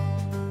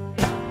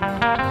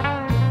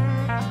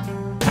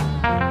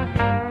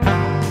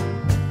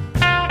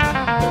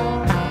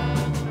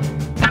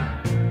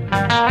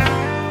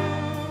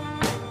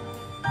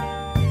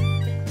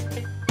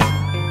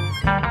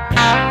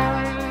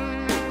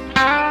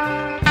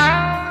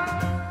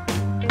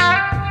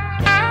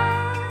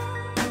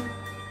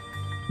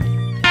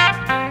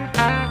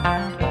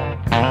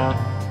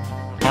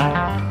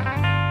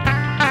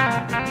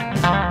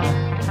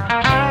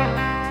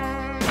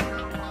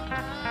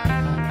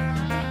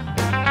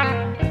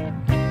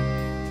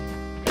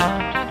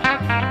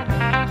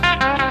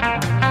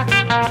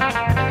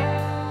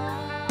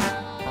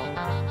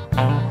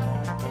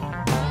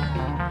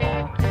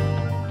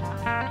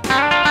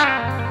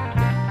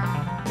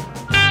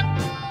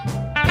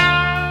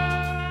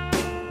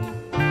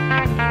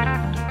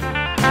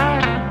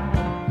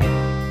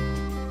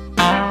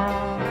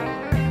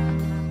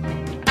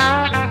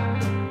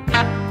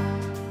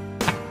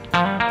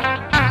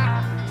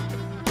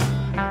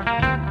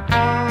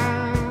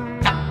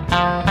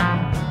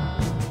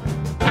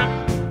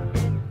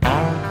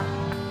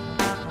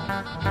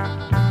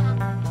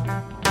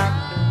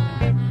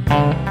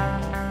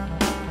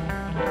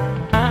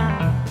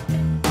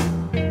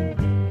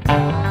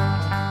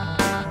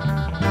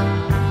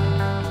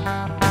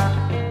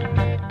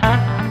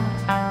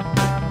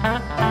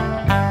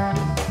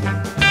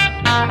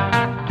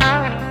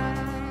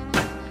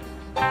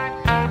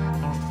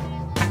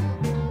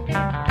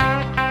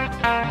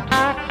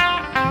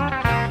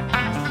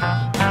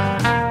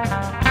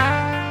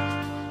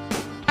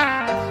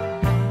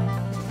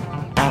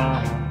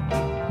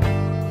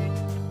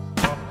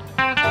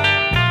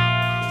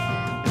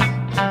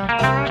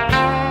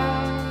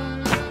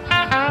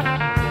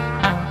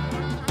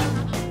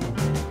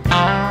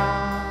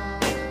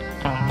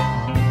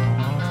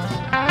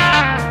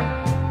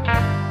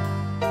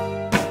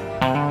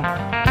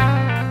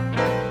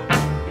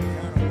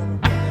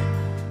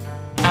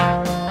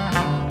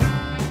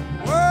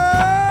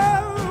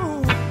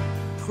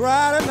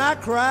 I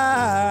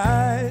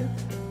cried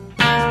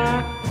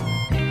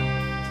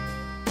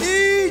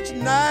each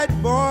night,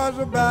 boys,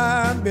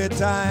 about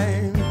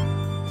bedtime.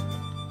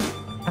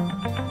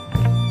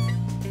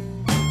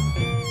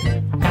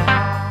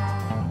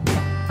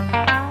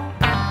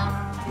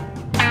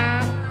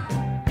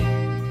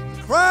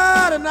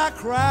 Cried and I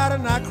cried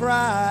and I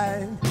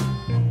cried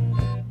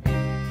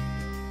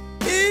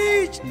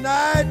each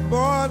night,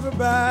 boys,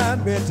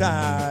 about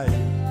bedtime.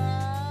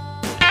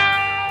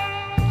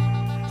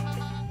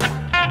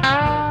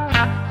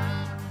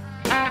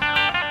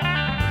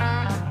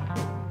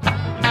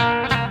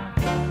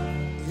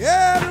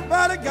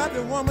 Everybody got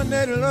the woman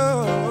they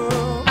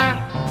love,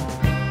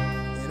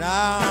 and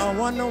I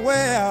wonder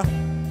where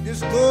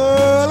this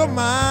girl of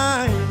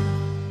mine.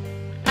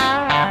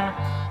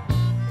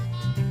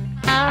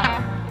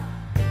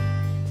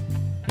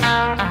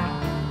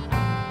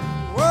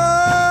 Whoa,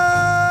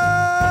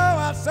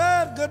 I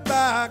said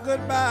goodbye,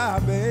 goodbye,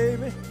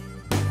 baby.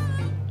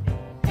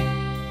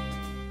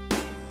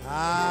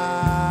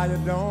 You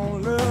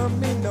don't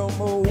love me no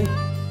more.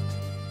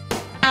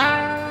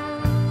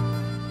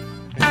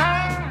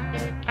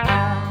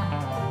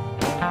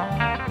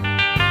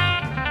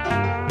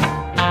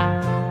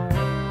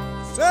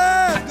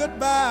 Say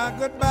goodbye,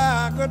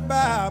 goodbye,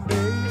 goodbye,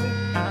 baby.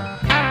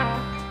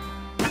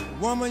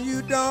 Woman,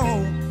 you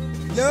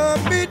don't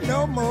love me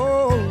no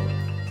more.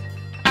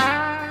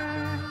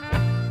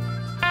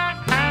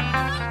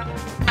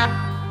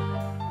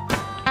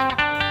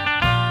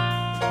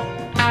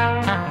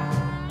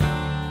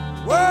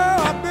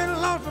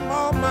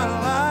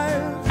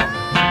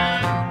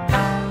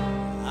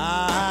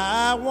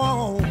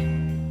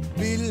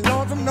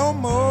 No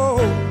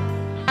more.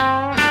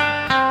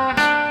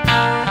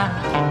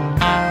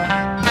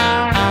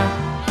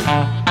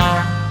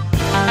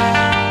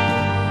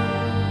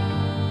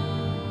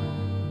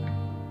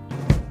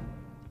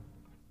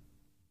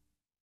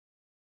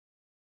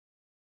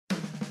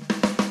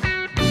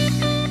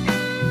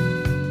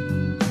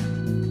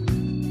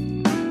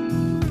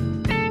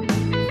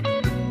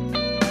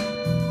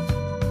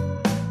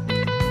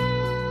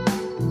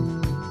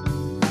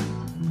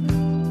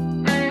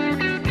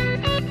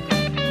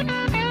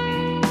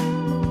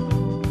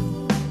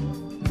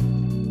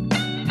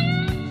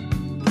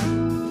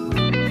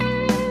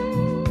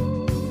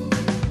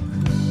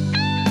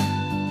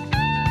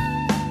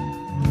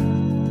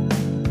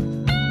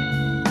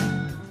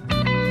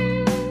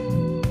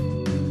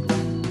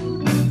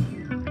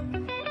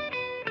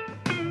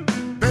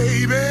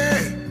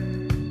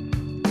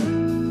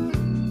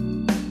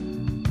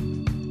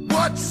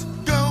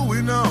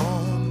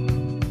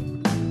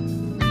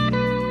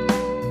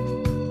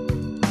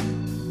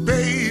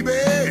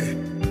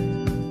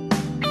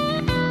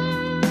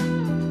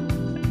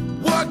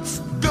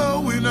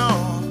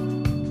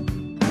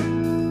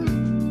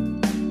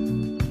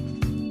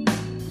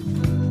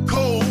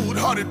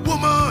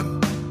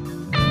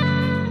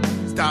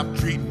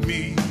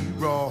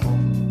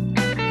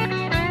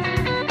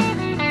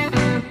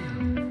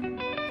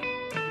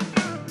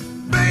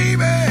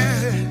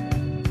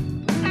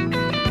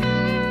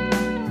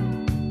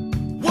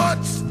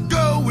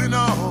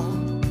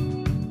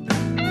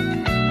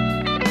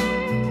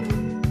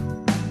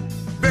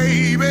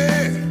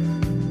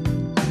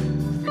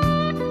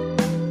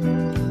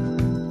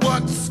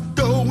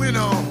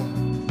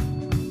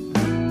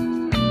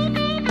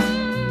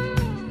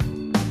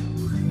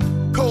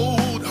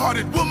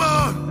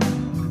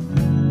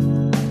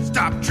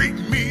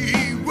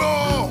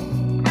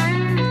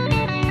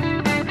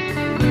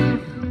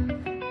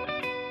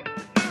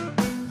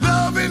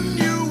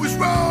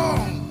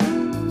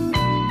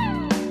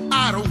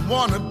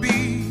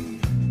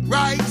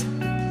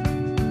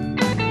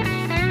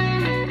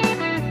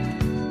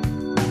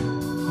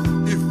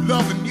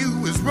 loving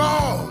you is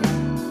wrong.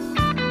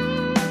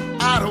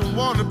 I don't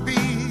want to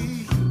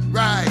be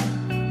right.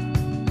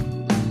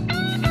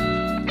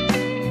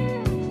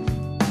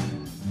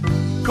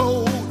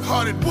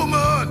 Cold-hearted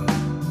woman,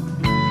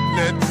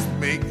 let's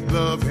make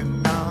love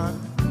and not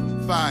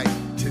fight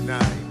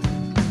tonight.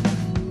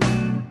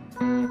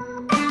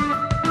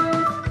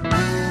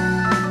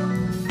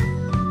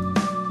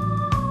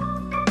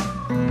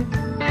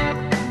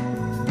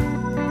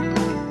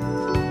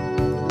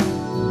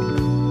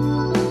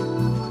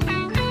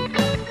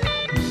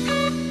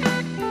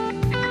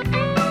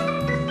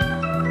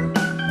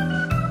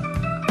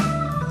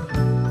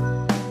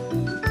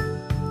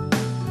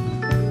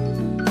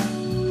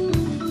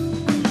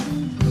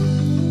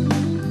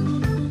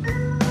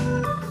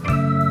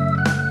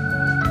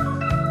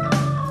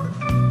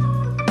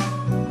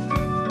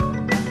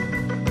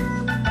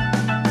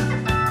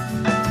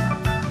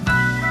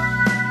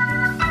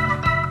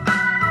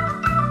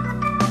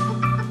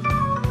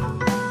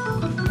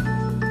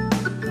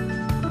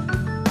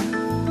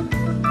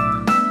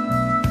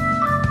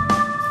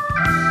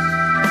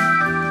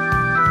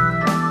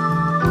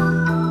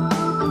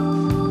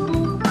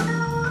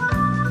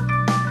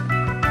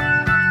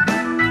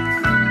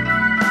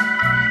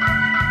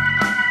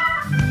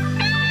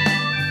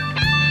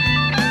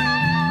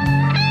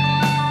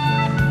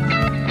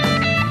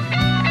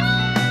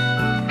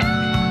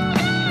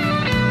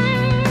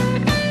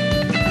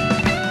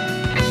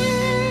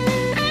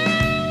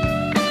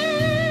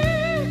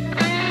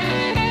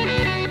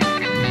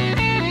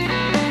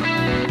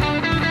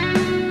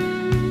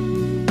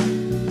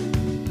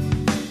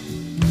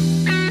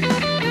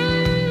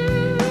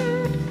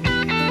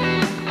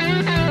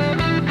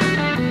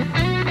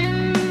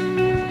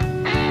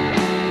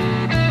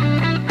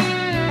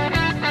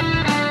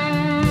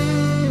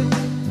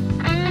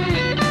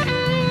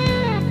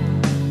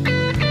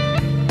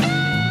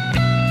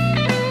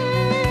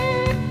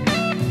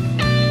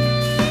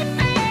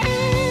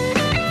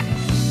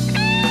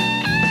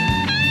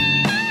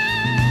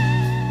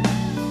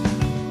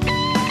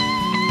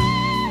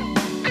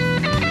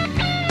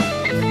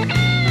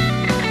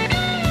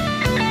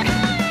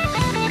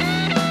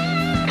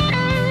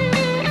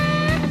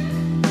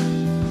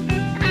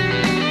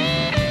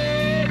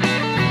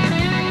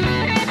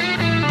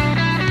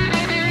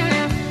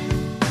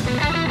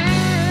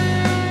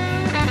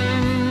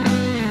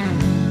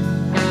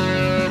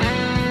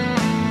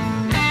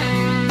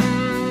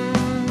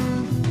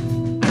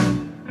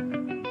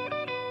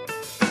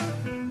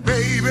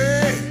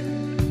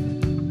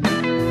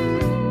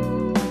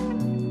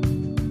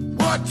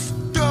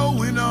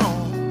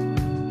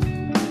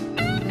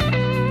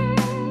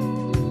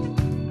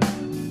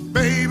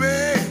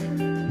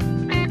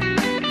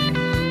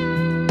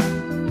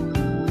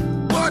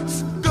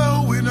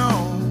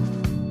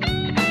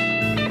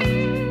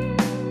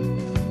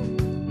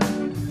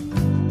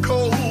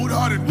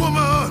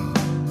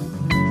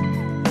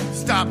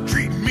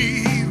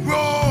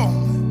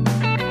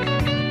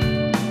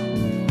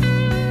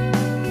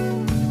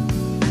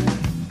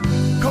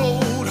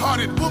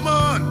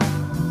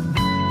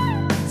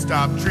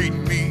 Stop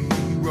treating me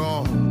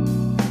wrong.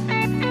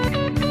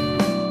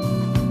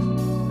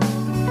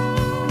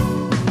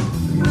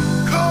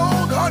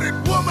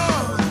 Cold-hearted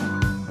woman,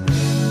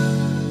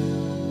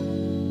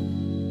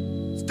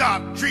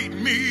 stop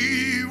treating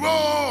me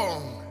wrong.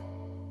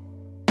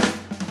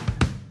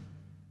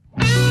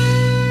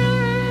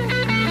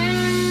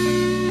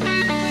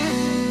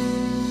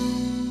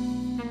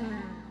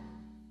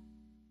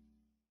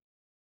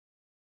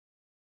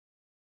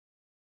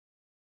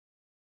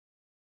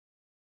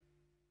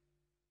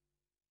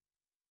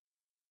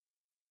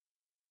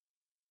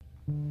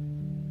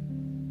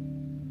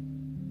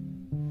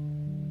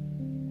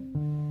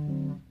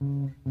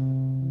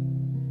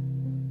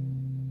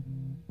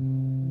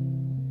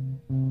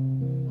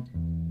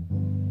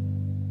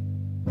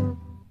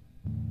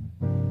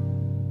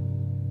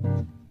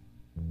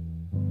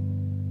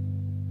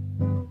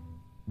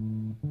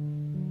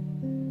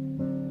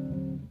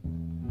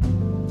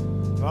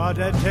 Oh,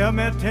 they tell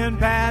me Tin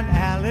Pan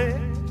Alley,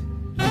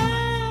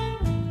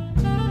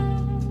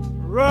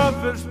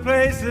 roughest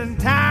place in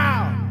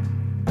town.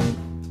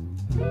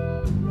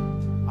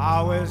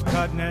 Always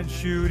cutting and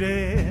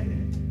shooting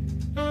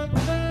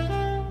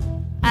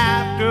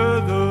after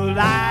the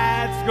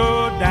lights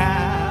go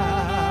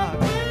down.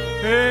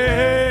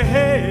 Hey,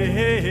 hey,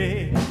 hey,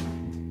 hey.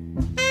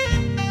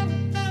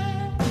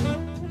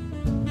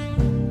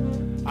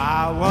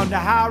 I wonder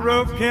how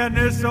rough can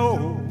this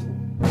old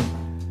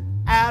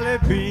alley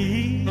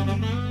be?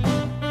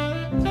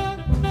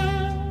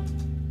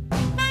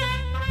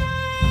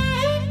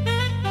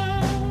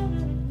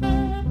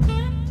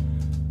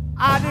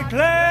 I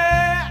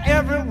declare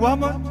every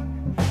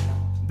woman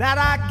that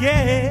I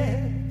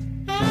get,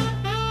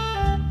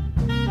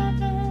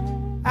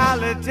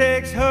 alley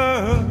takes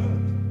her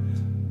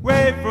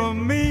away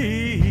from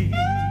me.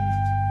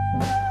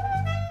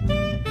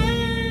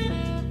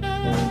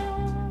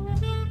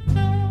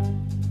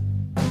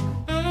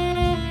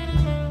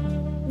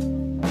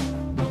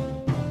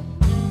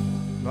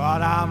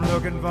 But I'm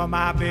looking for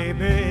my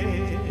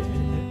baby.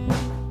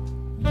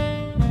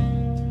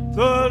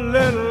 The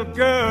little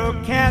girl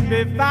can't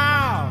be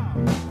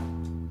found.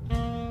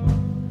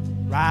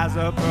 Rise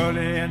up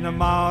early in the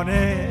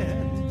morning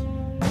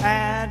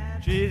and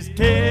she's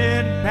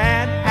Tin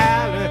Pan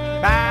Alley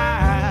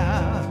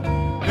bound.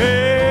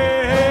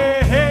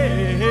 Hey,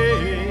 hey,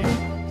 hey.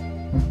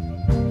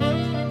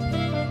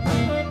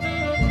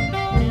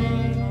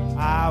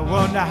 I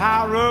wonder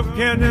how rough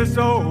can this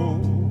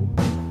old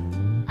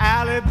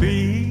alley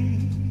be?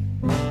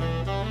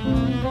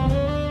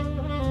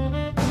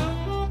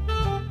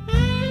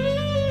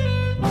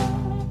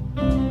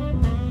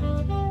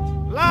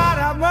 Lord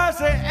have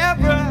mercy,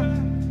 every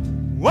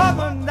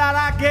woman that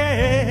I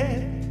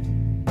get,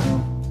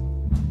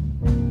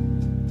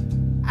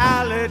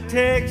 alley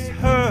takes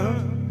her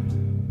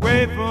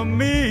away from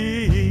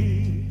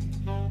me.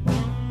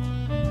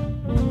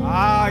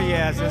 Oh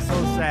yes, it's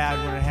so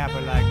sad when it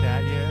happens like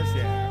that. Yes,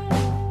 yeah.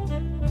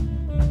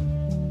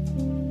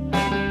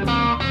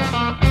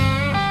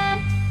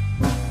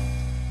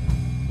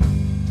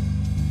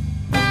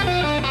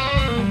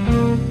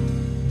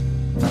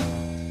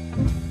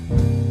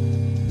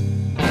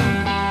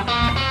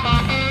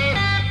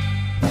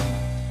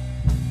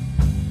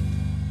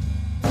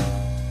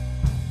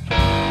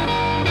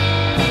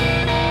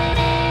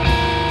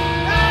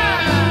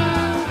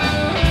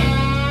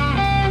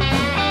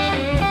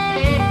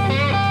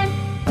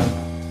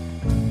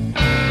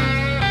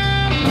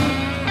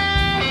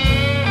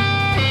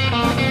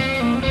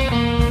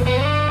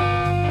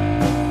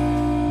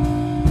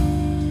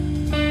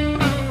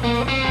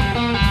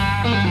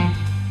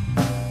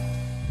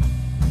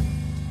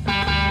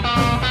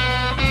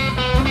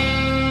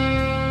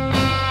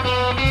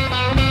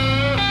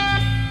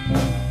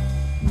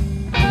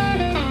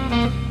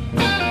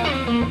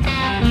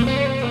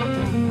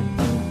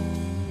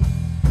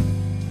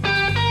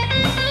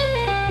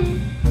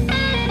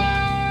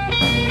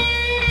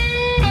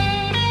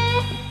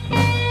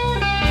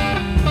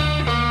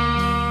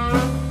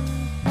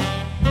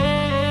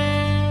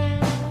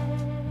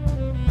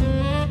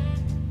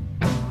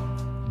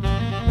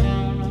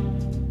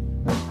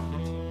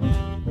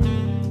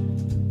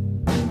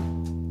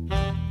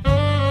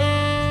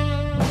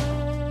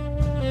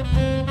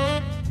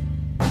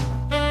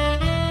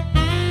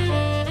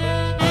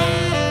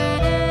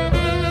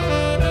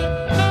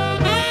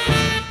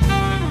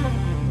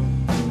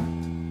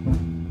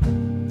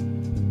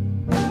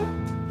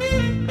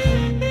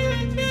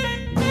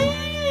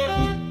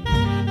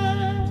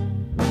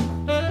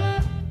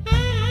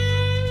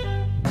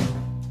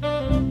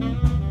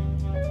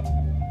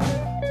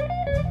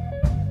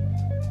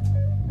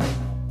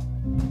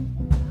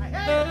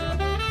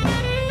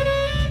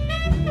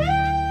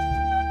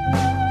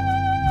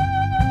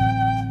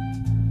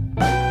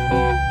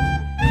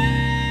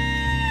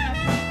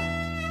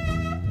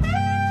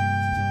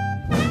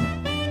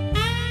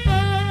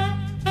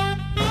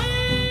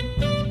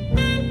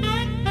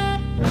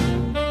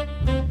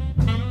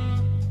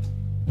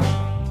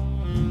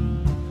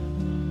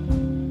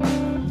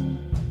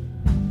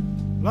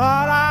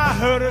 Lord, I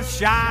heard a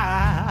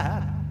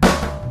shot,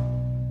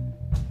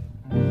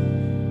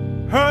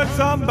 heard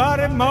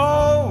somebody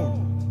moan,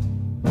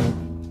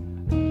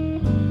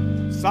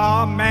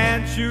 saw a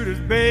man shoot his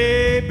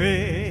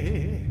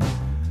baby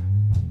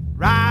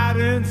right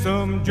in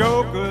some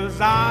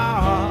joker's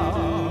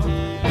arms.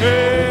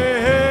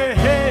 Hey, hey,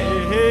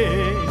 hey,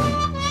 hey.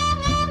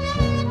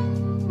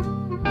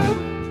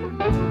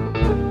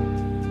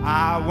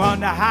 I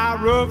wonder how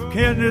rough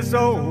can this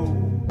old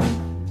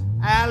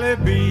alley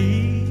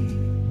be?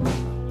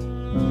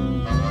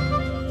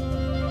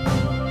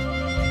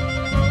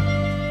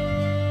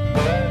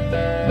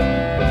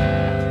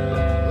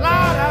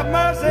 Lord have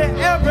mercy,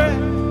 every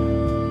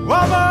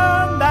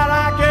woman that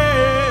I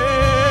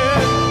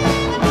get,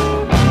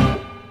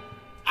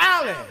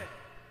 alley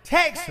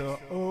takes her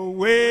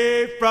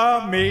away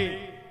from me.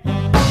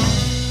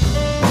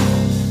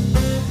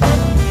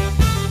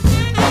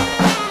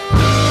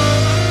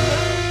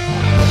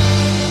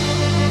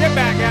 Get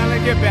back, alley,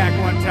 get back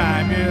one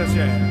time, yes,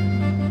 yeah.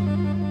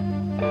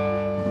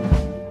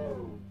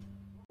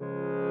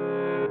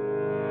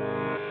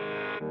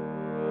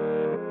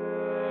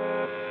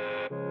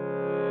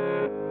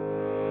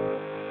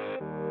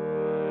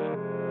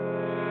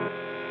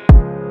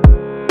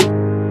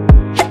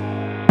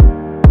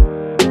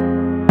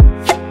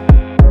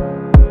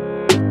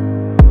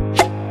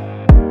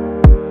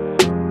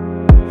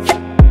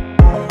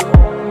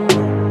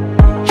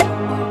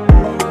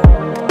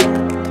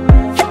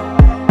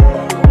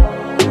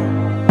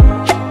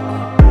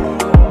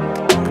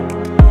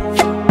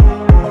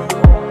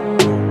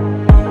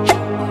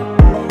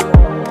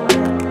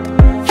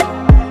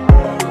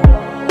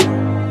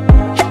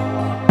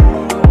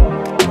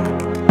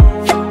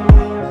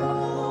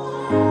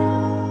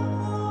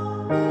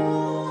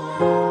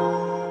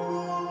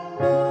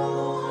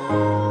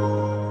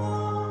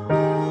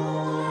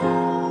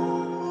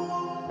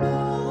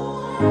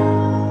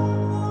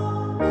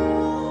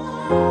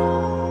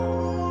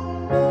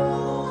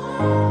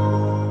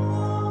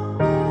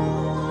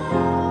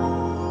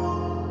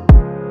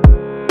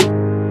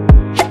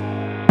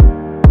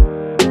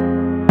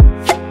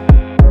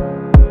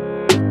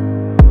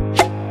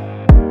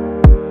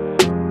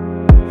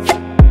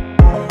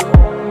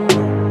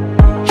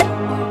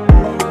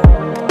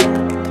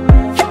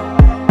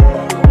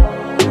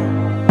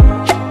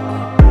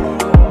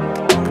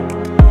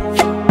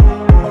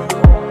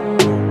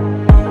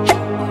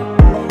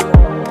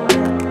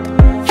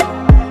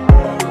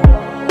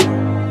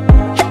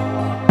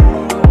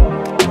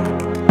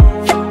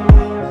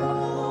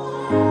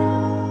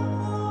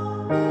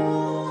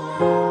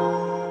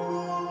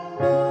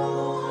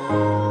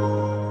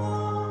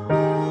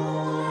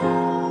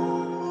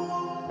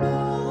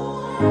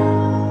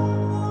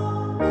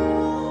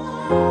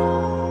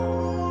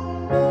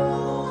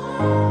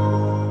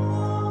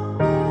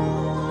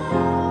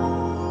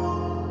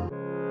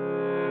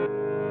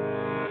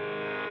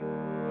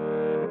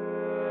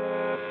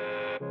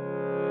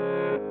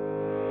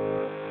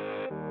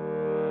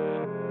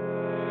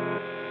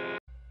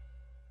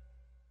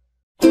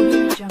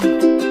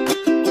 Jungle.